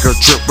take a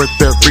trip with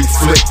every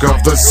flick of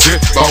the zip.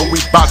 Oh,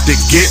 we bout to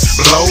get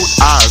blowed.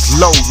 Eyes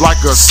low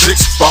like a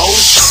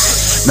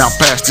 6-4. Now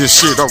pass this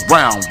shit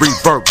around,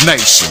 Reverb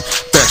Nation.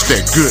 That's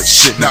that good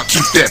shit, now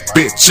keep that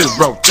bitch in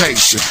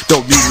rotation.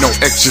 Don't need no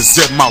extras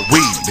in my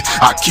weed,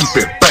 I keep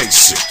it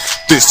basic.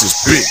 This is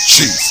Big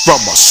Chief from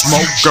a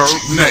smoker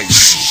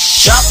nation.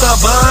 Chop the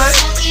bud,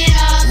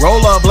 roll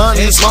a blunt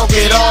and smoke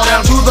it all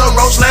down to the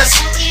roastless.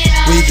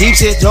 We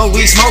keeps it though,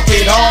 we smoke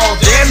it all.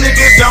 Damn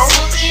nigga don't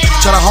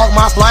try to hawk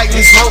my flight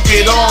and smoke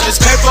it all. This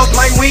paper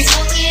plane we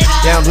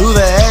down to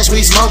the ash,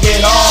 we smoke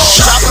it all.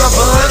 Chop the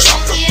bud,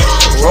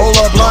 roll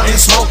a blunt and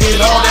smoke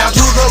it all down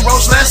to the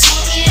roastless.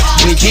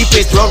 We keep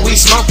it though, we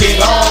smoke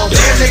it all.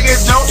 Damn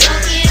niggas don't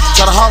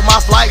try to hawk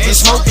my flight and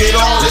smoke it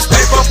all. This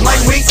paper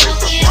plane we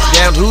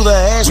down to the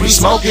ash, we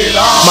smoke it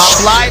all. My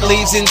flight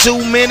leaves in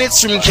 2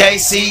 minutes from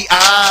KCI,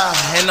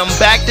 and I'm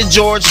back to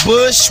George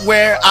Bush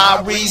where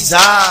I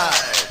reside.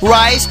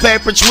 Rice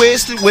paper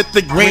twisted with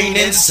the green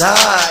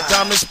inside.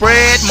 Time to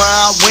spread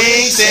my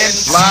wings and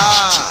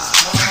fly.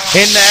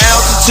 In the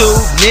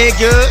altitude,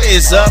 nigga,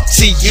 is up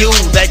to you.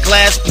 That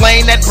glass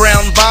plane, that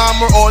brown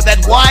bomber, or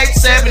that white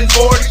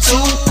 742.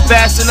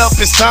 Fast enough,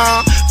 it's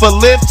time for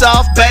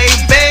liftoff,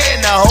 baby.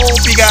 Now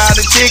hope you got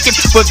a ticket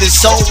for this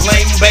soul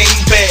plane,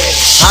 baby.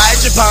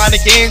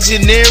 Hydroponic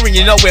engineering,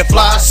 you know it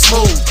flies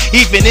smooth.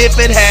 Even if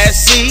it has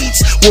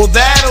seats, well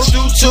that'll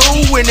do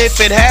too. And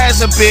if it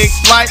has a big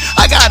flight,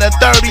 I got a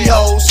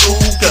 30-hole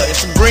Suga.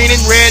 It's green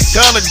and red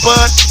colored,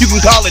 but you can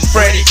call it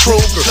Freddy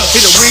Krueger.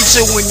 It'll reach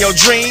you in your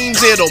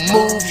dreams, it'll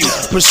move you,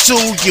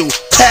 pursue you.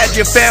 Have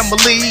your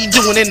family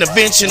do an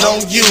intervention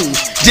on you.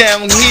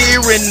 Down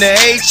here in the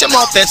H, I'm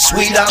off that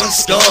sweet island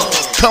skunk.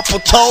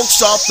 Couple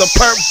tokes off the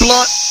perp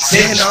blunt,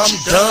 then I'm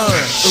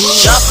done.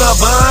 Chop the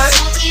bud,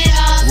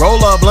 roll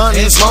a blunt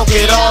and smoke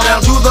it all down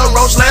to the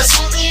roastless.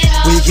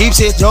 We keeps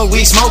it though,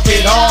 we smoke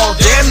it all.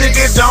 Damn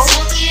nigga don't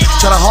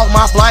try to hawk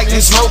my flight and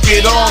smoke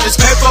it all. This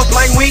paper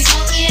plane we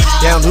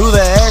down to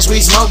the ash,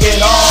 we smoke it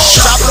all.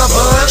 Chop the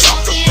bud,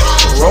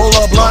 roll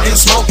a blunt and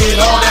smoke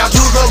it all down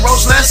to the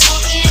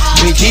roastless.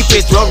 We keep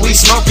it though, we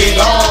smoke it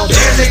all.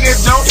 Damn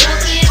niggas don't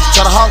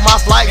try to hawk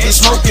my flight and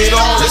smoke it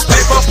all. This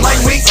paper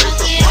plane we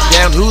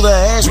down to the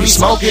ash, we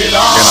smoke it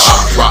all. In a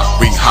hot rock,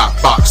 we hot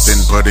boxing,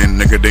 put in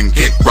nigga, then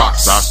kick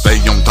rocks. I stay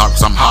on top,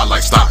 cause I'm high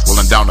like stock.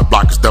 Rolling down the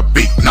block as the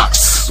beat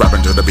knocks.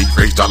 Rapping to the beat,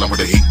 freestyling with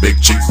the heat, Big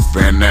Chief.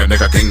 And that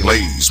nigga King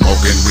Lee,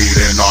 smoking weed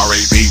in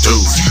RAP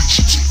too.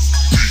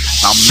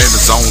 I'm in the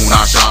zone,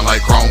 I shine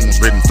like chrome.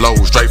 Spitting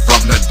flows straight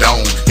from the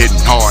dome.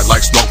 Hitting hard like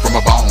smoke from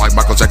a bone. Like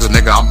Michael Jackson,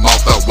 nigga, I'm off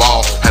the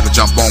wall. Had to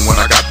jump on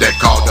when I got that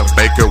call. The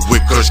Baker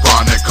with Kush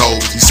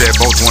Chronicles. He said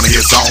both one of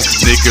his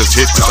songs. Niggas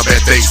hit cause I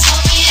bet they.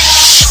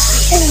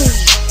 Ooh,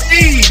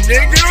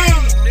 nigga.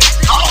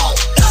 Oh,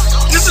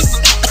 this is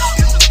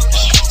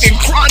in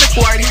Chronic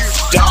right here,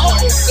 dog.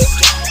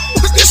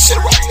 Look at this shit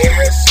right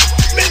here.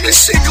 Man, this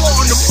shit go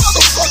in the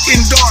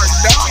motherfucking dark,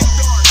 dog.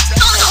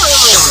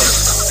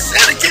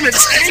 Static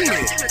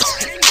Entertainment.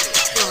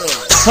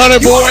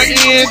 100 Boy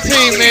ENT,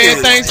 man.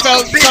 Thanks,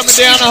 fellas, for coming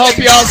down. I hope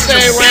y'all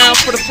stay around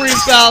for the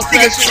freestyle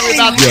session. We're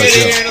about to get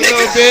in here in a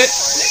little bit.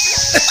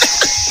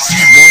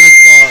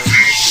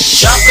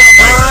 Chop the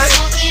blunt,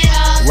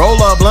 roll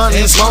a blunt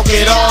and smoke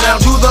it all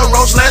down to the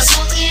roachless.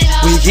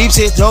 We keeps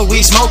it though,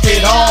 we smoke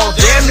it all.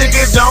 Damn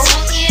niggas don't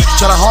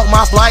try to hawk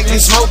my flag and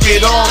smoke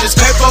it all. This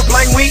paper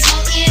plane we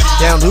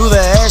down to the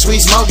ash, we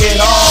smoke it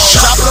all.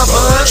 Chop the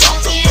blunt,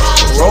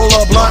 roll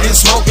a blunt and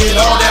smoke it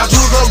all down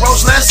to the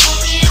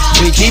roachless.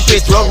 We keep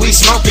it through, we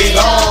smoke it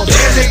all.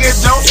 Damn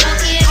niggas don't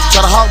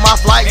try to hawk my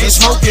flag and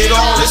smoke it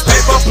all. This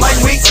paper plane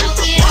we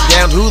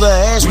down to the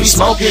ash, we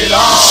smoke it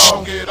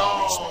all.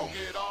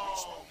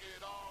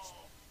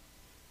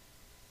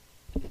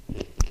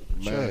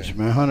 Church,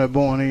 man. 100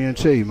 Born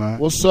ENT, man.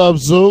 What's up,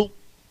 Zoop?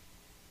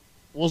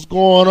 What's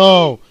going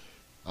on?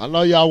 I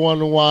know y'all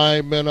wondering why I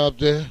ain't been up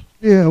there.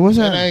 Yeah, what's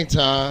It happening? ain't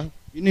time.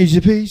 You need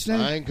your piece, then?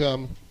 I ain't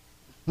coming.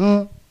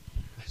 Huh?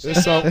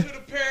 It's so.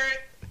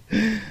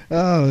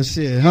 Oh,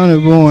 shit.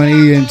 100 Born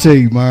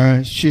ENT,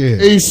 man.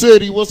 Shit.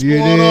 E-City, what's You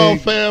going on,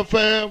 dig?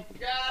 fam?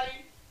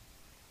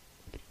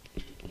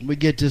 We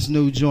get this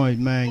new joint,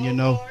 man, you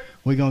know.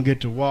 We're going to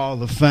get the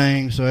wall of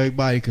fame so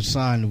everybody can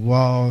sign the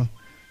wall.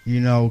 You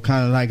know,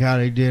 kind of like how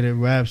they did at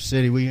Rap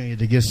City. We need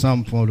to get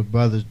something for the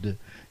brothers to,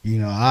 you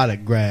know,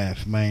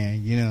 autograph,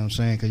 man. You know what I'm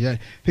saying? Because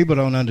people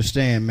don't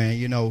understand, man.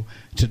 You know,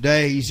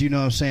 today's, you know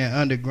what I'm saying,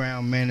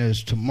 underground, man,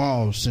 is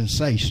tomorrow's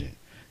sensation.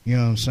 You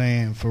know what I'm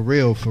saying? For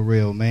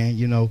real, man.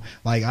 You know,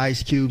 like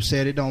Ice Cube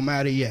said, it don't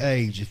matter your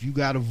age. If you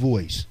got a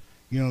voice,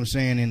 you know what I'm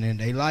saying, and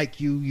they like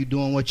you, you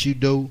doing what you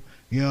do.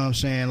 You know what I'm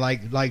saying?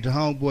 Like the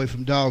homeboy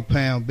from Dog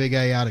Pound, Big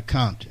A out of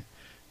Compton.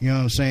 You know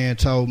what I'm saying?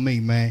 Told me,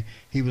 man.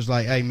 He was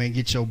like, hey, man,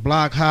 get your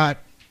block hot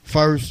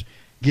first.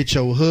 Get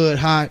your hood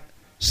hot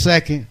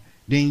second.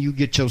 Then you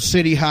get your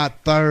city hot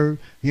third.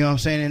 You know what I'm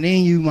saying? And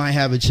then you might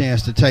have a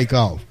chance to take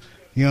off.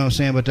 You know what I'm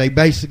saying? But they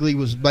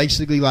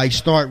basically like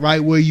start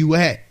right where you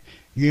at.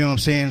 You know what I'm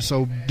saying?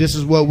 So this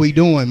is what we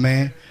doing,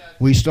 man.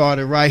 We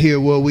started right here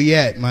where we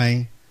at,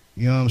 man.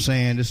 You know what I'm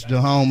saying? This is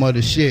the home of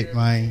the shit,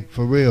 man.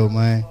 For real,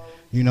 man.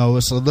 You know,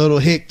 it's a little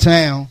hick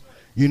town.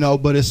 You know,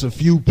 but it's a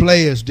few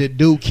players that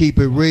do keep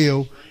it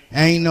real.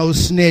 Ain't no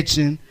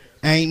snitching.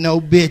 Ain't no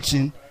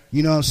bitching.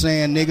 You know what I'm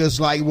saying? Niggas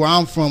like where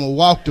I'm from will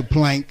walk the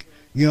plank.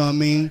 You know what I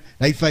mean?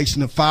 They facing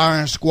the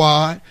firing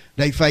squad.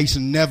 They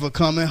facing never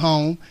coming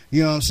home.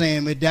 You know what I'm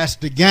saying? But that's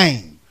the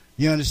game.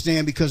 You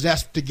understand? Because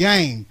that's the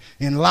game.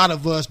 And a lot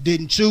of us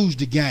didn't choose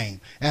the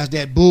game. As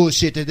that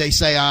bullshit that they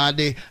say,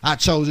 I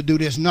chose to do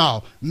this.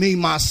 No. Me,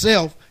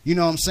 myself, you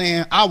know what I'm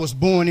saying? I was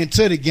born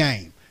into the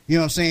game. You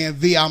know what I'm saying,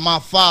 via my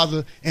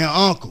father and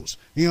uncles.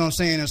 You know what I'm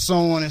saying, and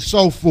so on and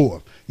so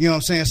forth. You know what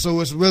I'm saying, so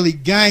it's really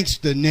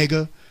gangster,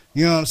 nigga.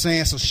 You know what I'm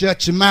saying, so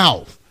shut your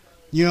mouth.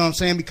 You know what I'm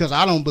saying, because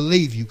I don't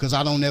believe you, because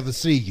I don't ever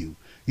see you.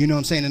 You know what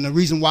I'm saying, and the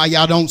reason why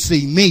y'all don't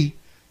see me,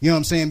 you know what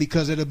I'm saying,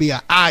 because it'll be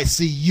an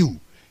ICU.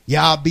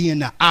 Y'all be in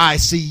the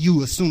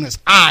ICU as soon as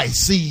I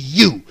see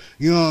you.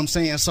 You know what I'm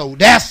saying, so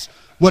that's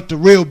what the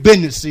real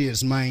business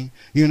is, man.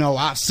 You know,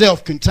 I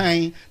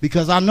self-contain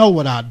because I know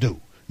what I do.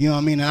 You know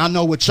what I mean? And I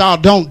know what y'all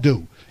don't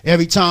do.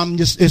 Every time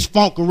it's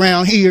funk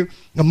around here,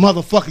 the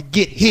motherfucker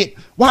get hit.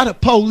 Why the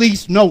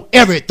police know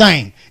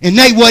everything? And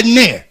they wasn't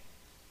there.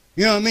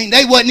 You know what I mean?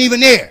 They wasn't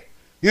even there.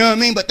 You know what I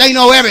mean? But they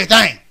know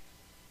everything.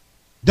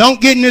 Don't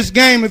get in this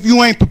game if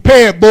you ain't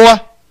prepared, boy.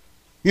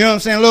 You know what I'm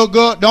saying? Little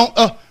girl, don't,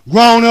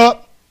 grown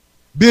up,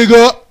 big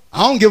up.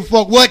 I don't give a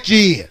fuck what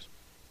you is.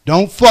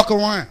 Don't fuck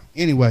around.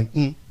 Anyway.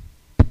 Let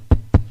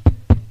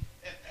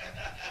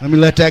me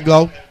let that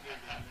go.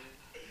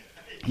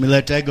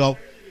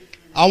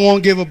 I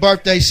want to give a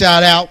birthday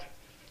shout out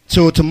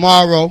to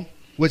tomorrow,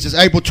 which is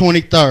April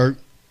 23rd,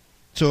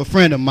 to a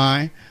friend of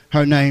mine.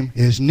 Her name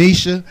is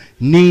Nisha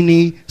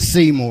Nene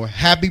Seymour.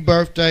 Happy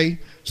birthday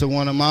to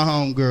one of my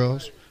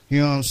homegirls.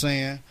 You know what I'm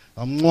saying?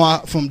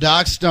 From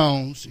Doc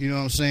Stones. You know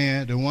what I'm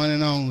saying? The one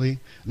and only,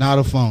 not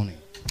a phony.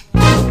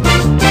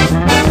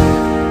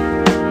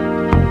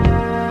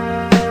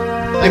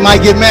 They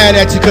might get mad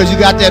at you because you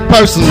got that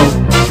personal.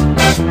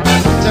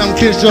 Tell them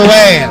kiss your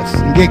ass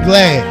and get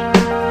glad.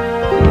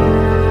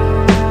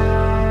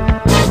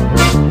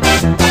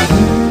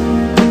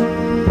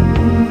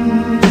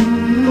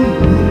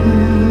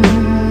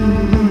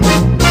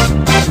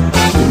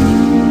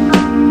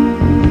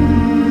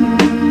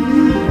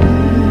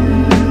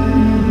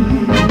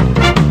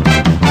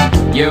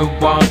 You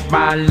want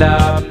my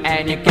love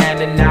and you can't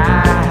deny.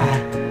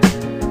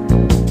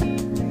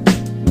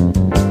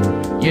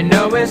 You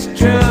know it's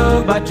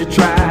true, but you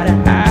try to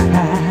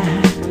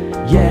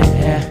hide.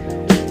 Yeah.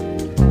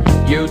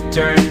 You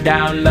turn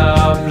down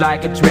love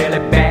like it's really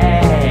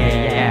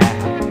bad.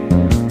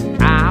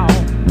 Ow.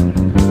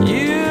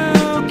 You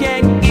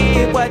can't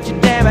give what you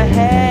never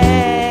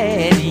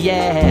had.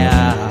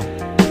 Yeah.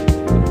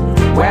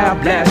 Well,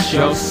 bless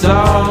your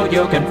soul,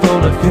 you can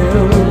fool a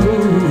few.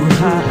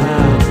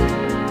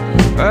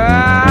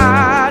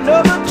 I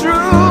know the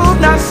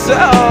truth, not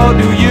so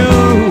do you.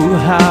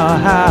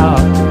 How?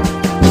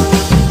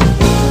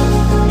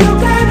 You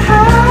can't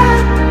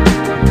hide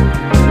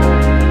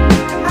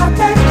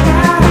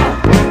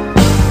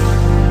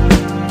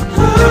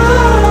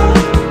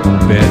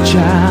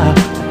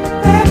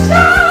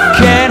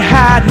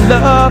hide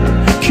love,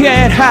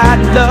 can't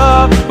hide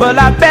love. Well,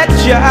 I bet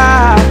you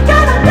I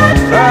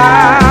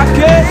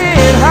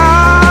can't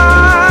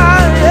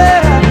hide,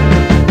 yeah.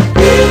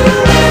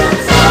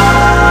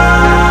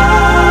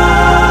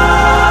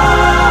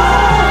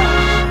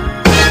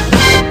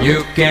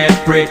 You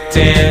can't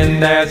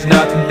pretend there's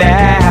nothing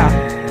there.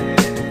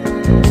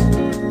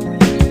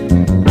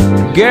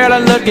 Girl, I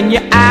look in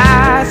your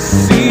eyes,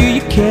 see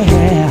you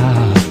care.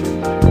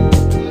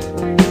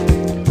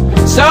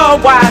 So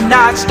why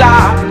not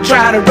stop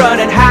trying to run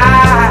and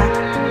hide?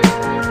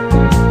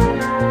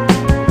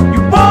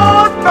 You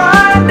won't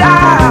find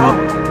out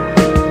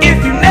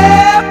if you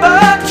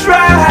never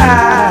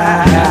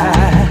try.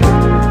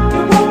 You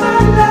want my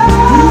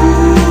love?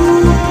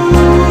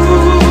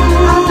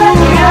 I'll let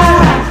you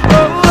out.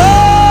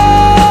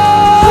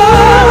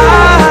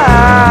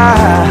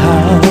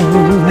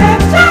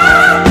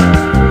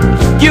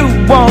 You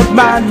want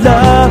my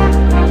love?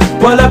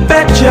 Well, I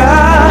bet you.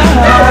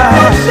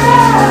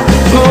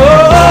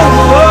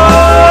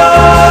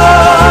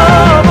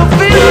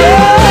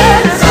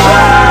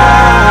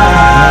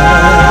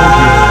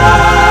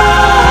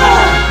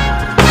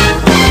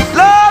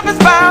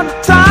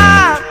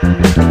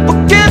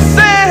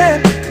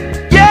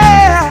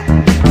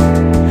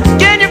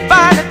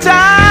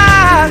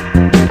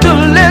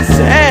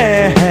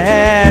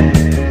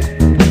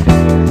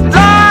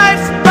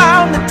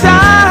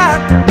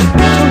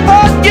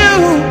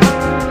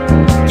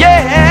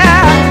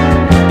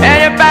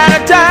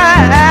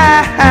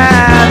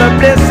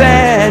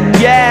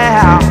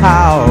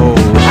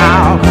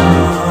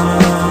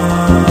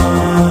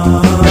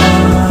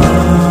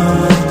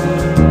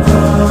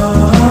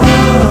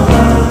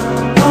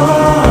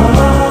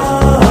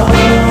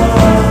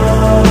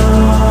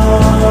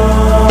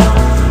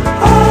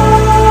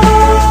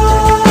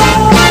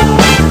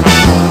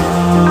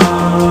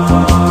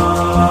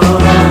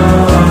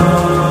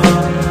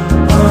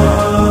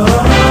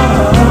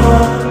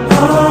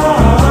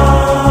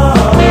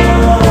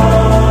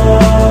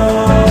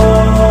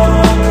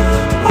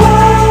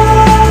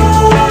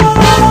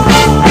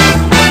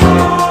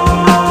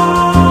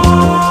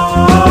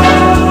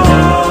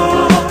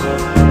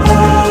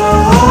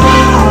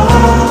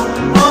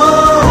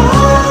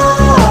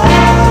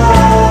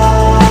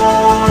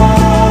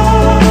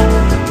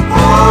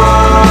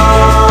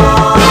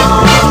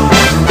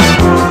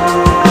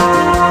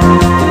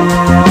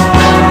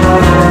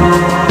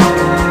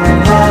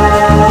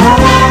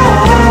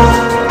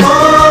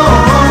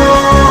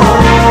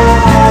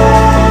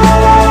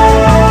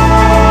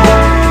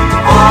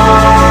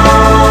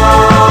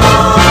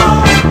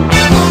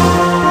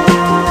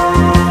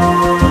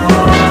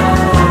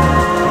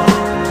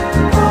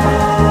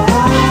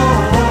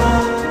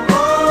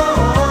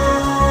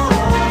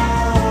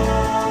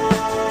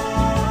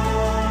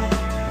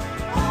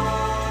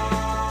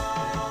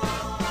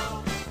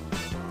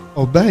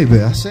 Baby,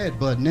 I said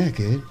butt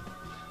naked.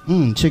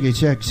 Chickie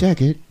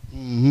check it.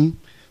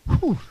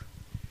 Whew.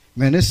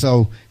 Man, there's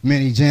so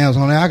many jams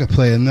on there. I could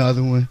play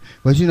another one.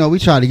 But, you know, we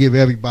try to give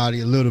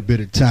everybody a little bit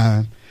of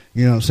time.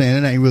 You know what I'm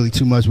saying? It ain't really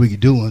too much we can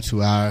do in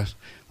 2 hours.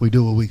 We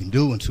do what we can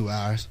do in 2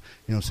 hours.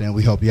 You know what I'm saying?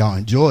 We hope y'all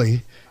enjoy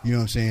it. You know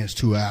what I'm saying? It's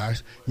 2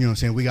 hours. You know what I'm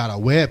saying? We got our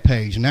web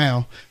page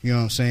now. You know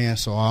what I'm saying?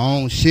 So our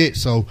own shit.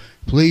 So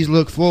please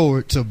look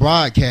forward to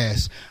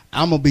broadcasts.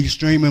 I'm going to be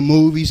streaming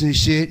movies and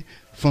shit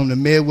from the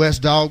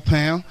Midwest Dog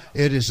Pound.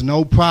 It is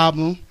no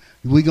problem.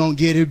 We gonna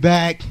get it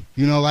back.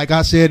 You know, like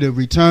I said, the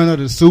return of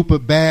the Super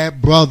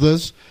Bad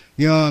Brothers.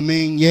 You know what I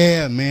mean?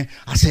 Yeah, man.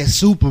 I said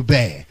super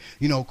bad.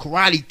 You know,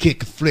 karate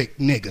kick flick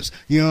niggas.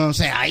 You know what I'm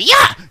saying?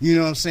 Yeah. You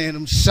know what I'm saying?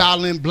 Them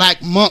Shaolin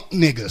Black Monk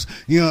niggas.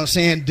 You know what I'm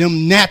saying?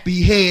 Them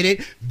nappy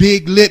headed,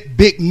 big lip,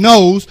 big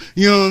nose.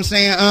 You know what I'm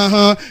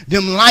saying?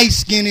 Them light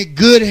skinned,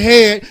 good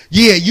haired.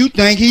 Yeah, you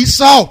think he's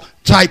soft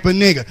type of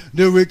nigga.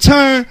 The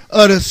return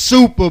of the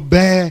super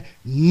bad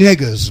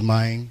niggas,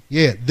 man.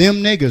 Yeah, them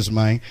niggas,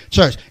 man.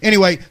 Church.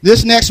 Anyway,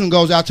 this next one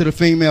goes out to the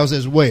females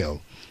as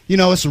well. You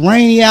know, it's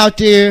rainy out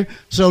there,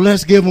 so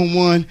let's give them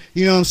one.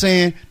 You know what I'm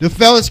saying? The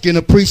fellas can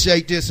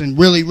appreciate this and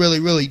really, really,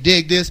 really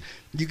dig this.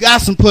 You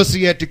got some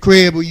pussy at the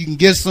crib or you can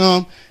get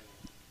some,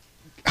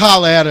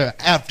 holler at her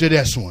after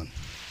this one.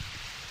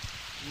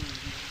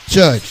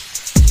 Judge.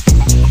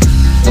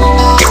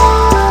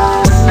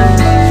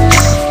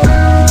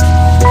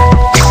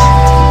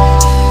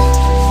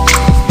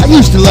 I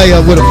used to lay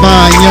up with a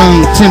fine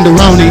young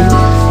tenderoni,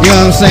 you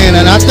know what I'm saying?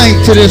 And I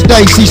think to this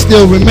day she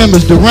still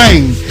remembers the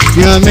rain.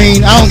 You know what I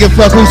mean? I don't give a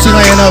fuck who she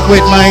laying up with,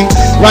 man.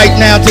 Right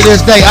now to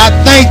this day, I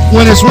think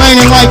when it's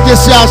raining like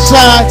this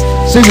outside,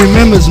 she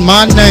remembers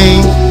my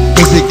name,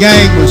 cause the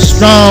gang was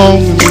strong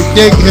and we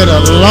dick hit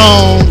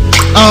along,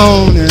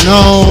 on and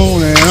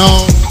on and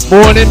on.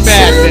 Morning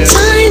Madness.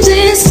 Sometimes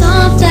it's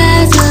soft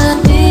as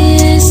a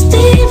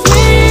misty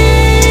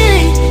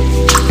rain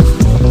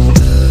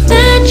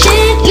that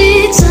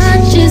gently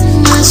touches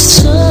my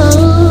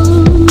soul.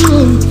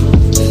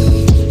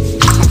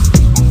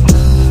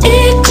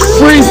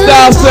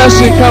 Freestyle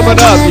session coming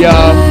up,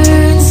 y'all.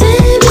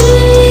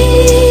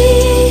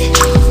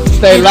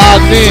 Stay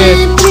locked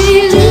in.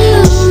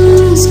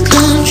 Lose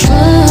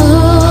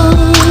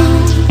control.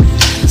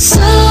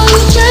 So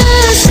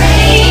just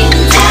rain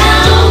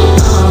down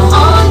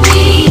on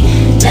me.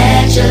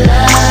 Let your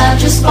love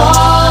just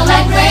fall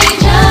like rain.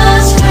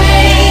 Just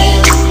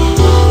rain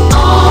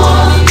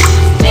on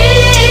me.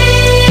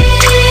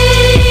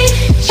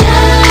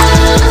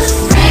 Just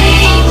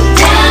rain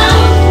down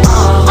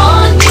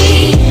on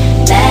me.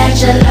 Let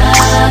your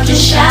love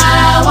just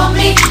shower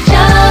me.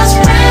 Just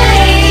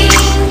rain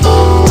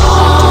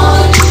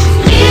on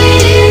me.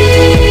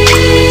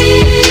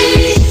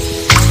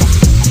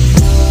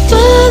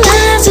 Full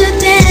as a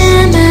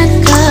dam at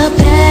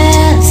capacity.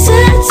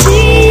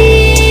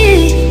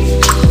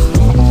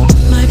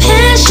 My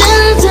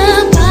passion's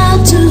about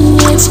to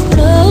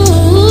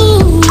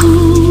explode.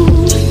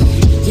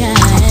 Yeah,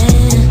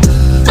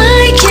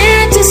 I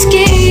can't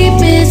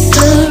escape it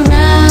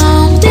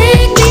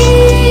surrounding me.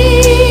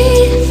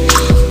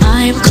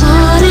 I'm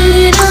caught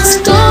in a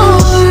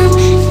storm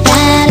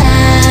that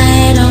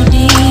I don't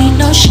need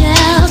no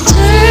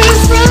shelter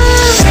from.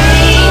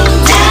 Rain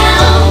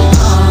down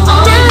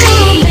on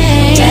me.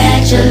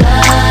 Let your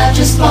love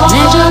just fall.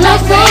 Let your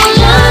love fall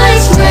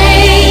like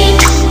rain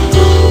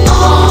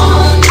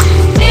on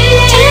me.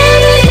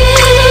 Every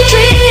little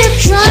drip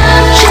drop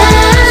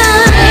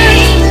just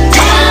rain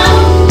down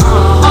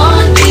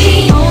on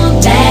me.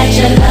 Let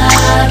your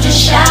love just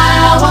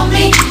shower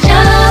me.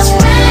 Just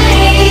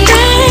rain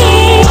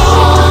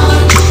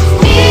on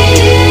me.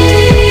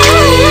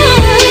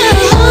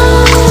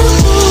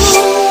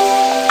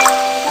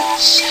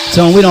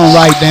 So we don't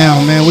write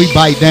down, man. We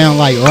bite down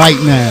like right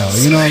now.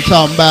 You know what I'm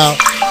talking about?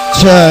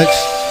 Church.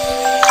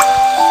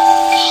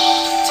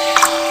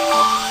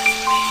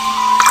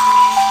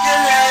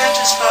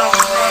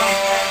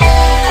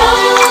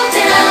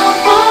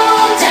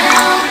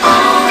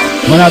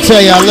 When I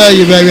tell you I love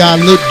you, baby, I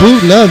do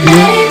love you.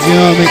 You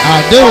know what I mean?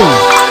 I do.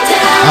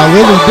 I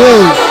really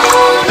do.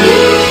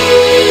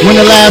 When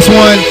the last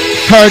one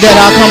heard that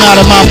I come out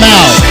of my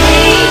mouth?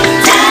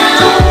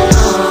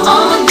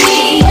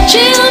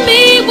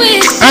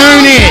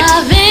 Earn it.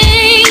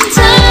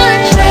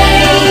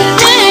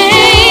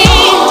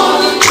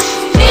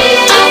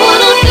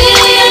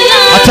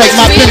 I take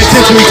my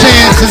penitentiary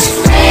chances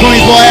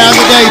 24 hours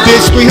a day,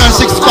 bitch,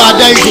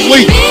 365 days a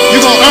week. You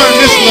gonna earn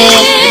this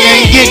love, and you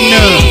ain't getting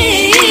none.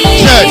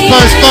 Church,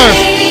 first,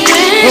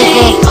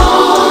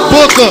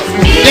 Booker,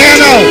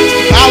 Dano,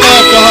 I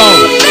love the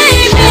hoe.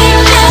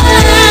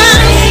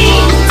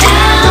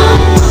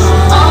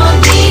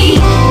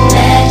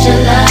 Let your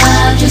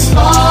love just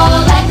fall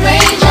like rain.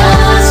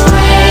 Just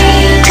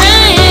rain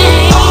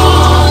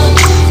on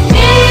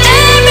me.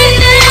 Every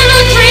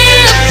little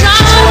drip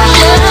drop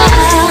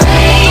just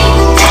rain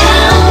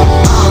down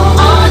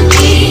on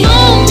me.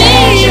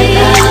 Let your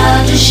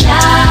love just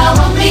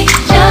shower me.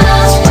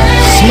 Just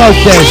rain. Smoke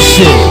that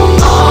shit.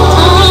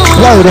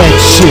 Blow that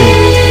shit.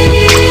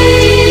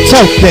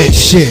 Talk that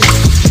shit.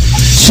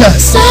 Shut.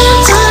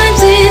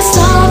 Sometimes it's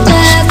all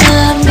that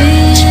the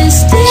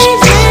mystic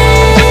rain.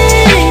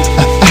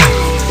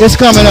 It's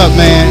coming up,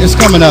 man. It's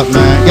coming up,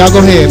 man. Y'all go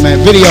ahead, man.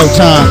 Video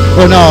time.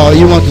 Or no,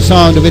 you want the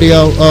song, the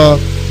video?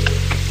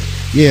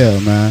 Yeah,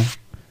 man.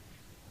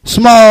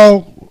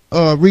 Small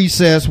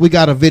recess. We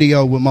got a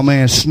video with my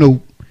man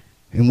Snoop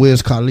and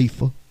Wiz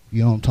Khalifa.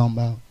 You know what I'm talking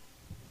about?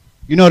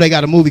 You know they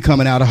got a movie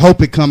coming out. I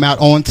hope it come out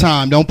on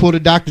time. Don't put a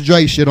Dr.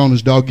 Dre shit on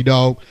us, doggy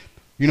dog.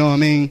 You know what I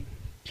mean?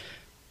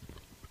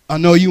 I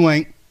know you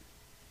ain't.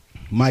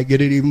 Might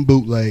get it even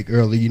bootleg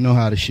early. You know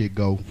how the shit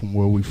go from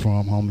where we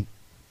from, homie.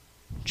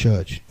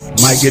 Church.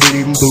 Might get it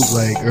even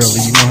bootleg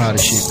early. You know how the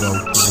shit go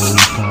from where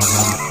we from,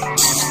 homie.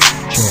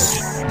 Church.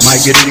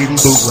 Might get it even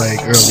bootleg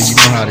early. You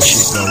know how the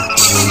shit go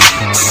from where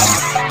we from, homie.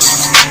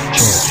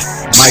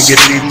 Church. Might get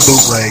it even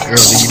bootleg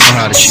early. You know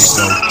how the shit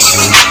go from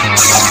where we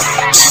from, homie.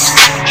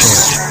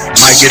 Church.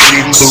 Might get it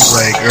even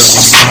bootleg early.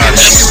 You know how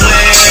the shit go.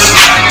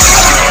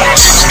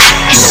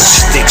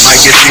 Might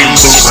get it even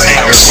bootleg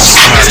early. You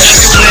know how the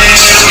shit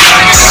go.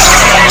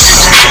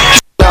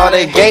 All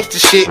that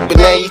gangsta shit, but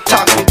now you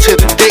talking to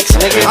the dicks,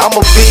 nigga. I'm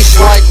a beast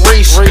like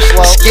Reese,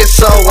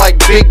 schizo like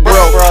Big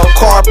Bro,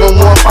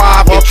 Carbon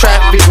 1-5 in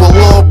traffic with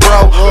Lil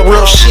Bro.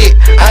 Real shit,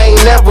 I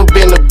ain't never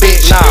been a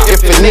bitch.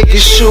 If a nigga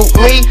shoot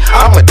me,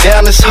 I'ma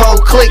down this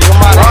whole clique.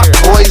 Rock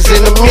boys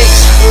in the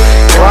mix,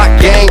 rock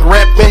gang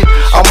reppin'.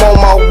 I'm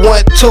on my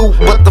 1-2,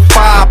 but the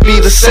 5 be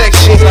the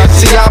section.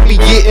 See, I be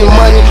getting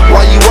money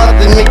while you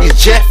other niggas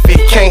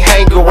jeffin'. Can't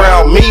hang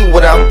around me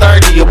without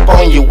 30 up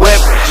on your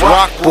weapons.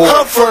 Rock boy.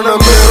 I'm from the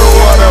middle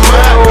of the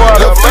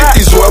map. The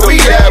 50s where we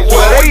at,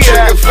 where we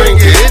trigger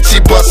finger itchy,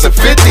 bustin'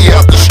 50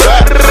 out the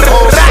strap.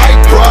 On sight,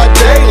 broad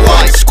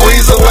daylight,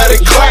 squeeze and let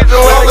it clap.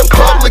 All in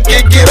public,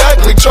 it get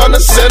ugly,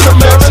 tryna send a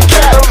man to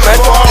cat.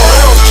 Far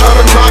around,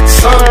 tryna knock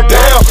some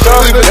down.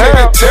 Leave a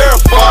nigga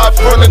terrified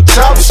from the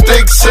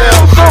chopstick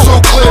sound. 2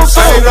 clips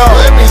ain't up,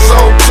 Lemmy's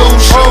on 2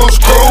 shoes,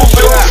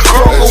 groovin'.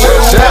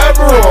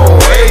 Whichever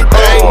on,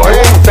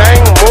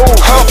 everything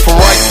move. I'm from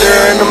right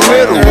there in the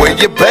middle where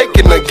your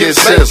bacon to get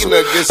sizzled.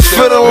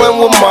 Fiddling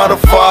with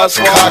modifiers,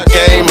 cock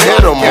game,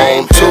 hit 'em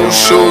on 2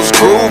 shoes,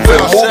 grooving,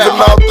 moving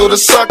out through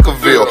the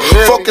Suckerville.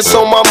 Focus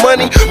on my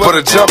money, but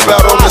a jump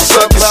out on the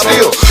sucker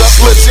still.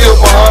 Split still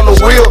behind the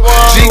wheel,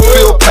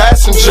 G-Field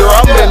passenger.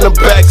 I'm in the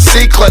back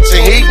seat,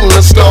 clutching heat in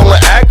the stolen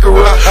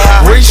Acura.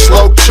 Reach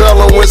slow,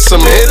 trailing with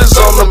some hitters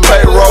on the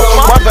payroll.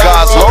 My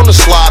guys on the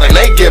slide and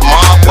they get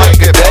mobbed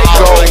like a day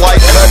go.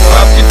 Like cutting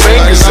up your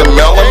fingers and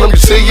mailing them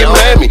to your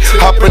mammy.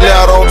 Hopping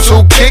out on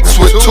 2 kicks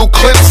with 2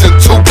 clips and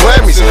 2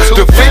 Grammys.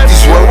 The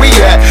 50's where we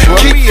at,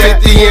 keep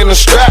 50 in the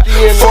strap.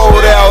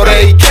 Fold out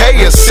AK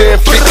and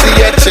send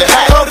 50 at your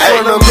hat. I'm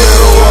from the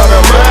middle of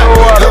the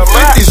map. The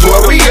 50's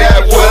where we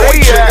at, where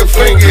they trigger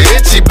finger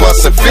itchy,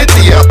 bustin'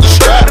 50 out the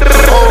strap.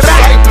 On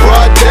sight,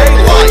 broad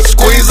daylight,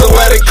 squeeze and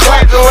let it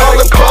clap. All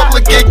in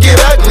public, it get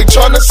ugly,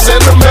 tryna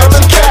send them out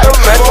to cat.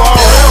 Far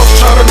around,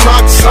 tryna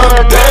knock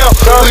something down.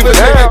 Leave a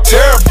nigga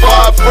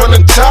terrified from the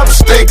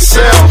chopstick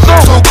sound.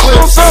 2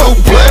 clips, 2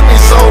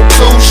 blemmies on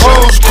 2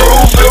 shoes,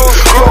 grooving.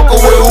 Broken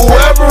with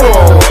whoever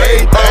on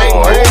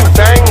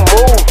everything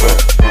moving.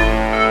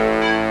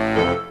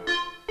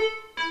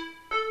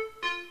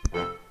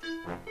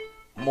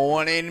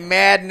 Morning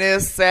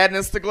Madness,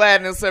 Sadness to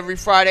Gladness every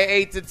Friday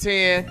 8 to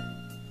 10.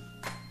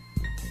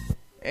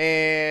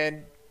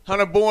 And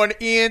Hunter Born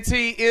ENT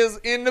is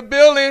in the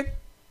building.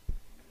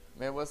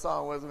 Man, what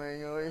song was it,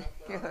 man?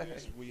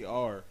 Yes, we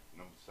are.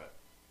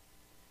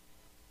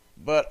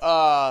 But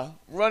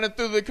running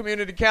through the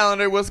community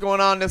calendar, what's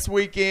going on this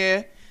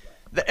weekend?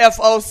 The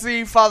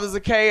FOC, Fathers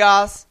of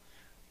Chaos,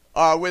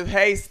 are with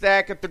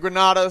Haystack at the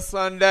Granada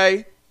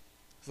Sunday.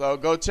 So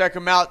go check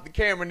them out. The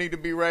camera need to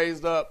be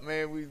raised up,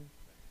 man. We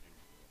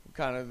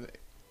kind of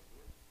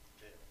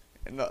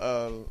in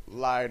the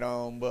light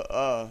on,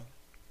 but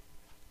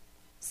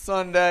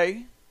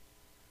Sunday,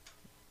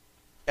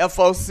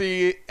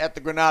 FOC at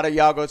the Granada.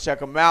 Y'all go check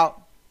them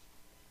out.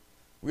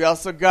 We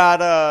also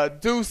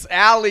got Deuce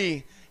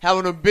Alley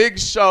having a big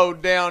show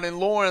down in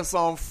Lawrence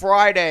on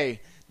Friday.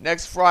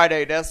 Next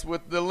Friday. That's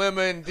with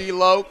Dilemma and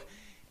D-Loke.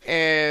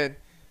 And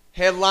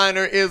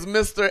headliner is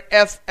Mr.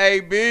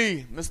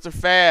 F.A.B., Mr.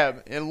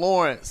 Fab in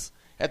Lawrence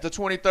at the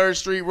 23rd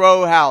Street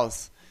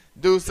Roadhouse.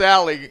 Deuce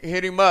Alley,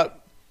 hit him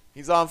up.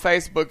 He's on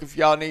Facebook if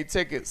y'all need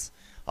tickets.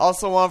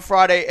 Also on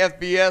Friday,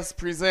 FBS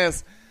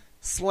presents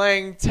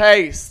Slang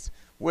Taste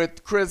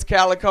with Chris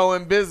Calico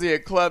and Busy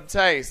at Club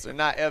Taste. Or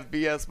not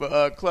FBS,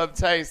 but Club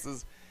Taste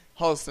is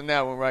hosting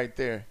that one right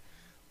there.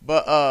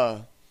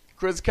 But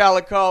Chris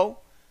Calico,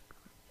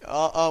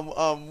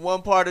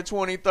 one part of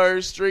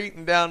 23rd Street,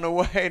 and down the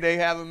way they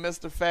having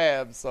Mr.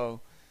 Fab. So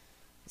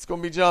it's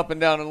going to be jumping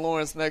down in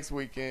Lawrence next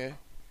weekend.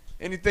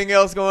 Anything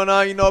else going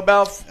on you know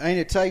about? Ain't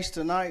it Taste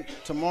tonight,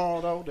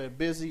 tomorrow, though? They're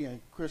Busy and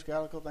Chris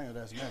Calico thing, or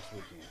that's next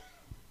weekend?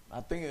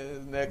 I think it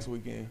is next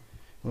weekend.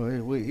 Well,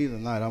 either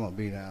night I'm going to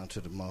be down to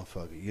the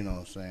motherfucker, you know what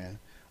I'm saying?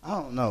 I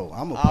don't know.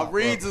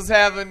 Reeds is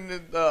having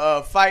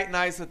the fight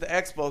nights at the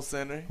Expo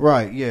Center.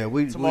 Right, yeah.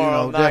 We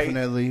tomorrow you know, night.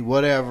 Definitely,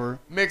 whatever.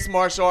 Mixed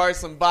martial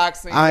arts and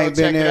boxing. I ain't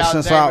been there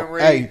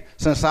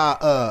since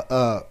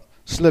I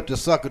slipped a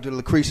sucker to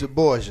Lucretia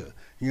Borgia.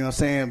 You know what I'm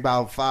saying?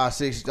 About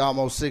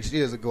almost 6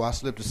 years ago, I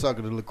slipped a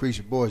sucker to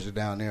Lucretia Borgia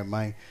down there,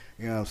 man.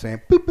 You know what I'm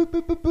saying? Boop, boop,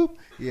 boop, boop, boop.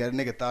 Yeah, the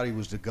nigga thought he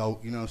was the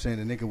GOAT. You know what I'm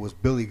saying? The nigga was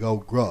Billy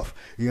Goat Gruff.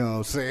 You know what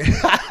I'm saying?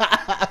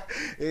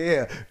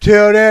 Yeah.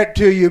 Tell that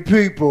to your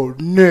people,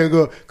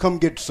 nigga. Come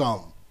get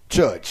some.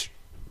 Church.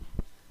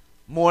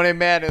 Morning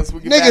Madness.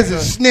 Niggas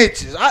is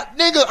snitches.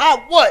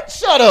 What?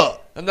 Shut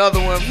up.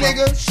 Another one.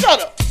 Nigga, shut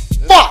up.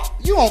 Fuck.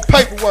 You on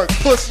paperwork,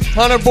 pussy.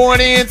 Hunter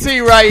Born ENT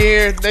right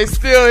here. They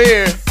still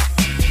here.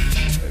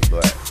 Hey,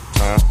 Black.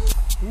 Huh?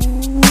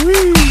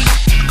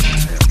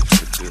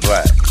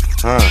 Black.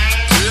 Huh?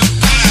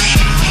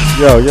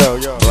 Yo.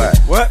 Black.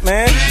 What,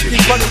 man? You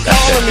keep fucking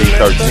calling me,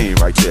 man. 13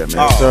 right there, man.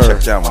 Oh, sir.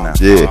 Check that one out.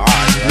 Yeah.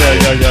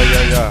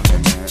 Yeah.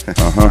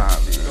 Uh-huh.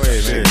 Go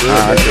ahead,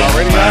 man.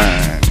 Already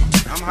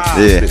I'm high.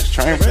 Yeah.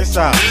 Check this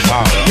out.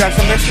 Wow. You got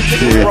some extra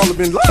chicken roller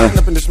been lying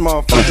up in this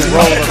motherfucker.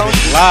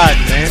 Lied,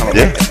 man.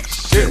 Yeah.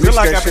 Shit, feel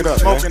like I've been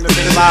smoking the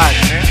big lied,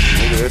 man.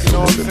 You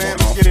know what I'm saying?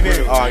 Let's get it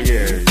in. Oh,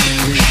 yeah.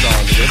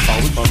 That's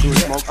all we gonna do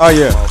is smoke. Oh,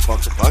 yeah.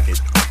 Motherfucker, fuck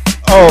it.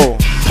 Oh.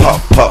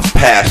 Puff,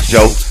 pass,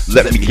 Joe.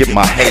 Let me get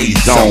my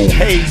haze on.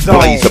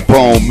 Blaze a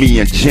bone,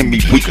 me and Jimmy,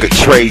 we could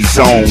trade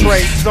zones.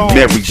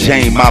 Mary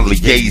Jane, my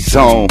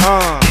liaison.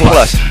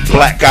 Plus,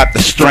 Black got the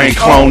strain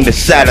clone to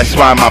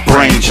satisfy my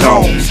brain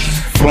zones.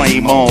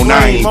 Flame on,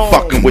 I ain't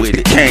fucking with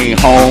the cane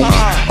home.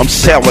 I'm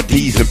Sour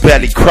D's and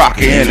Betty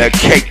Crocker in a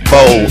cake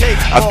bowl.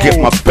 I get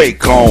my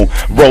bake on,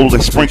 roll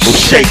and sprinkle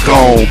shake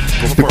on.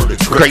 The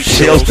grape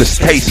shells, this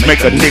taste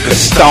make a nigga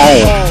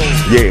stone.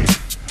 Yeah.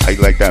 How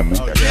you like that, man?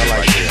 Okay, I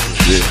like that.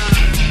 Yeah.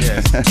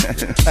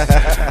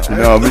 You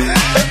know what I mean?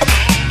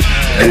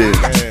 Yeah.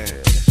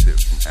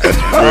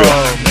 That's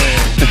real.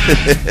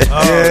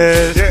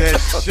 That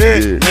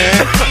shit, man.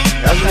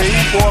 That's what he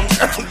for.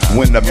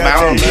 When the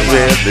mountains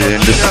live in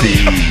the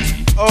sea.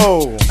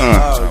 Oh.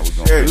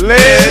 Lead.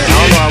 I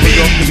don't know how we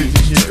gonna finish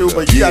this shit. too,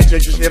 but you gotta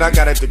check your shit. I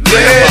got it to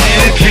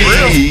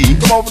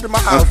Come over to my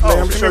house, man.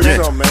 I'm show you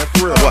something, man.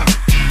 For real.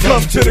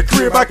 Come to the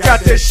crib, I got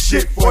that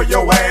shit for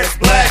your ass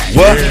black.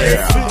 What?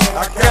 Yeah.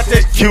 I got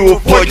that Cure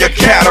for your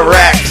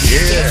cataracts.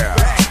 Yeah.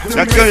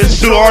 Now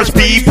yours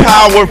be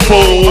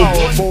powerful.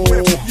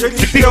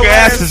 Your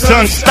ass is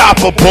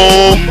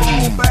unstoppable.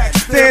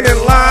 Stand in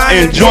line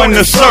and join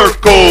the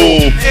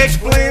circle.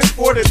 Explains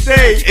for the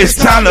day. It's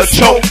time to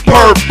choke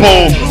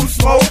purple.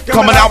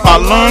 Coming out my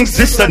lungs,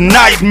 it's a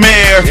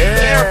nightmare.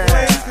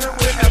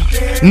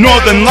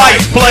 Northern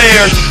light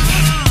flares.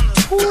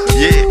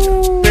 Yeah.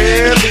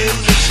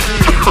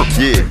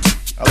 Yeah.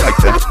 I like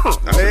that.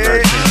 Let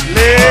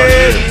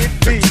it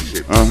be.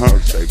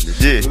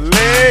 Yeah.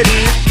 Let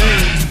it be.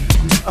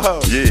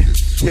 Oh. Yeah.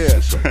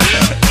 Yes.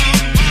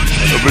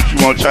 But you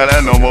won't try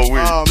that no more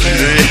with. Oh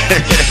man.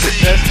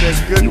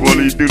 That's good. You won't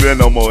even do that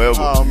no more ever.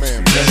 Oh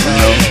man.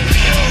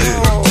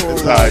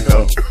 It's alright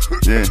though.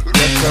 Yeah.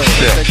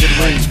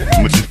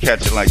 I'ma just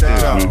catch it like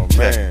this. Oh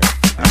man.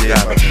 I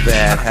got a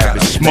bad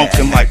habit.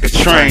 Smoking like a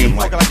train.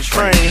 Like a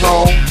train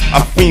home.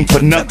 I fiend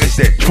for nuggets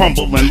that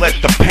crumble and let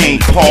the pain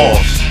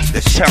pause.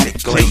 The sound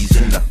glaze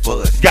in the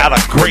bud. Got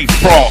a great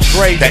frost.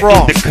 That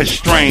indica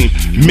strain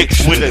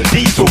mixed with a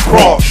diesel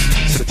cross.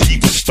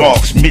 Sativa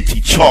stalks,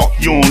 minty chalk.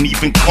 You don't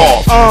even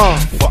cough.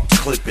 Fuck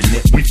clipping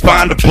it. We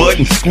find a bud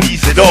and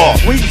squeeze it off.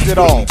 Squeeze it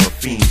off. A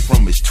fiend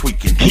from his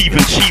tweaking. Even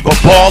Chiba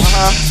boss.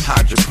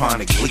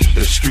 Hydroponic leak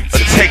the streets.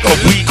 Take a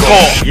week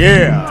off.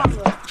 Yeah.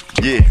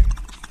 Yeah.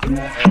 Know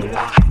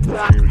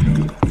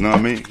what I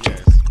mean?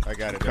 Yes, I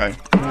got it. Okay.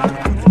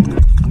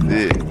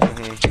 Yeah.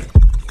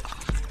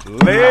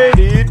 Let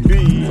it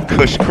be.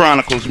 Kush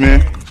Chronicles,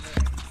 man.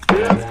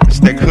 It's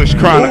that Kush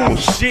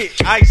Chronicles. Oh, shit,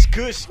 Ice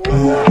Kush.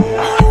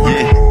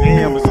 Yeah.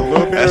 Damn, it's a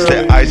little bit That's early.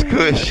 that Ice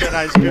Kush. That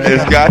Ice Kush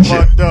It's got you.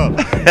 fucked up.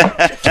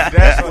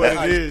 That's what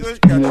it is.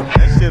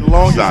 That shit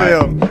long as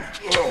hell.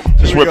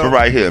 Just whip it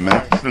right here,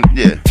 man.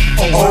 Yeah.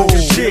 Oh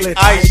shit,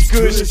 Ice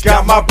Kush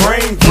got my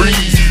brain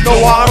freeze. No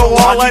auto,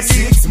 all I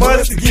need is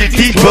mud to Get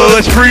these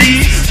buds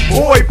freeze.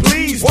 Boy,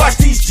 please watch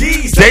these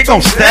G's. They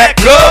gon' stack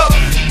up.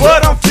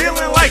 But I'm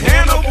feeling like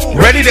Hannibal.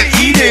 Ready to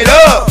eat it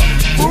up.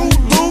 Fruit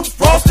Loops,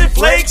 Frosted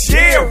Flakes,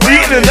 yeah,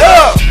 Eat it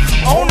up.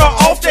 On or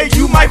off day,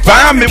 you might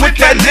Find me with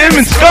that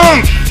lemon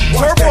skunk.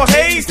 Purple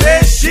haze,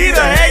 that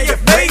shit'll have your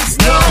face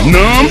numb.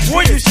 Numb.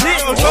 When you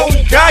shit or no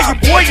guy, you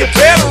boy, you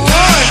better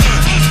run.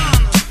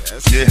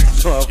 Yeah.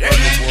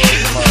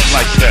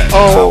 Like that.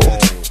 Oh.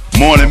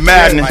 Morning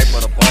Madness.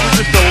 Just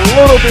a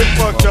little bit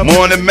fucked up.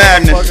 Morning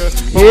Madness.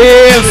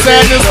 Yeah,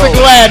 sadness to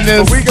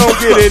gladness. But we gon'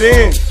 get it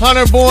in.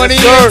 Hunter Born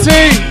Yes,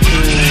 ENT.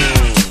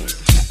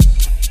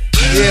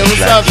 Yeah,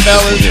 what's up,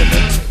 fellas?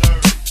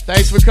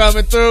 Thanks for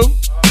coming through.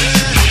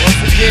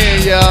 Once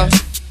again, y'all.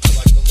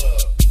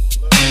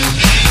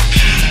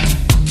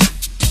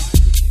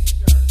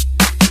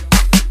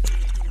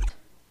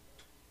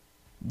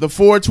 The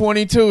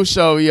 422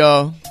 show,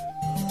 y'all.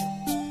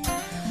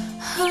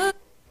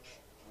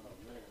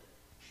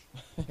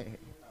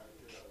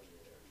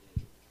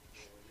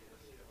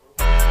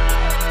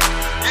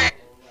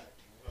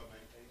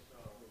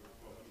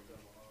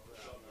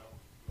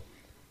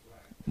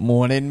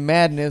 Morning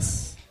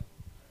Madness.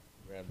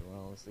 Grab the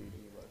wrong CD.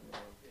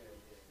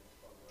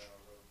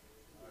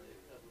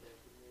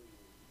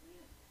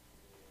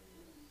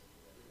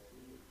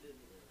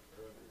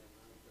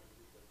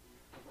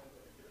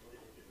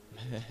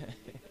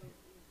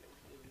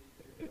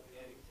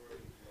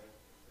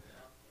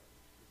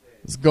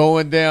 It's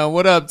going down.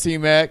 What up,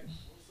 T-Mac?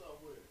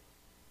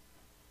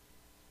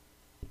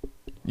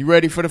 You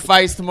ready for the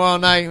fights tomorrow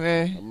night,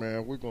 man?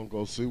 Man, we're going to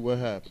go see what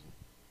happens.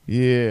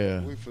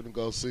 Yeah. We finna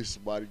go see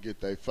somebody get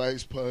their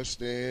face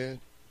punched in.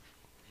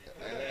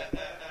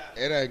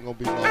 It ain't gonna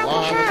be no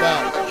line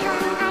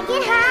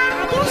about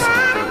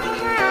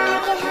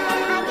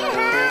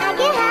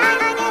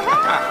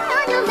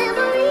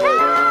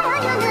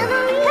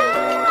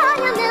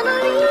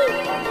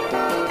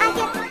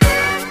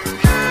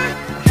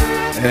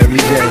Every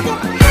day,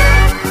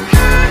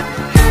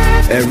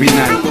 every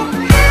night,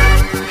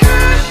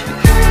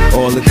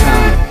 all the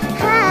time.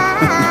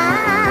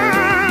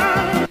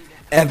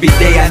 Every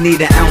day I need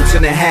an ounce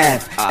and a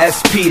half.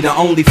 SP, the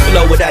only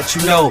flow that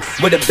you know,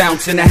 with a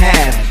bounce and a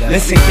half.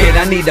 Listen, kid,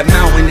 I need a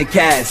mountain of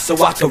cash so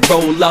I can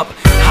roll up,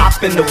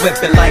 hop in the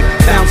whip and like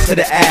bounce to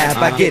the ab.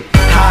 I get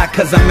high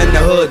cause I'm in the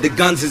hood, the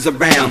guns is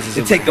around.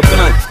 To take a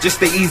blunt just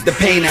to ease the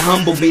pain and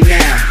humble me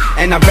now.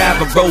 And I'd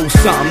rather roll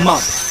something up.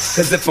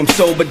 Cause if I'm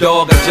sober,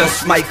 dog, I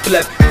just might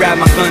flip, grab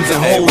my guns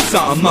and hold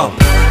something up.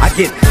 I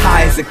get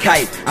high as a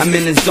kite, I'm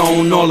in the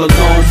zone all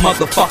alone,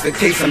 motherfucker,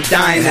 case I'm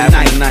dying at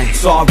night.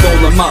 So I roll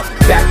them up,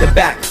 back to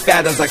back,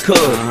 fat as I could.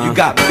 You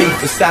got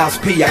beef with Styles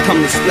P, I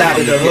come to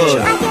splatter the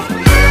hood.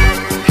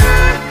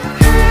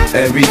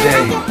 Every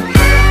day,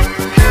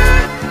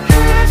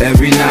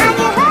 every night,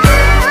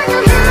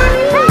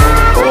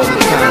 all the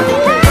time.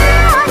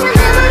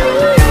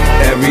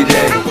 Every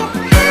day,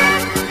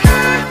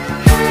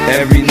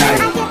 every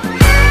night,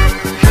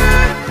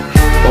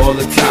 all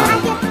the time.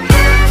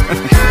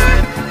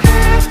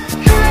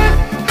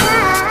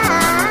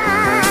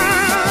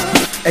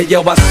 Hey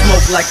yo, I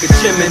smoke like a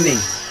chimney.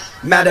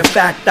 Matter of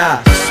fact,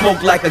 I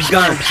smoke like a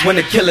gun when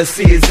the killer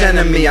see his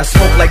enemy. I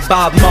smoke like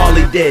Bob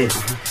Marley did.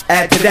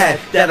 Add to that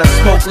I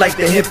smoke like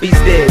the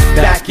hippies did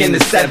back in the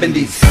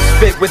 70s.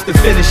 Spit with the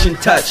finishing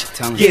touch.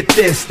 Get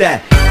this,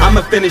 that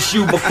I'ma finish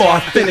you before I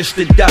finish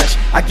the Dutch.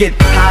 I get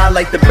high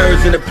like the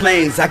birds in the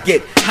planes. I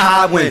get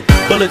high when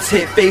bullets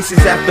hit faces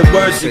after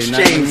words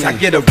exchange. I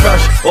get a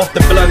rush off the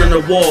blood on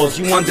the walls.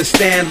 You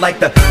understand, like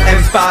the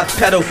M5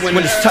 pedal when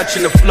it's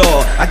touching the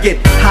floor. I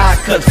get high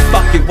cause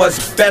fuck it,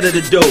 what's better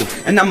to do.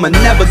 And I'ma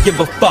never give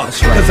a fuck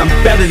cause I'm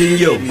better than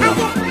you.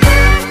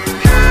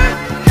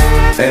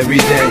 Every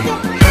day,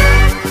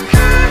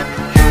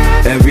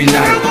 every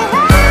night,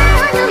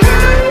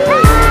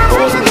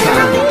 all the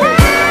time.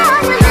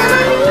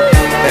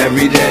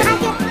 Every day,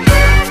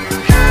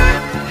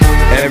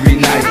 every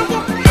night,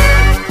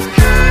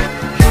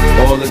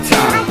 all the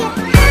time.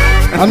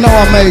 I know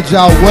I made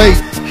y'all wait.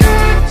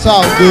 It's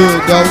all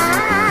good though.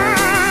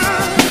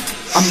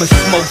 I'ma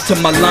smoke till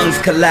my lungs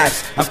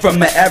collapse. I'm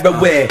from an era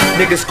where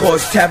niggas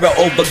cause terror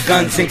over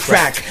guns and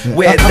crack,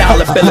 where a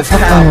dollar bill is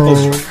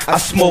powerful. I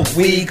smoke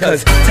weed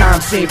cause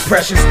time seems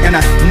precious and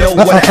I know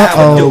what I have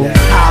to do.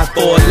 High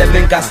for a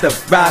living, got to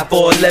ride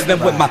for a living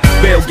with my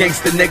real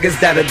gangster niggas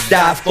that'll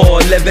die for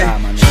a living.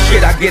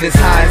 Shit, I get as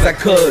high as I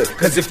could,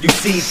 cause if you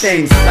see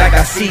things like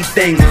I see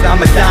things,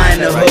 I'ma die in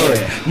the hood.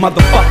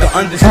 Motherfucker,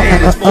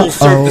 understand it's full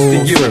surface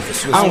to you.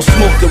 I don't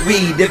smoke the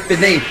weed if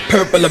it ain't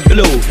purple or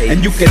blue.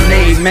 And you can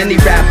name any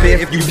rapper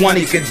if you want,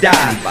 he could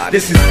die.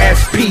 This is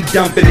SP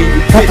dumping in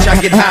you, bitch, I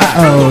get high.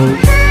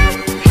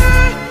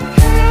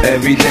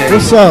 Every day.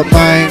 What's up,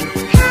 man?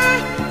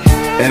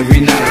 Every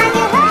night.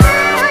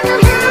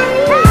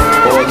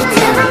 All the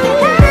time.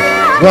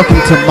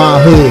 Welcome to my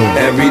hood.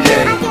 Every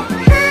day.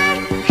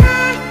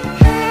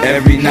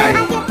 Every night.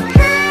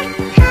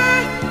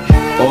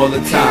 All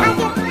the time.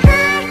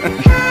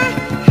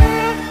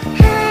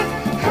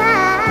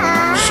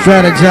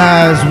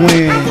 Strategize,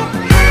 win,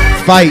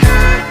 fight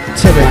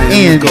to the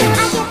end.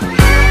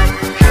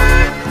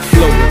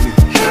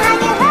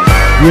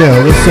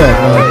 Yeah, what's up,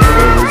 man?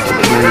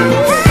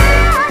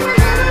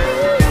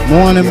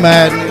 Morning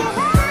Madness.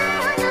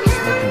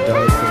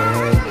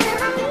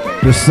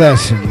 The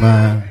session,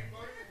 man.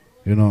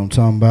 You know what I'm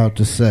talking about?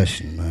 The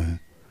session,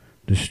 man.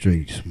 The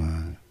streets,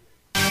 man.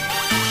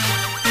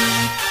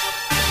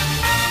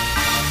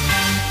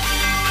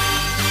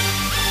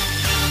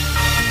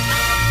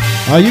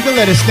 Oh, you can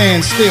let it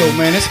stand still,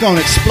 man. It's gonna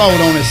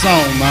explode on its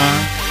own,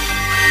 man.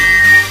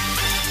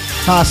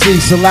 Hasi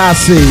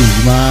Selassie,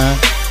 man.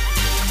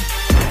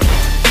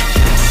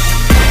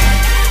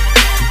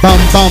 Bum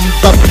bum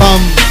bum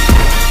bum.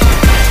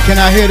 Can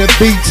I hear the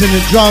beats and the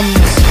drums?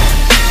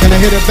 Can I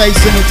hear the bass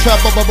and the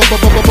treble?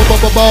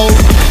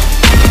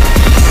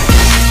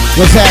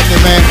 What's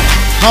happening, man?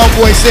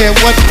 Homeboy said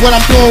what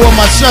I'm doing with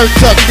my shirt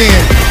tucked in,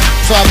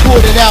 so I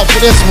pulled it out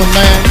for this one,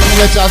 man. Let me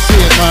let y'all see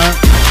it, man.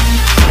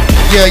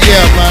 Yeah,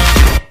 man.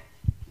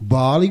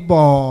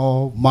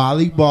 Volleyball,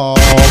 Molly ball.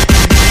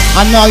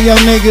 I know your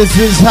niggas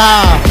is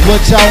high. What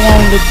y'all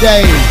on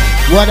today?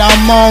 What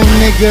I'm on,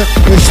 nigga,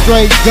 is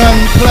straight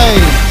gunplay.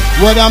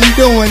 What I'm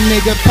doing,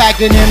 nigga,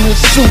 packing in a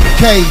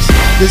suitcase.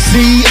 The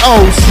CEO,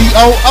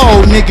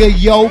 COO, nigga,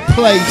 yo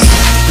place.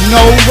 No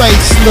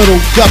waste,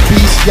 little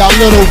guppies, y'all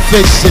little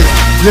fishes.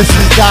 This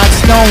is Doc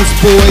Stone's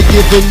boy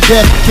giving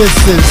death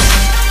kisses.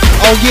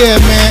 Oh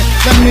yeah, man,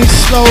 let me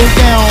slow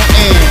down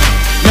and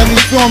let me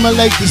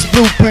formulate this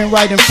blueprint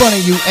right in front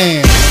of you,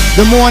 and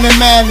the Morning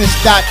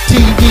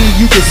Madness.tv,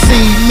 you can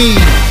see me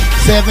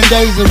 7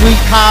 days a week,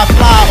 high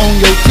fly on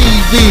your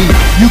TV.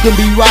 You can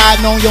be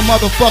riding on your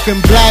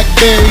motherfucking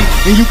Blackberry,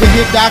 and you can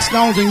hit Doc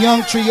Stones and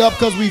Young Tree up,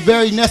 cause we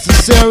very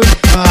necessary.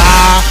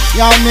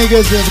 Y'all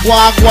niggas is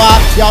guac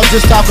guac, y'all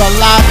just talk a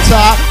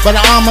laptop, but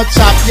I'ma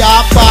chop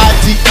y'all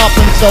body up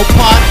until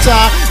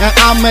part-time, and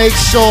I make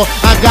sure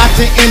I got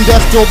the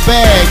industrial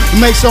bag,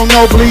 make sure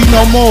no bleed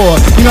no more.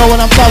 You know what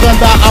I'm talking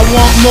about? I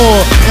want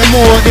more and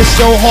more. It's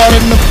so hard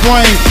in the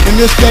brain, and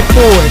this that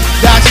boy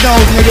Doc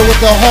Stones, nigga, with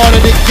the heart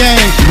of the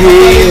game.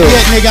 Yeah,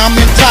 nigga, I'm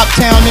in Top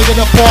Town,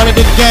 nigga, the part of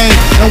the game.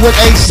 And with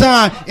a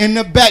sign in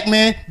the back,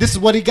 man, this is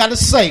what he gotta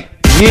say.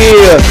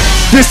 Yeah,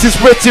 this is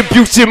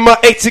retribution. My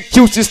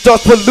execution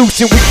starts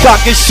pollution. We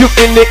cock and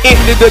shooting the end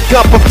of the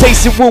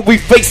confrontation when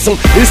we face them.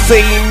 This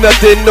ain't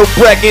nothing, no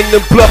bragging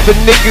and bluffing.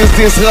 Niggas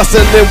is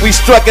hustling, we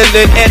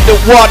struggling at the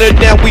water,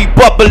 now we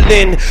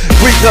bubbling.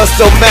 We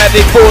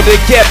hustle-matic for the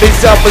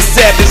cabbage, I'm a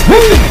savage.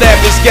 With the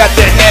lavish, got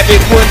the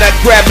habit when I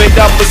grab it.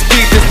 I'm a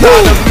speed, it's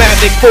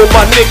automatic for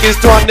my niggas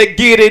trying to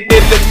get it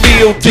in the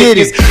meal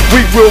tickets.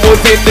 We rules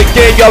in the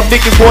game, y'all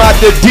niggas gon' have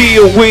to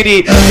deal with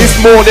it. It's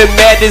more than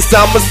madness,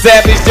 I'm a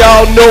savage.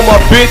 Y'all know my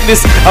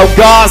business. I'm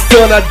God's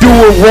son, I do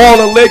it wrong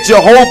and let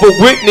Jehovah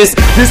witness.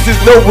 This is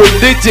no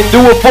religion,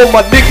 do it for my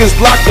niggas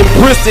locked in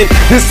prison.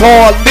 This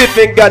hard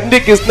living got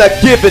niggas not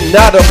giving,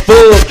 not a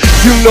fuck.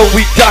 You know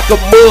we got a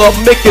mud,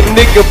 make a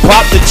nigga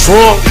pop the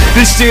trunk.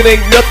 This shit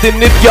ain't nothing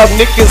if y'all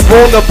niggas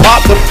wanna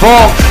pop the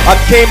funk. I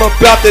came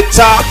about the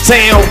top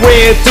town,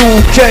 ran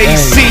through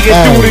KC and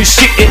do this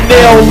shit in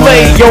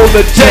LA on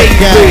the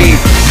daily.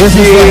 This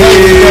is for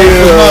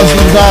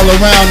Muslims all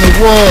around the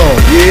world.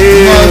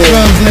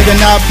 Muslims, nigga,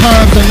 not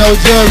perms and no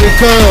Jerry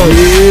curls.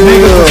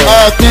 Niggas is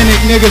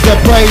authentic niggas that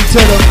pray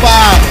to the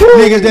fire.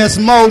 Niggas that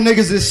smoke,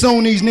 niggas is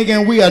Sunnis, nigga,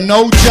 and we are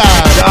no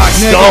child.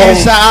 Nigga,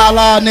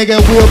 inshallah,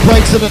 nigga, we'll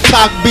break to the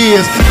top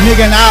beers.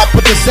 Nigga, and I'll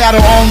put the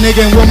saddle on,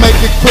 nigga, and we'll make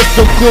it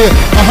crystal clear.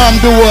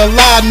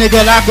 Alhamdulillah,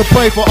 nigga, and I can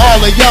pray for all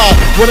of y'all.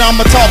 What I'm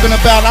talking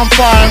about, I'm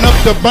firing up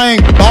the bang,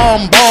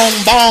 bong, bong,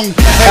 bong.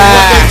 Hey,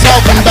 what they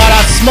talking about,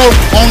 I smoke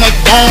on that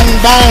bong,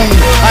 bong.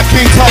 I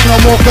can't talk no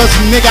more, cause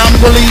nigga, I'm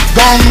really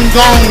gone,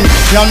 gone.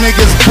 Y'all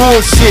niggas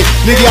bullshit.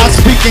 Nigga, I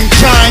speak in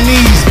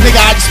Chinese.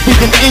 Nigga, I speak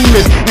in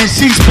English, and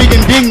she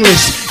speaking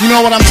English. You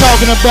know what I'm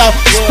talking about?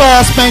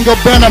 Star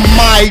Spangled Banner,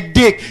 my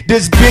dick.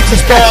 This bitch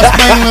is Star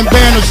Spangled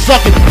Banner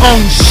sucking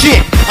on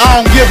shit. I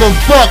don't give a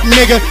fuck,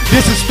 nigga.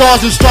 This is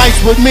Stars and Stripes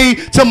with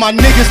me. To my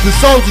niggas, the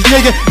soldiers,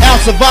 nigga,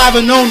 out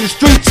surviving on the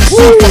streets of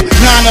super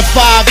 9 to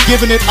 5,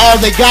 giving it all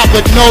they got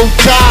but no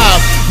job.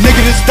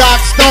 Nigga, this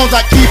Doc Stones,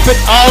 I keep it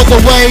all the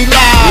way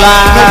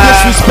live. No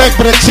disrespect,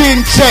 but a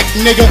chin check,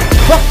 nigga.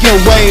 Fuck your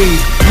way.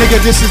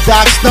 Nigga, this is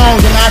Doc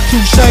Stones, and I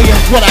touche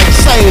is what I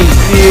say.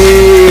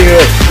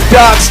 Yeah,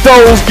 Doc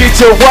Stones, get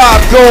your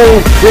rock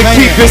on and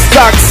keep your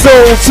socks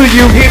on till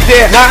you hit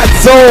that hot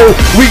zone.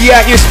 We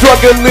out here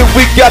struggling,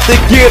 we got to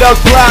get our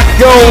block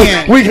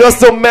on. We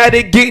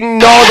hustle-matic,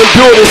 getting all the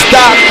good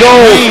stock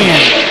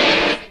on.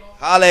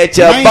 Holla at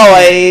your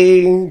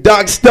boy,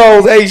 Doc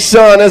Stones. Hey,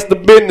 Sean, that's the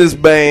business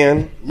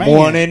band.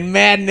 Morning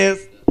Madness.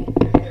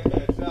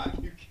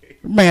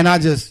 Man, I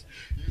just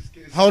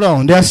hold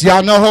on. That's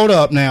y'all know. Hold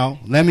up now.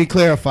 Let me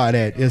clarify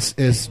that.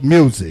 It's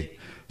music,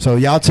 so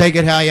y'all take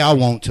it how y'all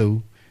want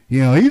to.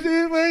 You know, he's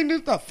ain't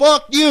this the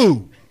fuck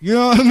you. You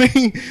know what I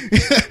mean?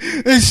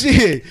 And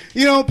shit,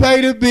 you don't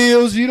pay the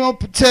bills. You don't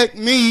protect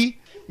me.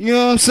 You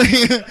know what I'm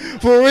saying?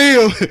 For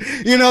real.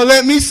 You know,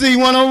 let me see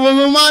one of them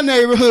in my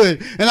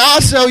neighborhood, and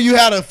I'll show you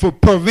how to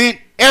prevent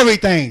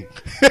everything.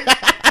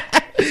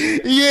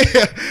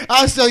 Yeah,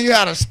 I'll show you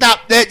how to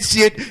stop that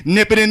shit,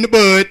 nip it in the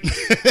bud.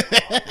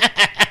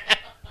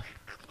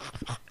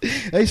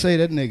 They say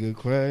that nigga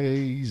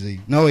crazy.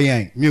 No, he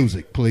ain't.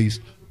 Music, please.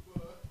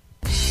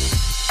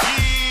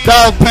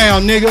 Dog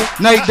Pound, nigga.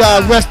 Nate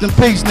Dogg, rest in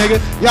peace, nigga.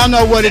 Y'all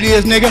know what it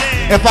is, nigga.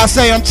 If I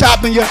say I'm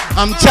chopping you,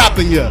 I'm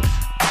chopping you.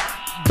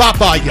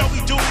 Bye-bye, you.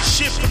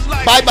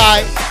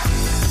 Bye-bye.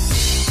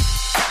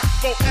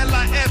 For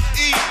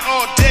LIFE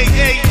all day,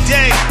 a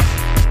day.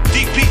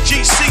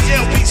 DPGC,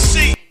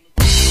 LBC.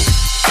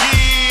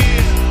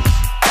 Yeah.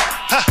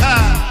 Ha-ha.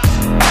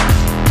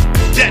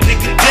 That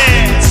nigga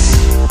dance.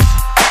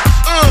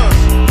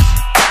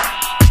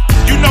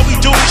 You know we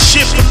doing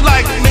shit for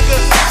life, nigga.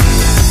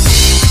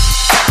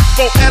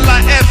 For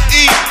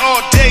LIFE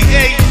all day,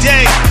 a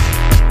day.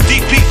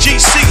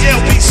 DPGC,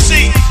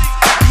 LBC.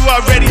 You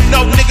already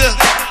know, nigga.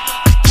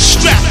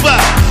 Strap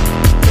up.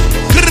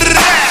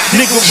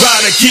 Nigga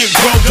rider, get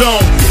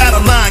rolled on. Out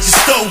of line, get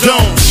stowed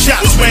on.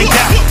 Shots rang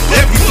out.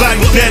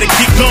 Everybody better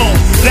get gone.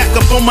 Back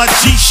up on my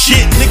G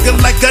shit, nigga,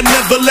 like I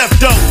never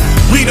left though.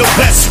 We the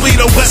West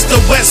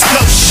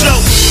Coast show.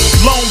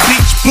 Long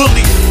Beach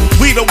bully,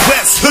 we the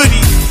West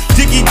hoodie.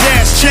 Diggy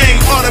dash chain,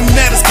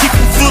 automatics keep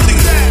them fully.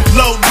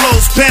 Low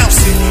lows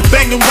bouncing,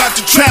 banging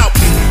Roger Trout.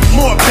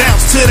 More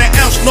bounce to the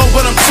ounce, know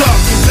what I'm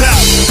talking about.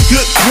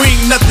 Good green,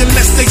 nothing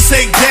less they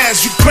say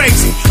dash, you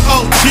crazy.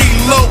 OG,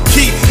 low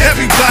key,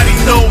 everybody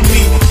know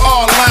me.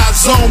 All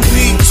eyes on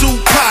me,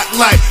 Tupac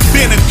like.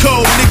 Been a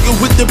cold nigga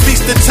with the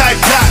beast, the type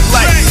dot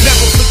like.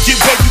 Never forget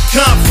where you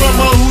come from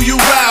or who you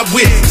ride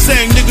with.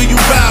 Same nigga you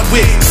ride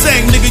with,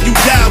 same nigga you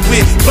die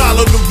with.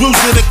 Follow the rules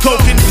of the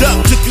coke and duck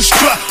to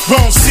construct.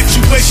 Wrong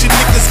situation,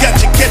 niggas got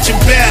you catching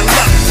bad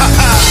luck.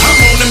 I'm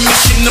on a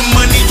mission of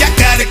money, I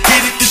gotta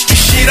get it. This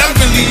shit I'm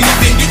really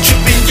living, you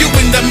tripping, you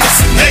end up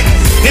missing. Hey,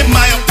 in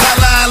my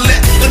Impala, I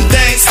let them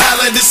things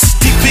holler. This is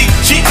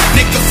DPG,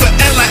 nigga for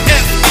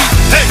LIFE.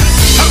 Hey,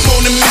 I'm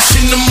on a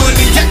mission of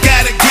money, I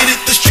gotta get it.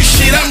 The street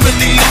shit I'm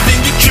really living,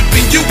 you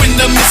tripping, you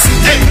end up missing.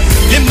 Hey,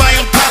 in my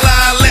Impala,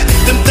 I let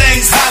them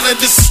things holler.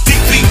 This is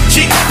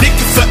DPG,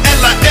 nigga for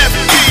LIFE.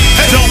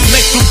 Hey, don't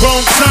make the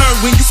wrong turn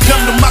when you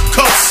come to my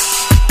coast.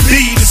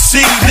 Be the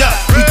seed up,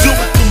 we do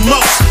it the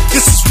most.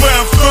 This is where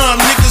I'm from,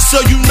 nigga, so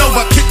you know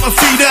I kick my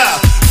feet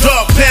out.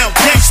 Dog Pound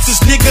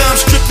gangsters, nigga, I'm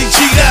strictly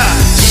G-Dot.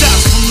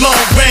 Shots from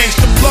long range,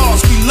 the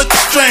laws be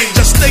looking strange.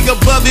 I stay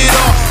above it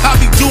all, I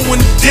be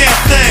doing the damn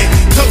thing.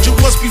 Told you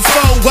once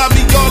before, I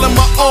be all in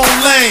my own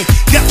lane.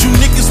 Got you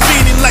niggas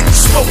feeling like you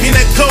smoking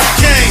that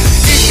cocaine.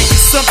 Envy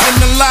is something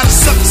a lot of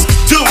suckers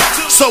do,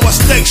 so I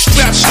stay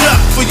strapped up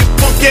for your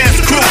punk ass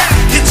crew.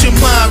 Get your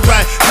mind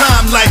right,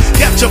 limelight,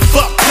 got you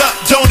fucked up.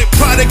 Don't it?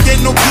 Product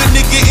ain't no good,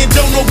 nigga, and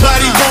don't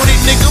nobody want it,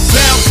 nigga.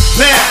 Pound,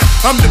 pound.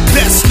 I'm the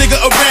best nigga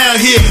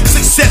around here.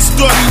 Success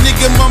story,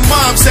 nigga, my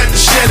mom's had to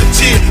shed a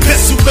tear.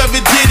 Best who ever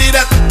did it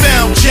at the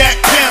Found Jack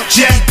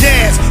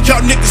Daz. Y'all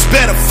niggas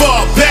better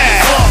fall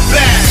back.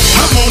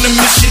 I'm on a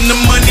mission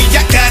of money,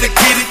 I gotta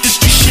get it. This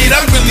street shit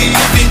I'm really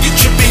living. You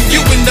tripping,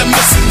 you end up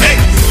missing. Hey,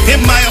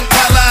 in my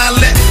Impala,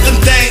 I let them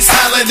things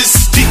holler. This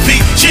is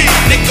DPG,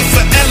 nigga,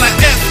 for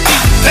L-I-F-E.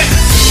 Hey,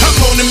 I'm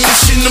on a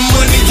mission of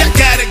money, I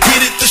gotta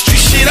get it. The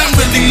street shit I'm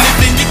really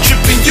living. You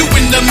tripping, you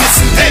end up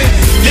missing. Hey,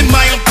 in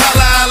my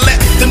Impala, I let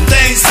them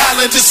things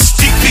holler. This is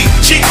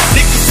DPG,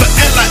 nigga, for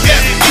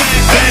L-I-F-E.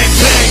 Bang,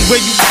 bang,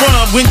 where you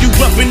from? When you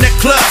up in that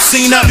club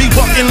scene, I be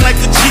walking like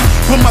a G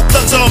with my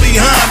thugs all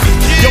behind me.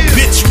 Yo,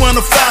 bitch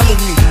wanna follow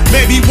me,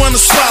 maybe wanna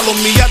swallow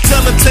me. I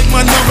tell her take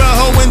my number,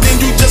 ho, and then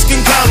you just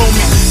can call on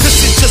me. This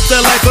is just the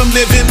life I'm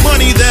living,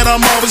 money that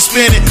I'm always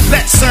spending.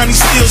 Black Sonny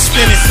still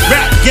spinning,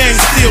 rap gang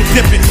still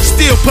pimping,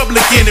 still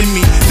public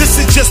enemy.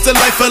 This is just the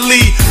life I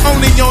lead,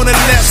 only on the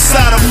left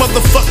side of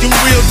motherfucking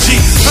real G.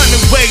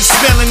 100 ways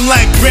smelling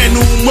like brand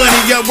new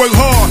money. I work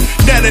hard,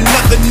 not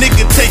another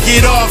nigga take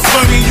it off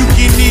from me. You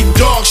can eat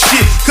dog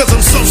shit, cause I'm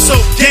so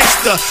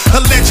gangster. A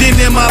legend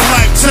in my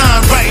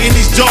lifetime, writing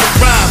these dope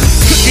rhymes.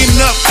 Cooking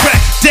up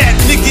crack, that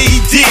nigga he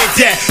did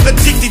that.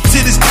 Addicted to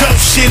this dope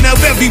shit, now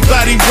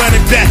everybody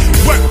running back.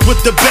 Work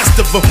with the best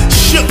of them,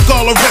 shook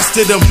all the rest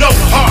of them. No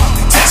heart,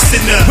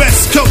 testing them,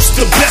 West Coast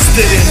the best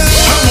of them.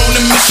 I'm on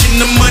a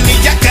mission of money,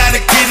 I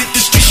gotta get it.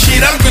 The street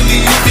shit I'm really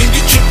living.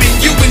 You tripping,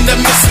 you end up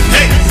missing.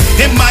 Hey,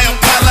 in my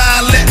Impala,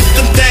 I let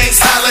them things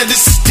holler.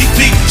 This is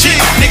DPG,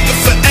 nigga,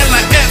 for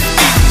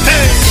L-I-F-E.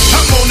 Hey,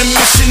 I'm on a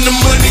mission of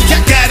money, I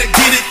gotta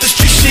get it. The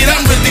street shit I'm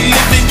really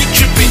living. You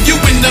tripping, you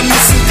end up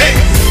missing. Hey,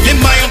 in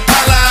my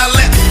Impala, I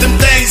let them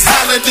things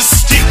holler. This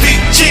is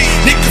DPG,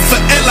 nigga, for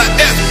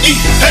L-I-F-E.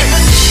 Hey,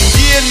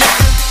 yeah,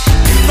 nigga,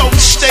 you know we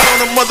stay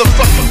on a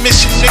motherfucking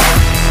mission, nigga.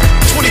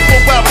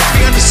 24 hours,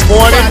 365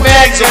 Morning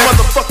days a Madness.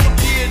 motherfucking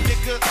year,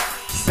 nigga.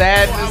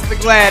 Sadness to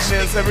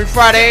gladness. Every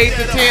Friday 8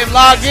 to 10.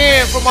 Log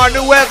in from our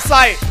new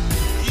website.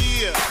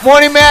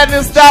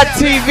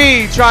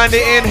 MorningMadness.tv. Trying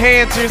to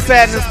enhance your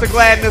sadness to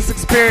gladness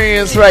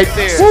experience right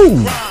there.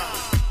 Woo.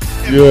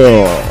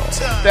 Yeah.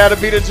 That'll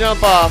be the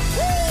jump off.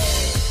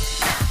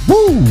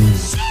 Woo.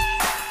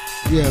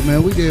 Yeah,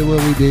 man, we did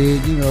what we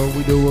did. You know,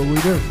 we do what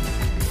we do.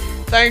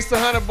 Thanks to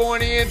Hunter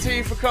Born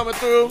ENT for coming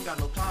through.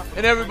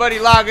 And everybody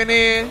logging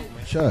in.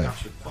 Sure.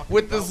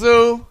 With the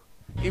zoo.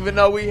 Even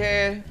though we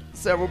had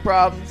several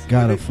problems.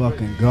 Gotta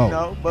fucking go.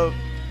 No, but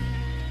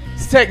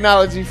it's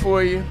technology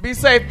for you. Be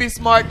safe, be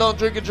smart, don't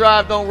drink and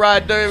drive, don't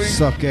ride dirty.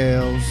 Suck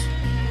L's.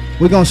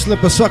 We're gonna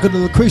slip a sucker to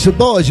Lucretia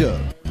Borgia.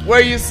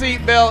 Wear your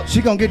seatbelt.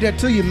 She gonna get that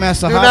to you,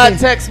 Master Do Hobby. not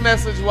text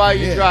message while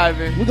you're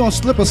driving. We're gonna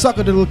slip a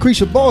sucker to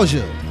Lucretia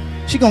Borgia.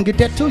 She gonna get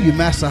that to you,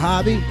 Master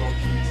Hobby.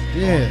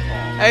 Yeah.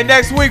 Hey,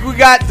 next week we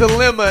got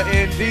Dilemma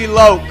and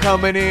D-Loke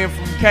coming in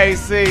from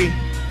KC.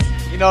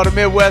 You know, the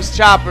Midwest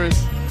Choppers.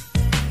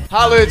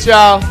 Holla at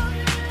y'all.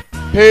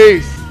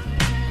 Peace.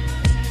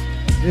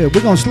 Yeah,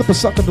 we're gonna slip a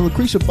sucker to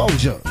Lucretia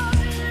Borgia.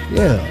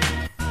 Yeah.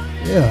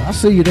 Yeah, I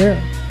see you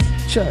there.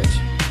 Church.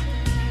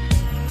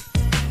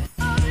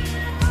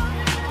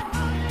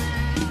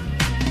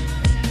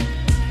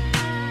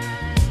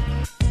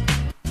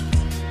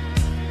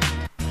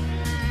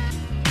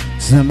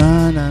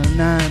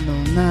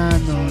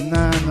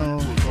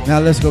 Now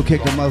let's go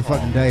kick the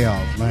motherfucking day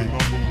off, man.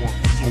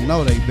 I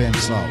know they been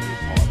soft.